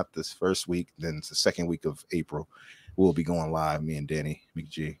first week, then it's the second week of April, we'll be going live, me and Danny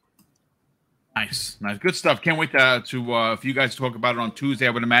McG. Nice. Good stuff. Can't wait to if you guys talk about it on Tuesday. I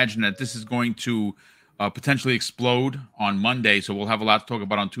would imagine that this is going to potentially explode on Monday. So we'll have a lot to talk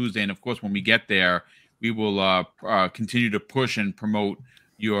about on Tuesday. And of course, when we get there, we will continue to push and promote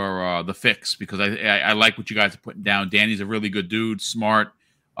your the fix, because I like what you guys are putting down. Danny's a really good dude, smart.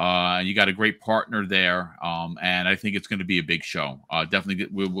 You got a great partner there, and I think it's going to be a big show. Definitely,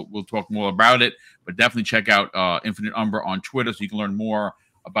 we'll talk more about it, but definitely check out Infinite Umber on Twitter so you can learn more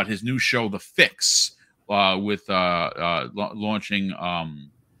about his new show, The Fix, with launching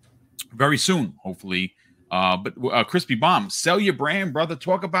very soon, hopefully. But Crispy Bomb, sell your brand, brother.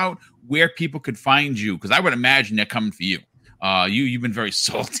 Talk about where people could find you, because I would imagine they're coming for you. You've been very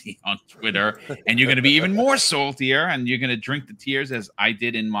salty on Twitter, and you're going to be even more saltier, and you're going to drink the tears as I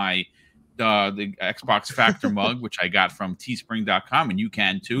did in my the Xbox Factor mug, which I got from teespring.com, and you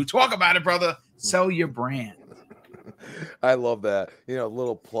can too. Talk about it, brother. Sell your brand. I love that. You know,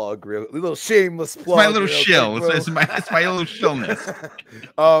 little plug, little shameless plug. It's my little shill. It's my little shillness.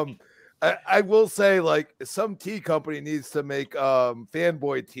 I will say, like, some tea company needs to make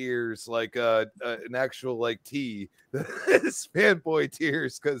fanboy tears, like an actual like tea. It's fanboy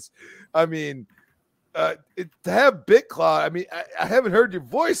tears, because I mean, to have BitCloud, I mean, I haven't heard your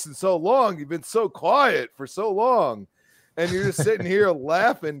voice in so long. You've been so quiet for so long, and you're just sitting here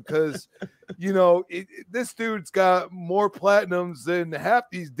laughing because, you know, this dude's got more platinums than half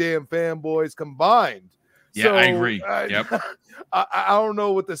these damn fanboys combined. Yeah, so, I agree. Yep. I don't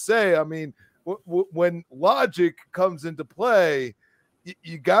know what to say. I mean, when logic comes into play,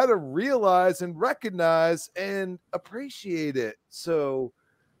 you got to realize and recognize and appreciate it. So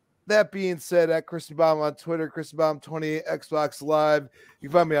that being said, at Crispy Bomb on Twitter, Crispy Bomb 28, Xbox Live. You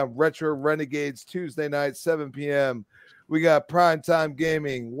can find me on Retro Renegades Tuesday night, 7 p.m. We got Primetime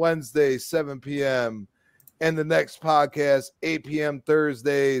Gaming Wednesday, 7 p.m. And the next podcast, 8 p.m.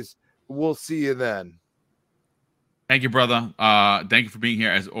 Thursdays. We'll see you then. Thank you, brother. Thank you for being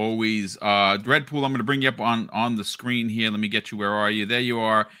here as always. Dreadpool, I'm going to bring you up on the screen here. Let me get you. Where are you? There you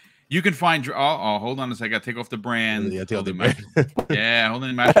are. You can find. Hold on a second. I got to take off the brand. Yeah, take off the brand. Yeah, hold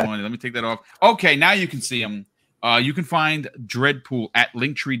on. Let me take that off. Okay, now you can see him. You can find Dreadpool at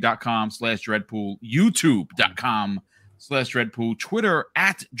linktree.com/Dreadpool, YouTube.com/Dreadpool, Twitter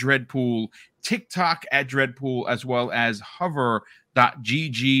at Dreadpool, TikTok at Dreadpool, as well as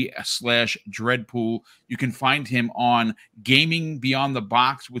hover.gg/Dreadpool. You can find him on Gaming Beyond the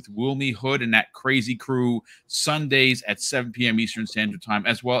Box with Wilmy Hood and that crazy crew Sundays at 7 p.m. Eastern Standard Time,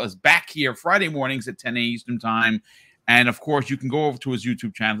 as well as back here Friday mornings at 10 a.m. Eastern Time. And of course, you can go over to his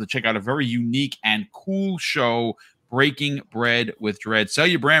YouTube channel to check out a very unique and cool show, Breaking Bread with Dread. Sell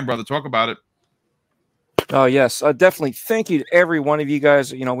your brand, brother. Talk about it. Oh, yes. Definitely. Thank you to every one of you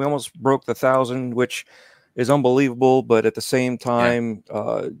guys. You know, we almost broke the 1,000, which is unbelievable, but at the same time,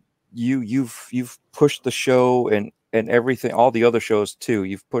 you've pushed the show and everything, all the other shows too.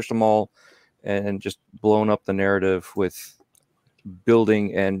 You've pushed them all and just blown up the narrative with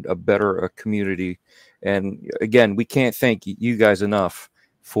building and a better community. And again, we can't thank you guys enough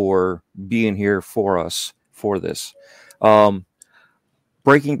for being here for us for this.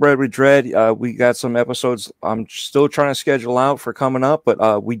 Breaking Bread with Dread, we got some episodes I'm still trying to schedule out for coming up,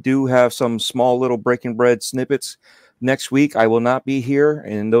 but we do have some small little Breaking Bread snippets next week. I will not be here,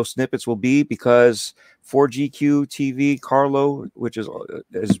 and those snippets will be because 4GQ TV, Carlo, which is,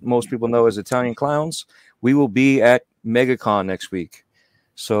 as most people know, as Italian Clowns, we will be at MegaCon next week.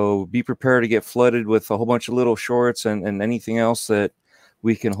 So be prepared to get flooded with a whole bunch of little shorts and anything else that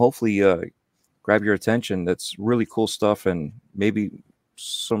we can hopefully grab your attention. That's really cool stuff, and maybe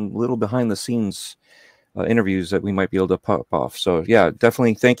some little behind the scenes interviews that we might be able to pop off. So yeah,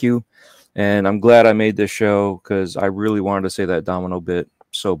 definitely thank you. And I'm glad I made this show because I really wanted to say that Domino bit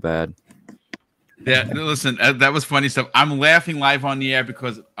so bad. Yeah, listen, that was funny stuff. I'm laughing live on the air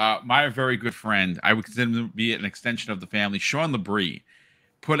because my very good friend, I would consider him to be an extension of the family, Sean Labrie,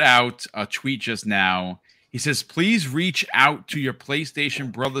 put out a tweet just now. He says, please reach out to your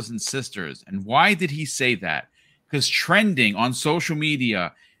PlayStation brothers and sisters. And why did he say that? Because trending on social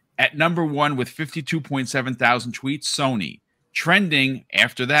media at number one with 52.7 thousand tweets, Sony. Trending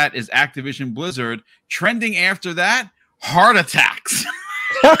after that is Activision Blizzard. Trending after that, heart attacks.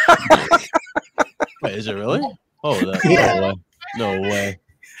 Wait, is it really? Oh, that, no way.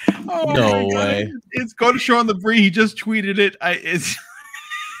 Oh, no way. It's going to show on the Bree. He just tweeted it.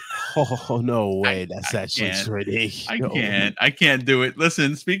 Oh, no way. That's ridiculous. I can't do it.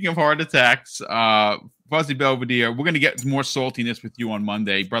 Listen, speaking of heart attacks, Fuzzy Belvedere, we're going to get more saltiness with you on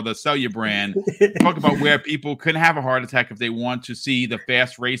Monday. Brother, sell your brand. Talk about where people can have a heart attack if they want to see the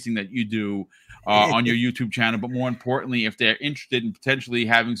fast racing that you do on your YouTube channel. But more importantly, if they're interested in potentially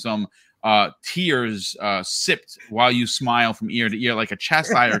having some tears sipped while you smile from ear to ear like a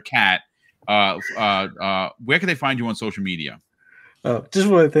Cheshire cat, where can they find you on social media? Just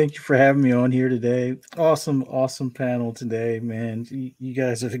want to thank you for having me on here today. Awesome panel today, man. You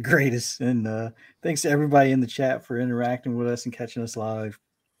guys are the greatest. And thanks to everybody in the chat for interacting with us and catching us live.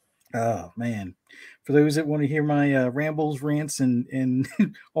 Oh, man. For those that want to hear my rambles, rants, and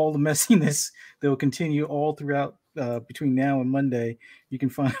all the messiness that will continue all throughout between now and Monday, you can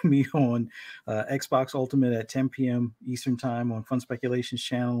find me on Xbox Ultimate at 10 p.m. Eastern Time on Fun Speculations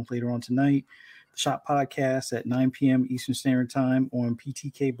channel later on tonight. The Shop Podcast at 9 p.m. Eastern Standard Time on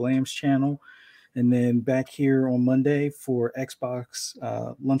PTK Blam's channel. And then back here on Monday for Xbox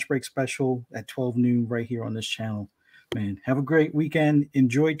Lunch Break Special at 12 noon right here on this channel. Man, have a great weekend.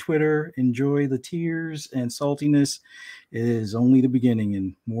 Enjoy Twitter. Enjoy the tears and saltiness. It is only the beginning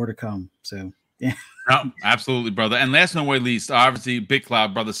and more to come. So, yeah. Oh, absolutely, brother. And last but not least, obviously,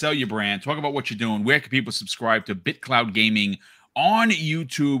 BitCloud, brother, sell your brand. Talk about what you're doing. Where can people subscribe to BitCloud Gaming on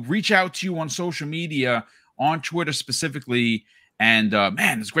YouTube? Reach out to you on social media, on Twitter specifically. And,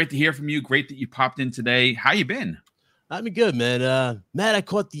 man, it's great to hear from you. Great that you popped in today. How you been? I've been good, man. Matt, I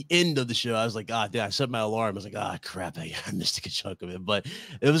caught the end of the show. I was like, I set my alarm. I was like, crap, I missed a good chunk of it. But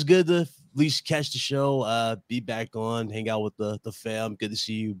it was good to at least catch the show, be back on, hang out with the fam. Good to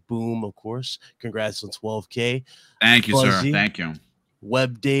see you. Boom, of course. Congrats on 12K. Thank you, sir. Thank you.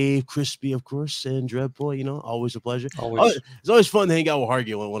 Web Dave, Crispy, of course, and Dreadboy, always a pleasure. It's always fun to hang out with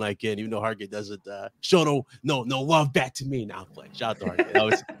Hargate when I can, even though Hargate doesn't show no love back to me. Now I'm playing. Shout out to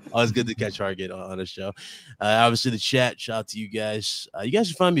Hargate. Always good to catch Hargate on the show. Obviously, the chat, shout out to you guys. You guys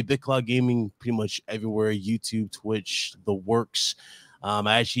can find me BitCloud Gaming pretty much everywhere, YouTube, Twitch, the works.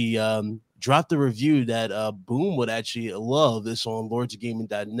 I actually dropped a review that Boom would actually love. This on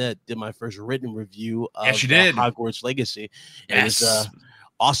lordsofgaming.net. Did my first written review of Hogwarts Legacy. Yes. It was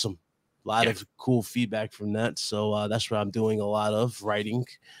awesome. A lot of cool feedback from that. So that's what I'm doing a lot of writing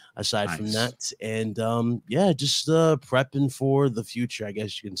aside from that. And just prepping for the future, I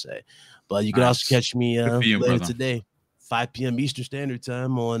guess you can say. But you can also catch me later today, 5 p.m. Eastern Standard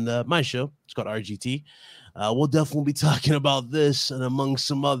Time on my show. It's called RGT. We'll definitely be talking about this and among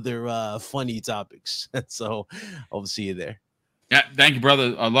some other funny topics. So I'll see you there. Yeah, thank you,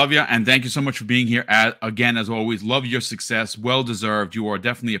 brother. I love you, and thank you so much for being here. Again, as always, love your success. Well deserved. You are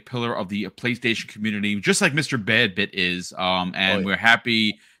definitely a pillar of the PlayStation community, just like Mr. Badbit is. We're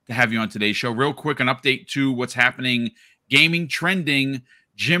happy to have you on today's show. Real quick, an update to what's happening. Gaming trending.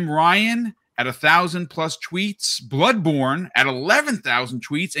 Jim Ryan at 1,000+ tweets. Bloodborne at 11,000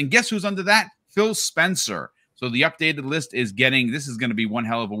 tweets. And guess who's under that? Phil Spencer. So the updated list is this is going to be one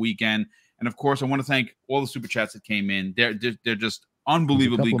hell of a weekend. And of course, I want to thank all the super chats that came in. They're just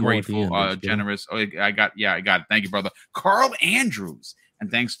unbelievably grateful, generous. Oh, I got it. Thank you, brother. Carl Andrews.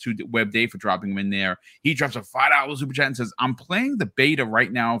 And thanks to Web Day for dropping him in there. He drops a $5 super chat and says, I'm playing the beta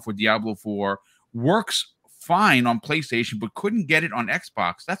right now for Diablo 4. Works fine on PlayStation, but couldn't get it on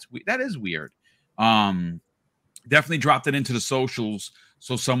Xbox. That is weird. Definitely dropped it into the socials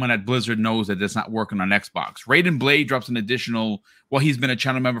so someone at Blizzard knows that it's not working on Xbox. Raiden Blade drops an additional, he's been a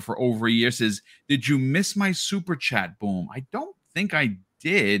channel member for over a year, says, did you miss my super chat? Boom. I don't think I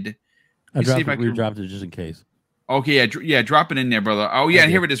did. We dropped it just in case. Okay, drop it in there, brother. Oh, yeah,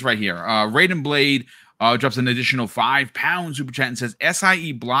 here it is right here. Raiden Blade drops an additional £5 super chat and says,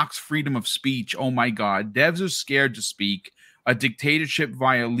 SIE blocks freedom of speech. Oh, my God. Devs are scared to speak. A dictatorship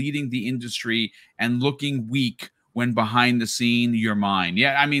via leading the industry and looking weak when behind the scene, you're mine.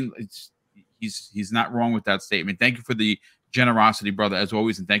 Yeah, I mean, he's not wrong with that statement. Thank you for the generosity, brother, as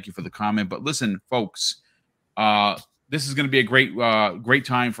always, and thank you for the comment. But listen, folks, this is going to be a great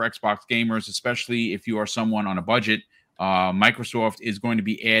time for Xbox gamers, especially if you are someone on a budget. Microsoft is going to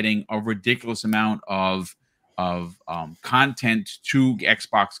be adding a ridiculous amount of content to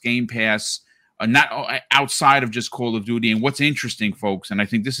Xbox Game Pass. Not outside of just Call of Duty. And what's interesting, folks, and I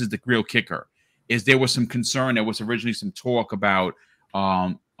think this is the real kicker, is there was some concern. There was originally some talk about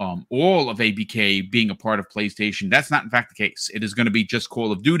all of ABK being a part of PlayStation. That's not, in fact, the case. It is going to be just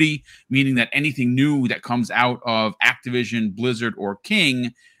Call of Duty, meaning that anything new that comes out of Activision, Blizzard, or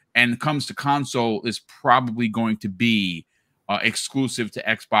King and comes to console is probably going to be exclusive to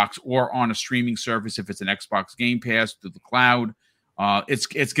Xbox or on a streaming service if it's an Xbox Game Pass through the cloud. It's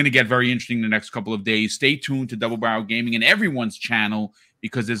going to get very interesting in the next couple of days. Stay tuned to Double Barrel Gaming and everyone's channel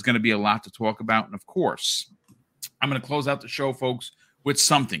because there's going to be a lot to talk about. And, of course, I'm going to close out the show, folks, with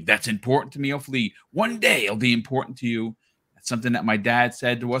something that's important to me. Hopefully, one day it'll be important to you. That's something that my dad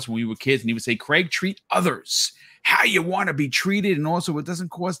said to us when we were kids. And he would say, Craig, treat others how you want to be treated. And also, it doesn't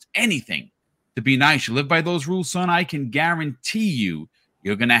cost anything to be nice. You live by those rules, son. I can guarantee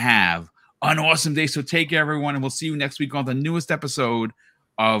you're going to have an awesome day. So take care, everyone, and we'll see you next week on the newest episode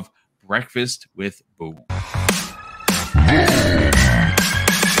of Breakfast with Boom.